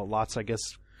 Lots, I guess.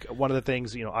 One of the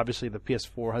things, obviously the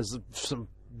PS4 has some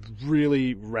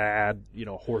really rad,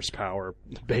 horsepower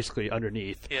basically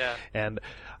underneath. Yeah. And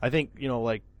I think,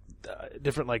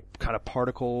 different kind of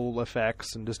particle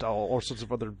effects and just all sorts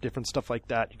of other different stuff like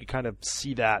that. You could kind of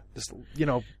see that, just,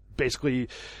 basically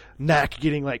Knack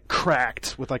getting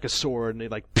cracked with a sword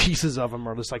and pieces of him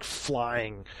are just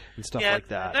flying and stuff like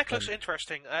that. Knack looks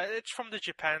interesting. It's from the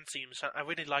Japan teams. I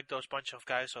really like those bunch of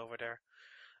guys over there.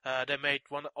 They made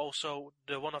one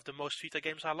of the most Vita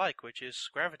games I like, which is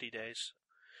Gravity Days.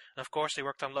 And of course, they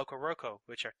worked on Loco Roco,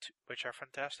 which are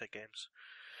fantastic games.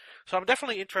 So I'm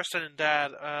definitely interested in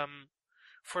that.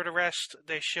 For the rest,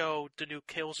 they showed the new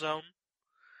Killzone,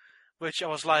 which I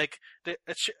was like, it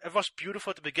was beautiful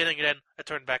at the beginning, and then it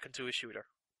turned back into a shooter.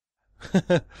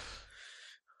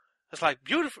 It's like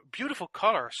beautiful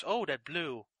colors. Oh, that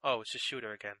blue. Oh, it's a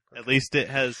shooter again. Okay. At least it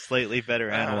has slightly better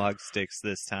analog sticks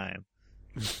this time.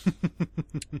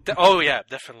 Oh yeah,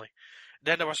 definitely.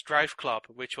 Then there was Drive Club,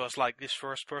 which was like this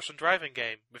first-person driving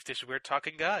game with this weird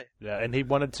talking guy. Yeah, and he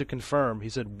wanted to confirm. He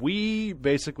said, "We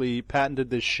basically patented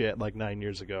this shit 9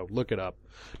 years ago. Look it up."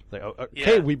 Like,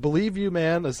 okay, we believe you,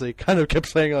 man. As they kind of kept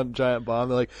saying on Giant Bomb,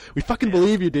 they're like, "We fucking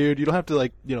believe you, dude. You don't have to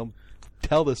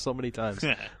tell this so many times."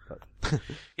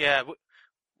 Yeah,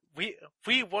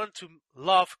 we want to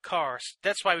love cars.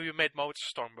 That's why we made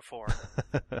Motorstorm before.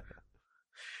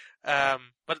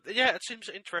 But yeah, it seems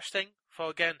interesting. So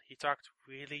again, he talked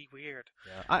really weird.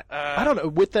 Yeah. I don't know.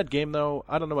 With that game though,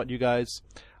 I don't know about you guys.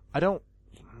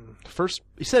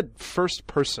 He said first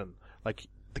person. Like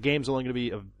the game's only going to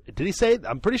be. Did he say?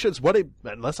 I'm pretty sure it's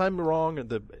unless I'm wrong.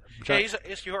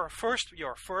 It's your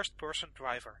first person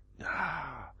driver.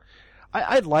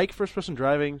 I like first person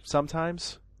driving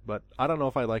sometimes, but I don't know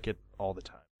if I like it all the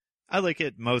time. I like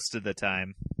it most of the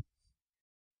time.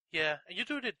 Yeah, and you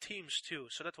do it in teams too,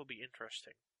 so that will be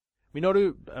interesting.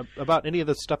 About any of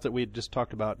the stuff that we just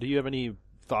talked about, do you have any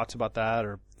thoughts about that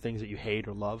or things that you hate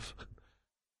or love?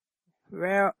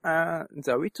 Well,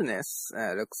 The Witness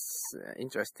looks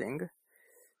interesting,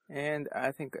 and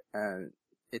I think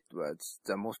it was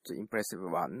the most impressive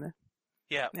one.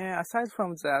 Yeah. Aside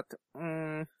from that,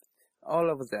 all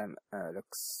of them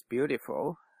looks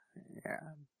beautiful.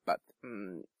 Yeah, but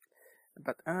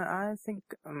I think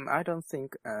I don't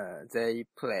think they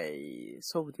play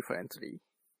so differently.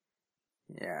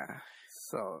 Yeah,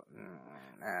 so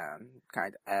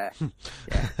kind of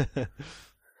yeah.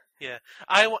 Yeah.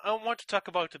 I want to talk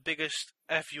about the biggest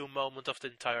FU moment of the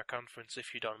entire conference,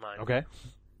 if you don't mind. Okay.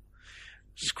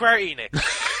 Square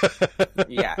Enix.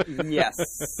 Yeah. Yes.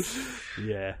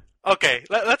 Yeah. Okay,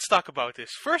 let's talk about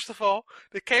this. First of all,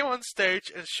 they came on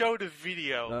stage and showed a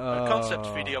video, a concept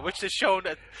video, which they shown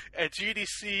at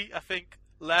GDC, I think,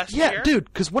 last year. Yeah, dude,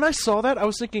 because when I saw that, I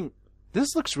was thinking,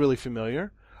 this looks really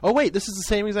familiar. Oh, wait, this is the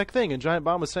same exact thing. And Giant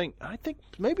Bomb was saying, I think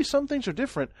maybe some things are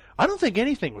different. I don't think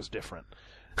anything was different.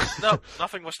 No,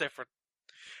 nothing was different.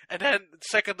 And then,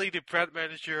 secondly, the brand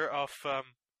manager of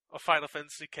Final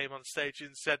Fantasy came on stage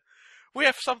and said, "We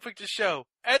have something to show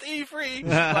at E3."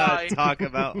 Bye. Talk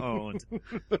about owned.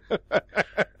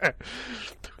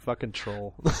 Fucking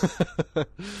troll.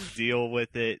 Deal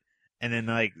with it, and then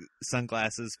like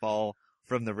sunglasses fall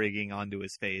from the rigging onto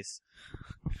his face.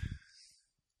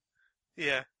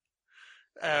 Yeah.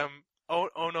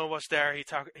 Ono was there.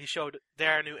 He showed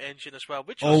their new engine as well,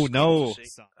 which was cool to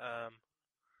see.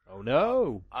 Oh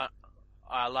no!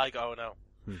 I like Ono,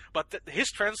 but his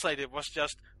translator was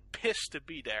just pissed to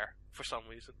be there for some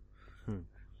reason.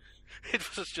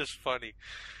 It was just funny.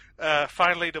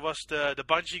 Finally, there was the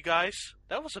Bungie guys.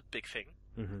 That was a big thing.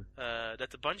 That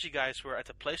the Bungie guys were at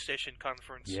the PlayStation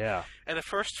conference. Yeah. And the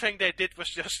first thing they did was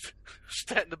just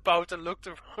stand about and looked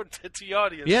around at the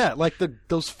audience. Yeah, like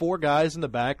those four guys in the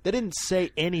back. They didn't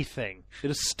say anything. They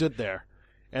just stood there,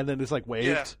 and then just like waved.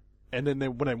 Yeah. And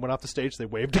then when I went off the stage, they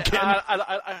waved again.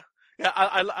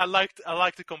 I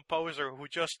liked the composer who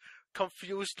just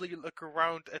confusedly looked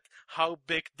around at how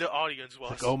big the audience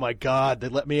was. Like, oh my god, they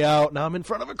let me out. Now I'm in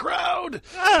front of a crowd.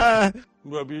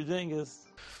 Rub your dingus.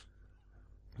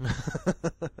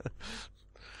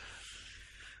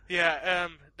 Yeah,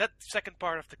 that second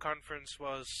part of the conference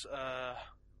was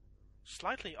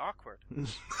slightly awkward.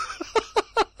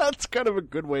 That's kind of a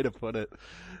good way to put it.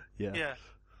 Yeah. Yeah.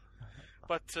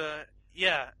 But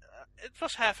it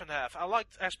was half and half. I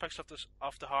liked aspects of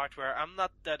the hardware. I'm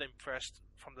not that impressed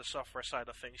from the software side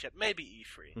of things yet. Maybe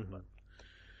E3,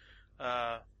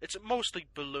 but it's mostly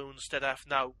balloons that have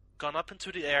now gone up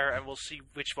into the air, and we'll see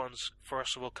which ones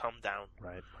first will come down.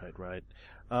 Right.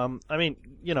 I mean,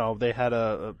 they had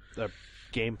a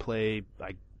gameplay.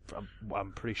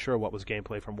 I'm pretty sure what was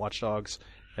gameplay from Watch Dogs,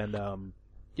 and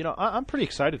I'm pretty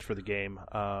excited for the game.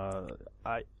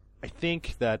 I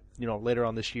think that, later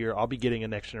on this year, I'll be getting a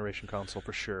next-generation console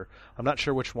for sure. I'm not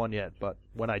sure which one yet, but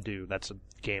when I do, that's a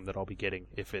game that I'll be getting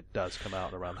if it does come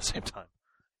out around the same time.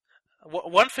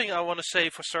 One thing I want to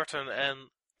say for certain, and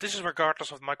this is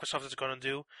regardless of what Microsoft is going to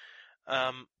do,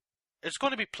 it's going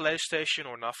to be PlayStation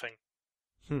or nothing.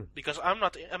 Because I'm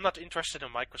not interested in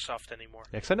Microsoft anymore.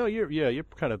 Yeah, 'cause I know you're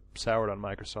kind of soured on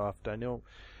Microsoft. I know.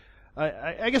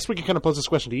 I guess we can kind of pose this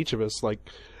question to each of us,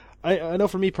 like. I know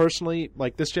for me personally,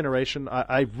 like this generation,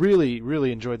 I really,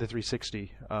 really enjoyed the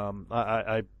 360.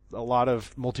 A lot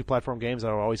of multi-platform games,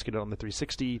 I'll always get it on the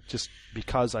 360 just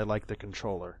because I like the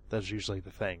controller. That's usually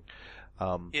the thing.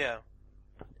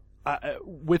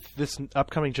 With this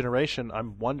upcoming generation,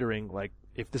 I'm wondering like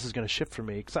if this is going to shift for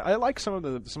me, because I like some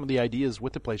of the ideas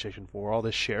with the PlayStation 4, all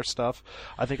this share stuff.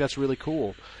 I think that's really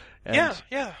cool. And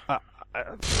yeah.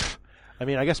 I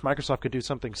mean, I guess Microsoft could do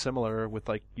something similar with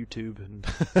like YouTube and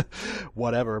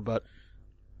whatever, but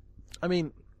I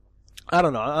mean, I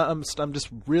don't know. I'm just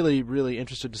really, really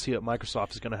interested to see what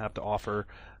Microsoft is going to have to offer.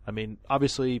 I mean,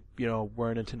 obviously,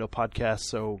 we're a Nintendo podcast,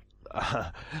 so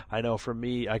I know for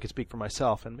me, I can speak for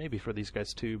myself and maybe for these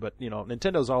guys too. But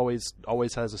Nintendo's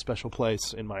always has a special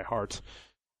place in my heart.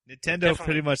 Nintendo Definitely.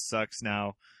 Pretty much sucks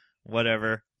now.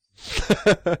 Whatever.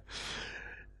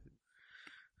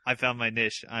 I found my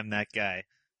niche. I'm that guy.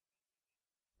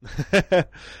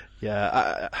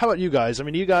 Yeah. How about you guys? I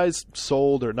mean, you guys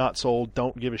sold or not sold,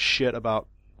 don't give a shit about,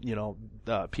 the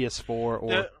PS4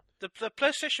 or... The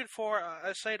PlayStation 4,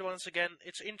 I say it once again,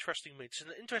 it's interesting. It's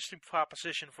an interesting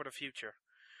proposition for the future.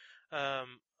 I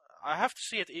have to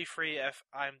see at E3 if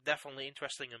I'm definitely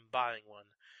interested in buying one.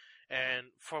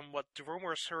 And from what the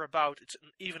rumors are about, it's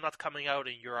even not coming out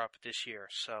in Europe this year,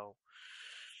 so...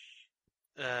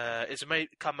 it may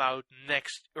come out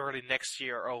early next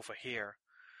year over here.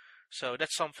 So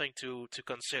that's something to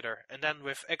consider. And then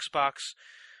with Xbox,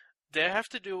 they have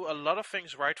to do a lot of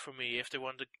things right for me if they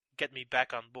want to get me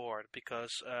back on board,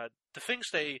 because the things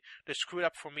they screwed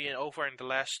up for me over in the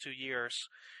last 2 years,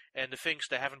 and the things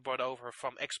they haven't brought over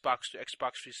from Xbox to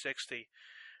Xbox 360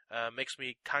 makes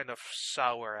me kind of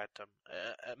sour at them.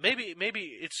 Maybe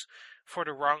it's for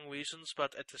the wrong reasons,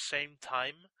 but at the same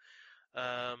time,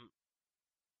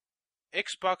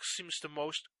 Xbox seems the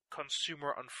most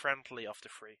consumer unfriendly of the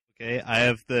three. Okay, I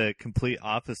have the complete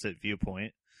opposite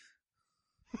viewpoint.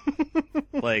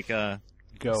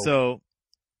 Go. So,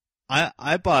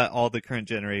 I bought all the current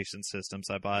generation systems.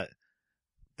 I bought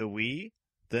the Wii,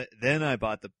 then I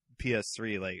bought the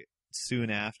PS3 like soon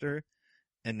after,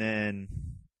 and then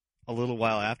a little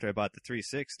while after I bought the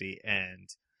 360, and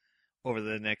over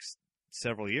the next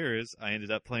several years, I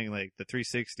ended up playing like the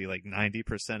 360 like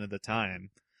 90% of the time.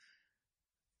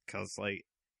 Cause like,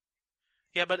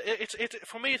 yeah, but it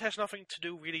for me it has nothing to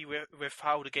do really with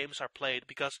how the games are played,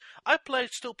 because I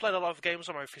still played a lot of games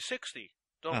on my 360.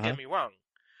 Don't get me wrong.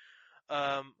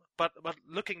 But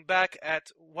looking back at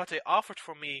what they offered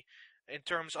for me in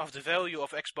terms of the value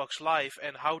of Xbox Live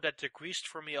and how that decreased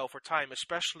for me over time,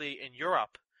 especially in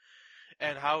Europe,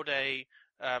 and how they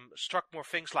struck more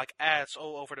things like ads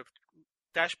all over the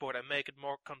dashboard and make it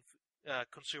more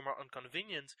consumer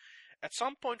inconvenient. At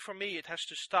some point for me it has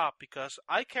to stop, because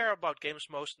I care about games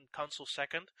most in console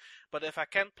second, but if I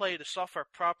can't play the software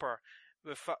proper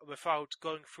without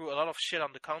going through a lot of shit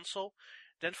on the console,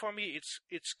 then for me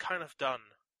it's kind of done.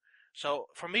 So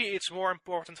for me it's more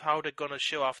important how they're gonna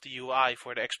show off the UI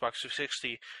for the Xbox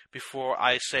 360 before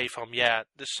I say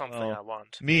this is something I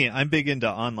want. Me, I'm big into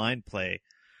online play,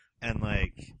 and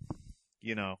like,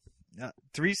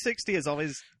 360 has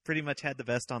always pretty much had the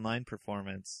best online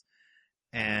performance.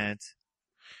 And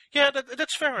yeah,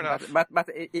 that's fair enough. But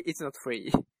it's not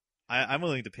free. I'm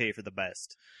willing to pay for the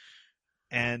best.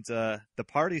 And the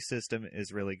party system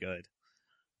is really good.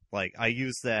 Like, I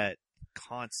use that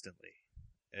constantly.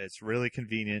 It's really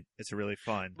convenient. It's really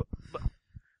fun.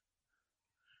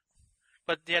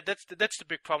 But yeah, that's the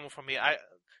big problem for me. I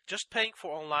just paying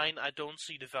for online. I don't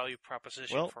see the value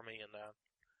proposition for me in that.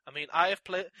 I mean, I have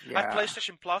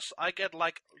PlayStation Plus. I get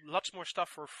like lots more stuff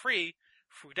for free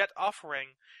through that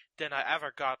offering than I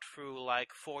ever got through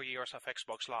like 4 years of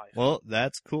Xbox Live. Well,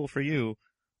 that's cool for you.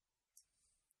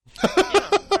 Yeah,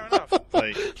 fair enough.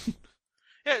 Like,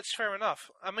 yeah, it's fair enough.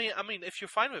 I mean, if you're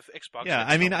fine with Xbox, yeah,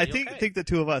 I think the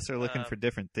two of us are looking for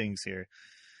different things here.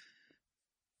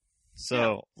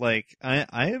 So, like, I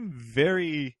am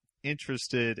very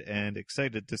interested and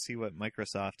excited to see what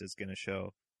Microsoft is going to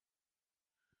show.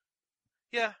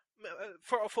 Yeah,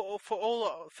 for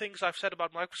all things I've said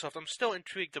about Microsoft, I'm still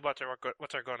intrigued about what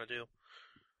they're going to do.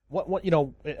 What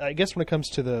I guess when it comes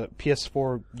to the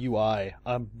PS4 UI,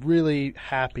 I'm really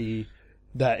happy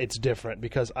that it's different,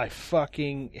 because I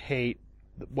fucking hate,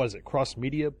 what is it, cross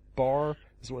media bar?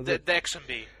 The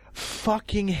XMB.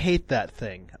 Fucking hate that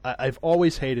thing. I've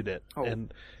always hated it,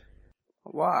 and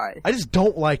why? I just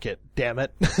don't like it. Damn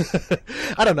it!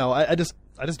 I don't know. I just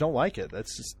don't like it.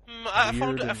 That's just. I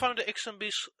found the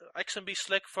XMB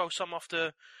slick for some of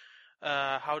the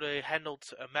how they handled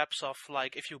maps of,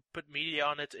 like, if you put media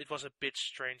on it. It was a bit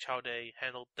strange how they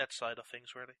handled that side of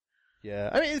things, really. Yeah,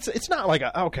 I mean it's not like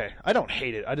okay. I don't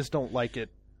hate it. I just don't like it.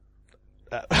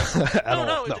 I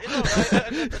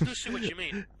do see what you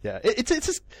mean. Yeah, it's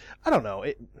just, I don't know.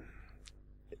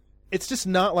 It's just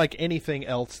not like anything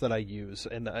else that I use,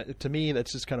 and to me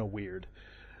that's just kind of weird.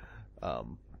 I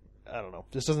don't know.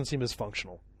 This doesn't seem as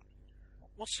functional.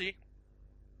 We'll see.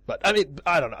 But I mean,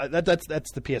 I don't know. That's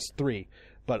the PS3.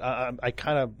 But I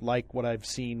kind of like what I've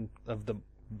seen of the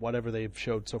whatever they've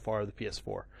showed so far of the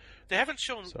PS4. They haven't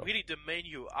shown really the main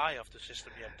UI of the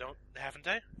system yet, haven't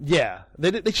they? Yeah,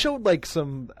 they showed like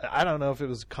some, I don't know if it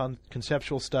was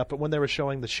conceptual stuff, but when they were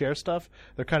showing the share stuff,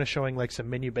 they're kind of showing like some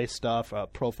menu based stuff,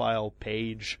 profile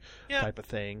page type of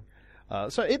thing.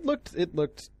 So it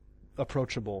looked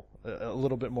approachable, a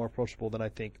little bit more approachable than I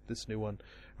think this new one,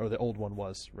 or the old one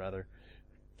was rather.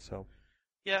 So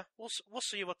yeah, we'll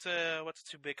see what the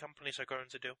two big companies are going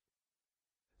to do.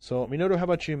 So Minoru, how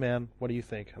about you, man? What do you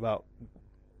think about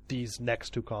these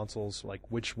next two consoles? Like,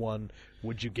 which one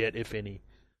would you get, if any?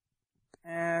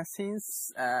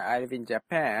 Since I live in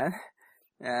Japan,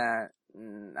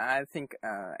 I think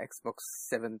Xbox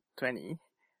 720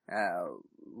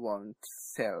 won't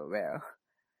sell well.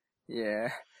 Yeah.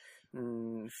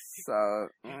 So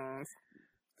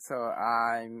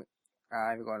I'm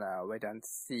gonna wait and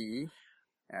see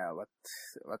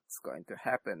what's going to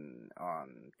happen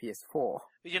on PS4.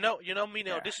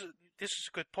 Mino, this this is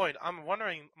a good point. I'm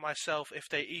wondering myself if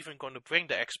they even going to bring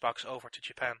the Xbox over to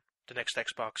Japan, the next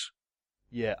Xbox.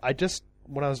 Yeah,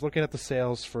 when I was looking at the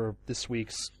sales for this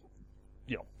week's,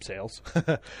 sales,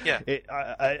 Yeah.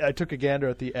 I took a gander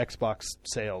at the Xbox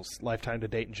sales lifetime to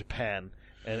date in Japan,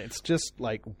 and it's just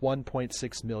like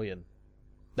 1.6 million.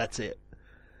 That's it.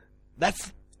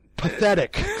 That's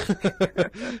pathetic.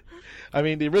 I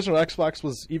mean, the original Xbox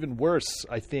was even worse,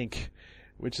 I think,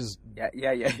 which is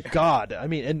Yeah. God. I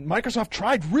mean, and Microsoft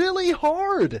tried really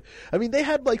hard. I mean, they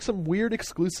had like some weird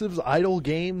exclusives, idle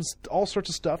games, all sorts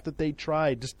of stuff that they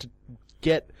tried just to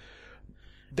get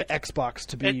the Xbox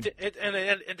to be. And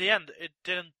in the end, it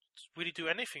didn't really do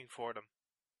anything for them.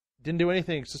 Didn't do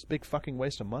anything. It's just a big fucking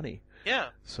waste of money. Yeah.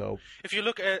 So if you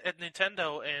look at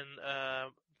Nintendo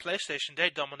and PlayStation, they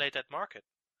dominate that market.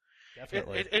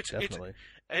 Definitely.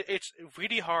 It's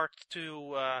really hard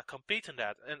to compete in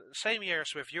that. And same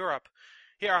years with Europe.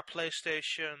 Here are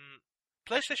PlayStation.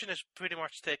 PlayStation is pretty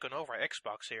much taken over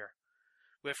Xbox here,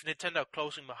 with Nintendo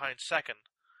closing behind second.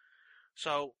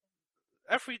 So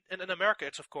in America,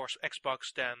 it's of course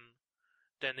Xbox, then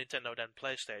Nintendo, then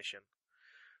PlayStation.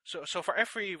 So for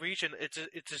every region, it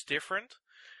is different,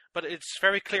 but it's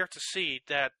very clear to see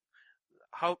that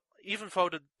how even though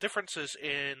the differences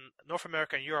in North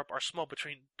America and Europe are small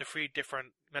between the three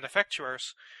different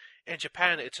manufacturers, in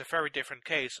Japan it's a very different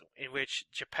case in which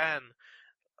Japan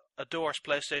adores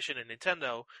PlayStation and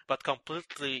Nintendo, but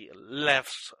completely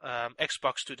left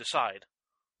Xbox to the side.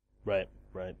 Right.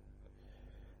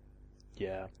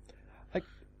 Yeah.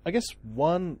 I guess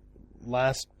one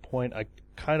last point I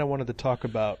kind of wanted to talk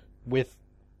about with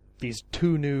these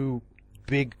two new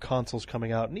big consoles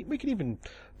coming out, and we can even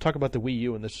talk about the Wii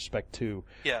U in this respect too.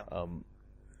 Yeah.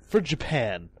 For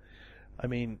Japan, I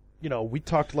mean, we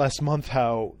talked last month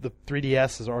how the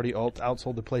 3DS has already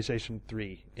outsold the PlayStation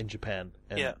 3 in Japan.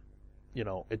 And, yeah.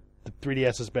 The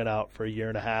 3DS has been out for a year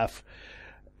and a half,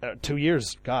 2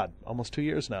 years. God, almost 2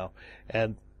 years now.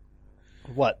 And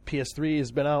PS3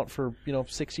 has been out for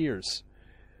 6 years.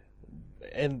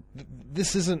 And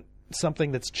this isn't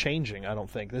something that's changing. I don't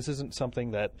think this isn't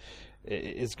something that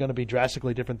is going to be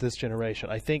drastically different this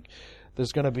generation. I think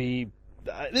there's going to be.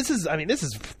 This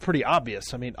is pretty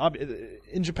obvious. I mean,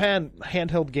 in Japan,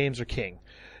 handheld games are king.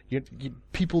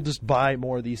 People just buy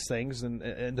more of these things,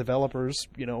 and developers,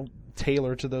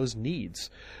 tailor to those needs.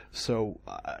 So,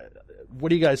 what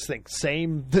do you guys think?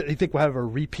 Same? Do you think we'll have a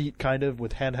repeat kind of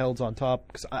with handhelds on top?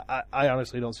 Because I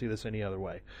honestly don't see this any other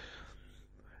way.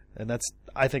 And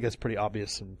I think that's pretty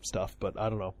obvious and stuff. But I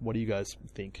don't know. What do you guys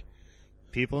think?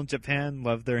 People in Japan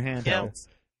love their handhelds.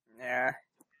 Yeah.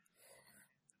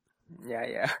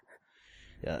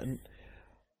 Yeah.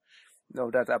 No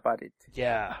doubt about it.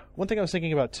 Yeah. One thing I was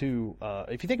thinking about too,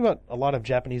 if you think about a lot of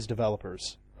Japanese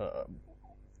developers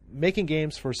making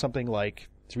games for something like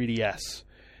 3DS,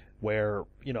 where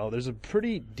there's a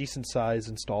pretty decent size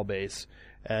install base,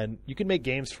 and you can make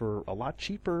games for a lot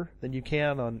cheaper than you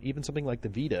can on even something like the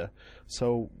Vita.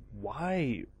 So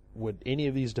why would any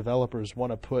of these developers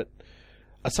want to put,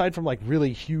 aside from like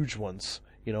really huge ones,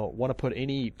 want to put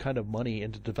any kind of money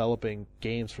into developing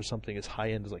games for something as high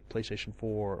end as like PlayStation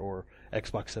 4 or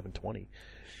Xbox 720?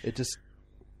 It just,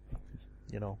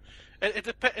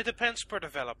 It depends per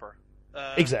developer.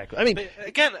 Exactly. I mean,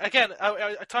 again,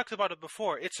 I talked about it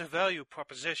before. It's a value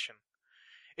proposition.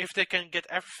 If they can get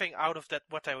everything out of that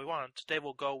what they want, they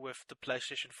will go with the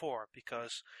PlayStation 4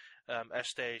 because, as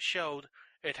they showed,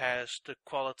 it has the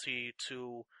quality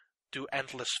to do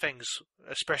endless things,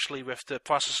 especially with the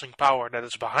processing power that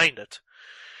is behind it.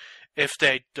 If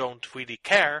they don't really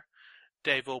care,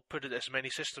 they will put it as many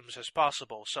systems as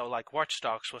possible. So, like Watch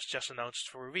Dogs was just announced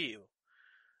for Wii U.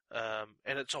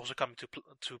 And it's also coming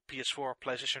to PS4,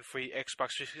 PlayStation 3,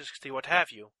 Xbox 360, what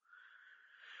have you.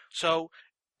 So,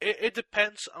 it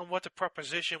depends on what the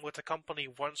proposition, what the company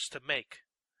wants to make.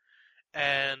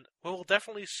 And we will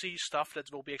definitely see stuff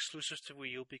that will be exclusive to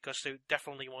Wii U because they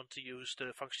definitely want to use the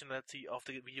functionality of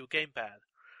the Wii U gamepad.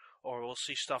 Or we'll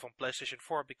see stuff on PlayStation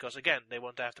 4 because, again, they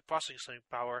want to have the processing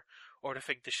power or they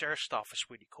think the share stuff is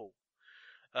really cool.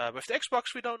 With the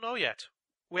Xbox, we don't know yet.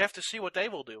 We have to see what they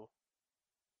will do.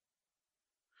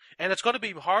 And it's going to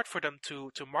be hard for them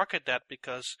to market that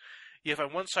because you have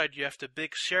on one side you have the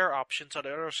big share options, on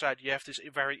the other side you have this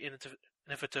very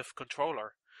innovative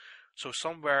controller. So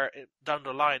somewhere down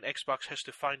the line, Xbox has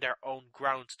to find their own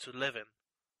ground to live in.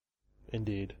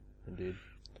 Indeed.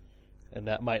 And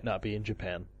that might not be in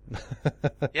Japan.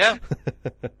 Yeah.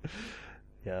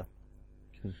 Yeah.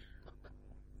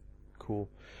 Cool.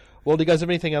 Well, do you guys have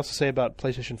anything else to say about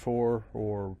PlayStation 4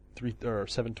 or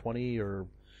 720 or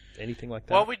anything like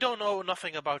that? Well, we don't know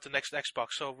nothing about the next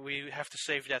Xbox, so we have to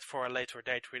save that for a later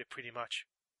date, pretty much.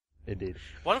 Indeed.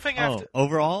 One thing I have to...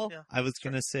 overall, Yeah. I was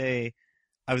going to say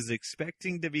I was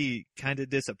expecting to be kind of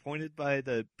disappointed by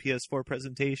the PS4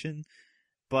 presentation,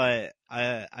 but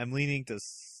I'm leaning to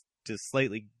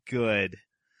slightly good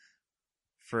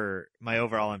for my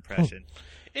overall impression.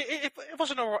 It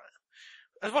was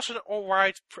an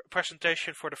alright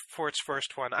presentation for its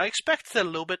first one. I expected a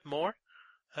little bit more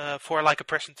for like a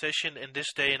presentation in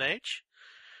this day and age,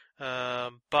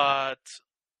 but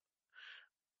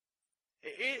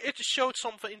it showed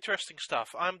some interesting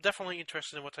stuff. I'm definitely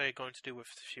interested in what they're going to do with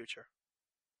the future.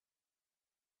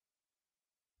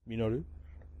 Minoru?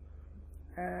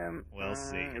 We'll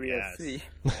see. We'll Yes. see.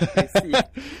 We'll see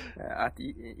at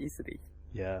E3.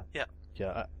 Yeah.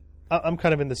 Yeah. I'm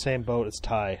kind of in the same boat as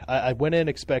Ty. I went in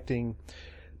expecting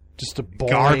just a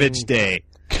boring... Garbage day.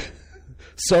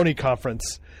 Sony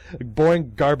conference.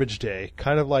 Boring garbage day.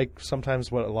 Kind of like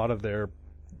sometimes what a lot of their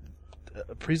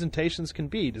presentations can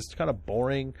be. Just kind of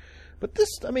boring. But this,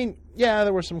 I mean, yeah,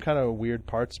 there were some kind of weird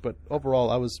parts, but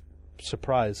overall I was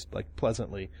surprised, like,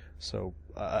 pleasantly. So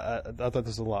I thought this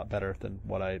was a lot better than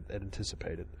what I had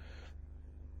anticipated.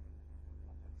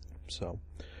 So...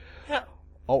 Yeah.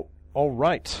 Oh, all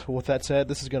right. Well, with that said,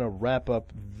 this is going to wrap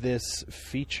up this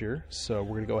feature, so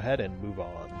we're going to go ahead and move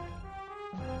on.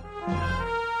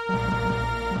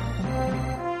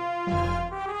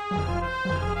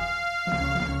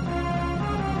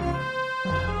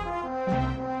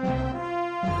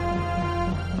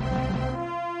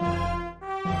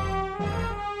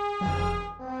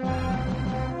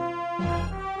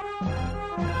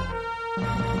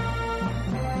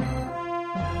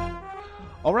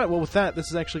 All right, well, with that, this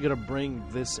is actually going to bring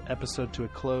this episode to a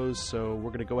close, so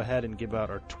we're going to go ahead and give out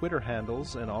our Twitter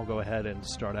handles, and I'll go ahead and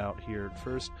start out here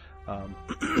first.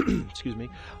 Excuse me.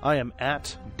 I am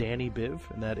at Danny Biv,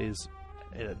 and that is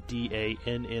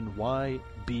DANNY,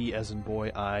 B as in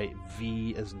boy, I,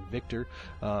 V as in Victor.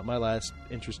 My last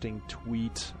interesting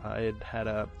tweet, I had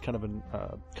a kind of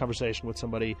a conversation with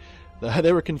somebody.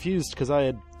 They were confused because I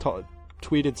had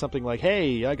tweeted something like,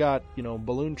 "Hey, I got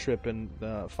Balloon Trip and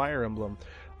Fire Emblem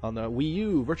on the Wii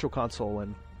U Virtual Console,"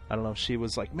 and I don't know. She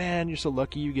was like, "Man, you're so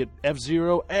lucky. You get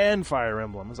F-Zero and Fire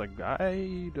Emblem." I was like,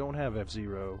 "I don't have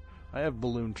F-Zero. I have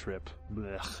Balloon Trip."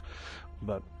 Blech.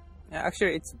 But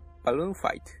Actually, it's Balloon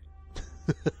Fight.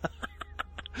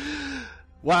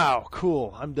 wow,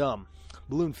 cool. I'm dumb.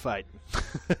 Balloon Fight.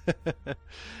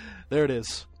 There it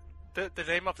is. The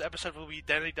name of the episode will be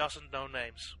Danny Doesn't Know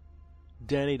Names.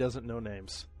 Danny doesn't know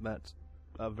names. That's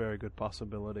a very good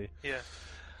possibility. Yeah.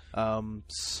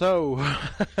 So,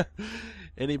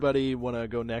 anybody want to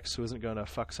go next who isn't going to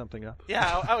fuck something up?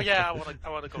 Yeah. I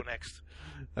want to go next.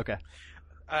 Okay.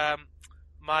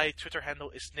 My Twitter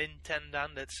handle is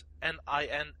Nintendan. That's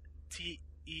NINTENDAAN.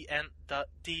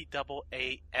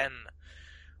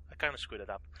 I kind of screwed it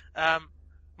up.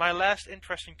 My last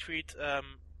interesting tweet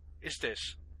is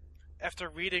this. After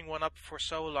reading one up for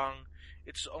so long,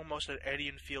 it's almost an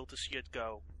alien feel to see it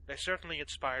go. They certainly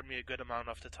inspired me a good amount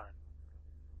of the time.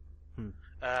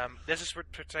 This is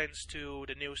what pertains to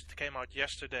the news that came out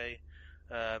yesterday,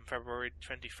 February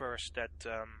 21st, that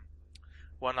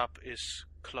One Up is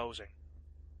closing.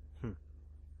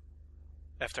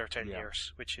 After 10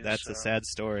 years, which is... That's a sad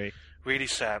story. Really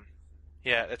sad.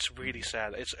 Yeah, it's really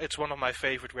sad. It's one of my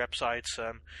favorite websites.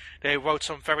 They wrote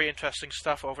some very interesting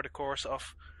stuff over the course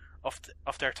of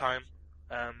their time.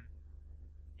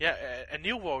 And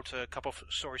Neil wrote a couple of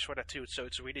stories for that too, so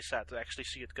it's really sad to actually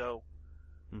see it go.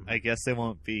 I guess they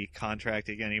won't be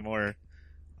contracting any more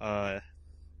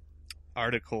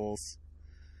articles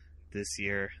this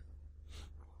year.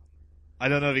 I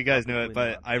don't know if you guys know it,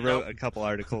 but I wrote a couple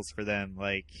articles for them,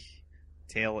 like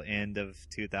tail end of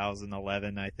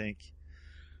 2011, I think.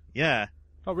 Yeah.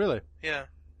 Oh, really? Yeah.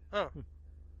 Oh.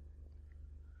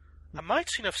 I might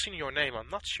have seen your name.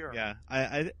 I'm not sure. Yeah,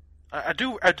 I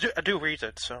do read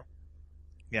it. So.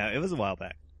 Yeah, it was a while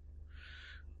back.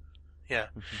 Yeah,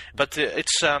 but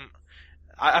it's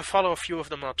I follow a few of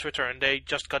them on Twitter, and they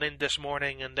just got in this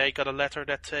morning, and they got a letter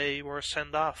that they were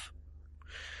sent off.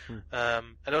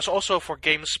 And it was also for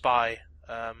GameSpy,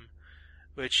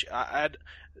 which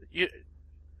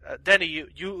Danny,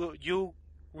 you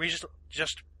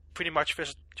just pretty much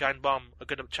visit Giant Bomb a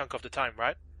good chunk of the time,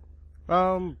 right?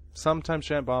 Sometimes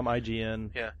Giant Bomb,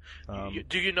 IGN. Yeah.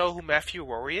 Do you know who Matthew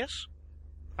Rory is?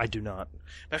 I do not.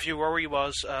 Matthew Rory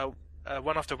was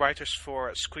one of the writers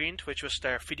for Screened, which was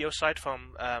their video site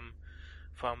from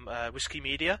Whiskey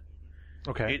Media.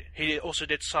 Okay. He also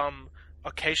did some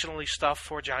occasionally stuff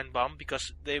for Giant Bomb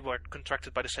because they were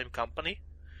contracted by the same company.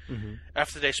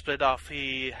 After they split off,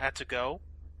 he had to go.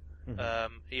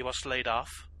 He was laid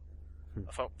off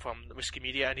from Whiskey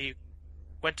Media, and he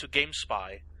went to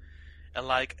GameSpy. And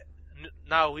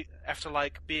now, after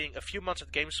being a few months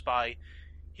at GameSpy,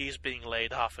 he's being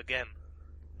laid off again.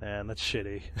 Man, that's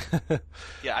shitty.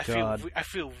 Yeah, I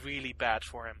feel really bad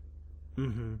for him.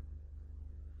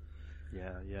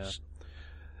 Yeah.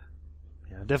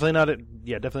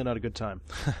 Definitely not a good time.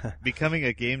 Becoming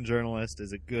a game journalist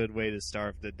is a good way to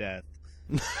starve to death.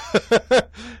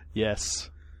 Yes.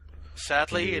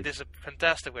 Sadly, it is a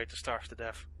fantastic way to starve to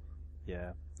death.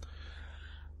 Yeah.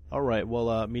 All right. Well,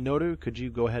 Minoru, could you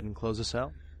go ahead and close us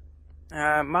out?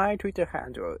 My Twitter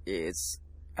handle is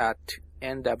at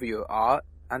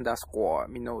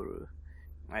NWR_Minoru.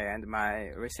 And my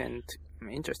recent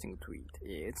interesting tweet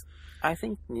is, I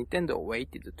think Nintendo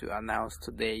waited to announce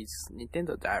today's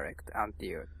Nintendo Direct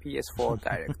until PS4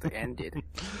 Direct ended.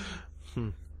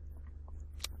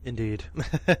 Indeed.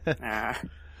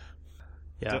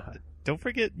 Yeah. Don't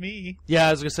forget me. Yeah,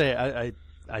 I was gonna say I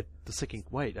was thinking.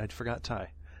 Wait, I forgot Ty.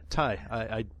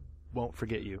 I won't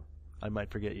forget you. I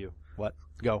might forget you. What?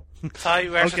 Go. Ty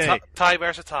wears a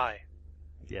tie.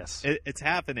 Yes. It's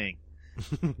happening.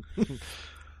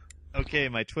 Okay,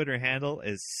 my Twitter handle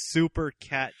is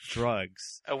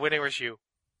SuperCatDrugs. A winner is you.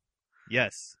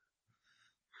 Yes.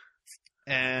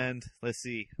 And let's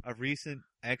see, a recent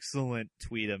excellent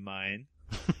tweet of mine.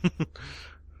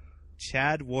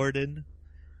 Chad Warden,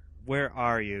 where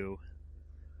are you?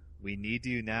 We need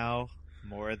you now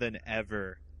more than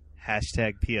ever.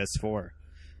 Hashtag PS4.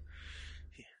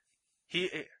 He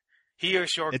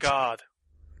is your god.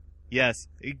 Yes.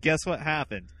 Guess what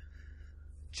happened?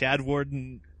 Chad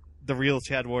Warden, the real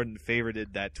Chad Warden,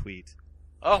 favorited that tweet.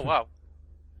 Oh, wow.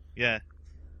 Yeah.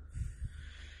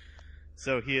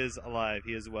 So he is alive.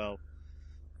 He is well.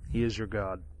 He is your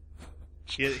god.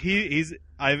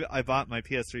 I bought my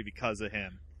PS3 because of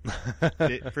him.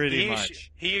 Pretty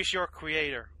much. He is your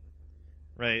creator.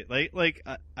 Right.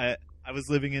 I was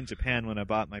living in Japan when I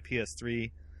bought my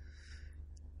PS3.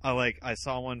 I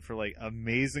saw one for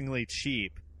amazingly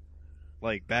cheap.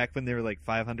 Back when they were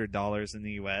 $500 in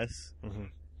the US. Mm-hmm.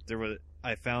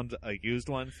 I found a used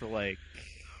one for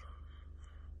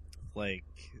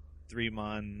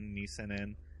 3-mon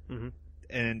Nissan. Mm-hmm.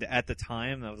 And at the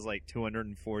time that was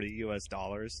 $240 US.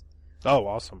 Oh,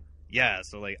 awesome. Yeah,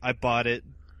 so I bought it.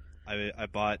 I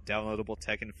bought downloadable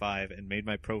Tekken 5 and made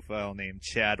my profile name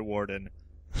Chad Warden.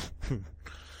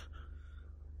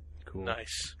 Cool.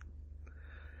 Nice.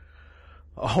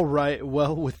 All right.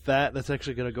 Well, with that, that's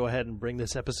actually going to go ahead and bring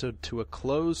this episode to a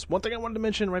close. One thing I wanted to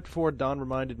mention right before Don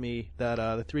reminded me that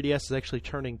the 3DS is actually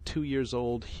turning 2 years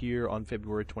old here on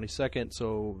February 22nd,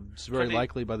 so it's very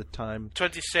likely by the time...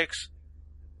 26.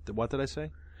 What did I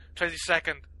say?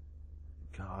 22nd.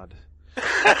 God.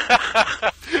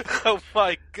 Oh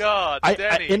my God,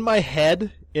 Danny. In my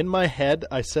head,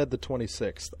 I said the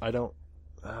 26th. I don't...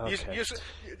 Okay.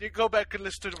 You go back and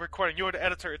listen to the recording. You're the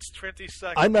editor. It's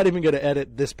 22nd. I'm not even going to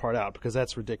edit this part out because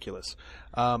that's ridiculous.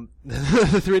 The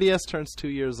 3DS turns 2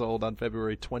 years old on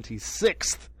February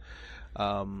 26th.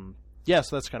 So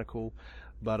that's kind of cool.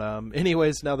 But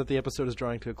anyways, now that the episode is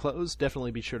drawing to a close, definitely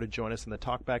be sure to join us in the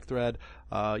talkback thread.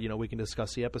 We can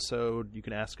discuss the episode. You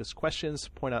can ask us questions,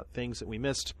 point out things that we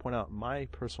missed, point out my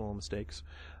personal mistakes.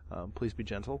 Please be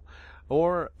gentle.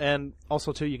 And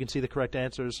also, too, you can see the correct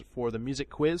answers for the music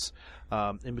quiz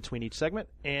in between each segment,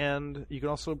 and you can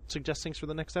also suggest things for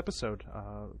the next episode.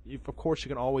 Of course, you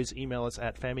can always email us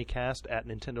at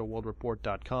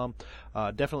famicast@nintendoworldreport.com.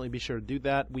 Definitely be sure to do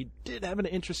that. We did have an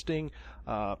interesting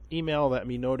email that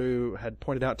Minoru had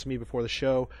pointed out to me before the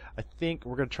show. I think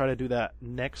we're going to try to do that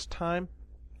next time.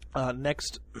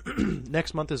 Next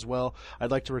month as well, I'd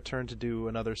like to return to do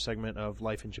another segment of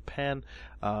Life in Japan.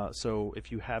 So if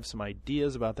you have some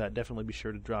ideas about that, definitely be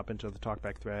sure to drop into the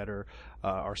talkback thread or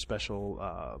our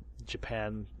special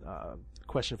Japan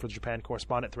question for the Japan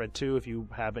correspondent thread too. If you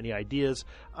have any ideas,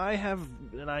 I have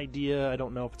an idea. I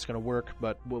don't know if it's going to work,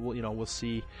 but we'll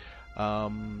see.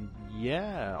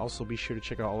 Also be sure to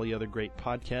check out all the other great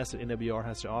podcasts that NWR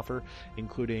has to offer,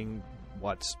 including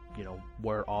what's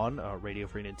we're on Radio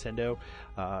Free Nintendo,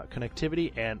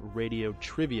 Connectivity, and Radio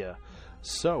Trivia.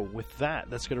 So with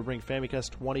that's going to bring Famicast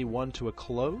 21 to a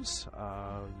close.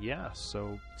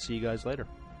 So see you guys later.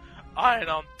 And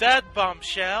on that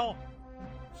bombshell,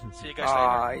 see you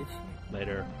guys later.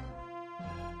 Later.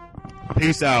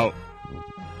 Peace out.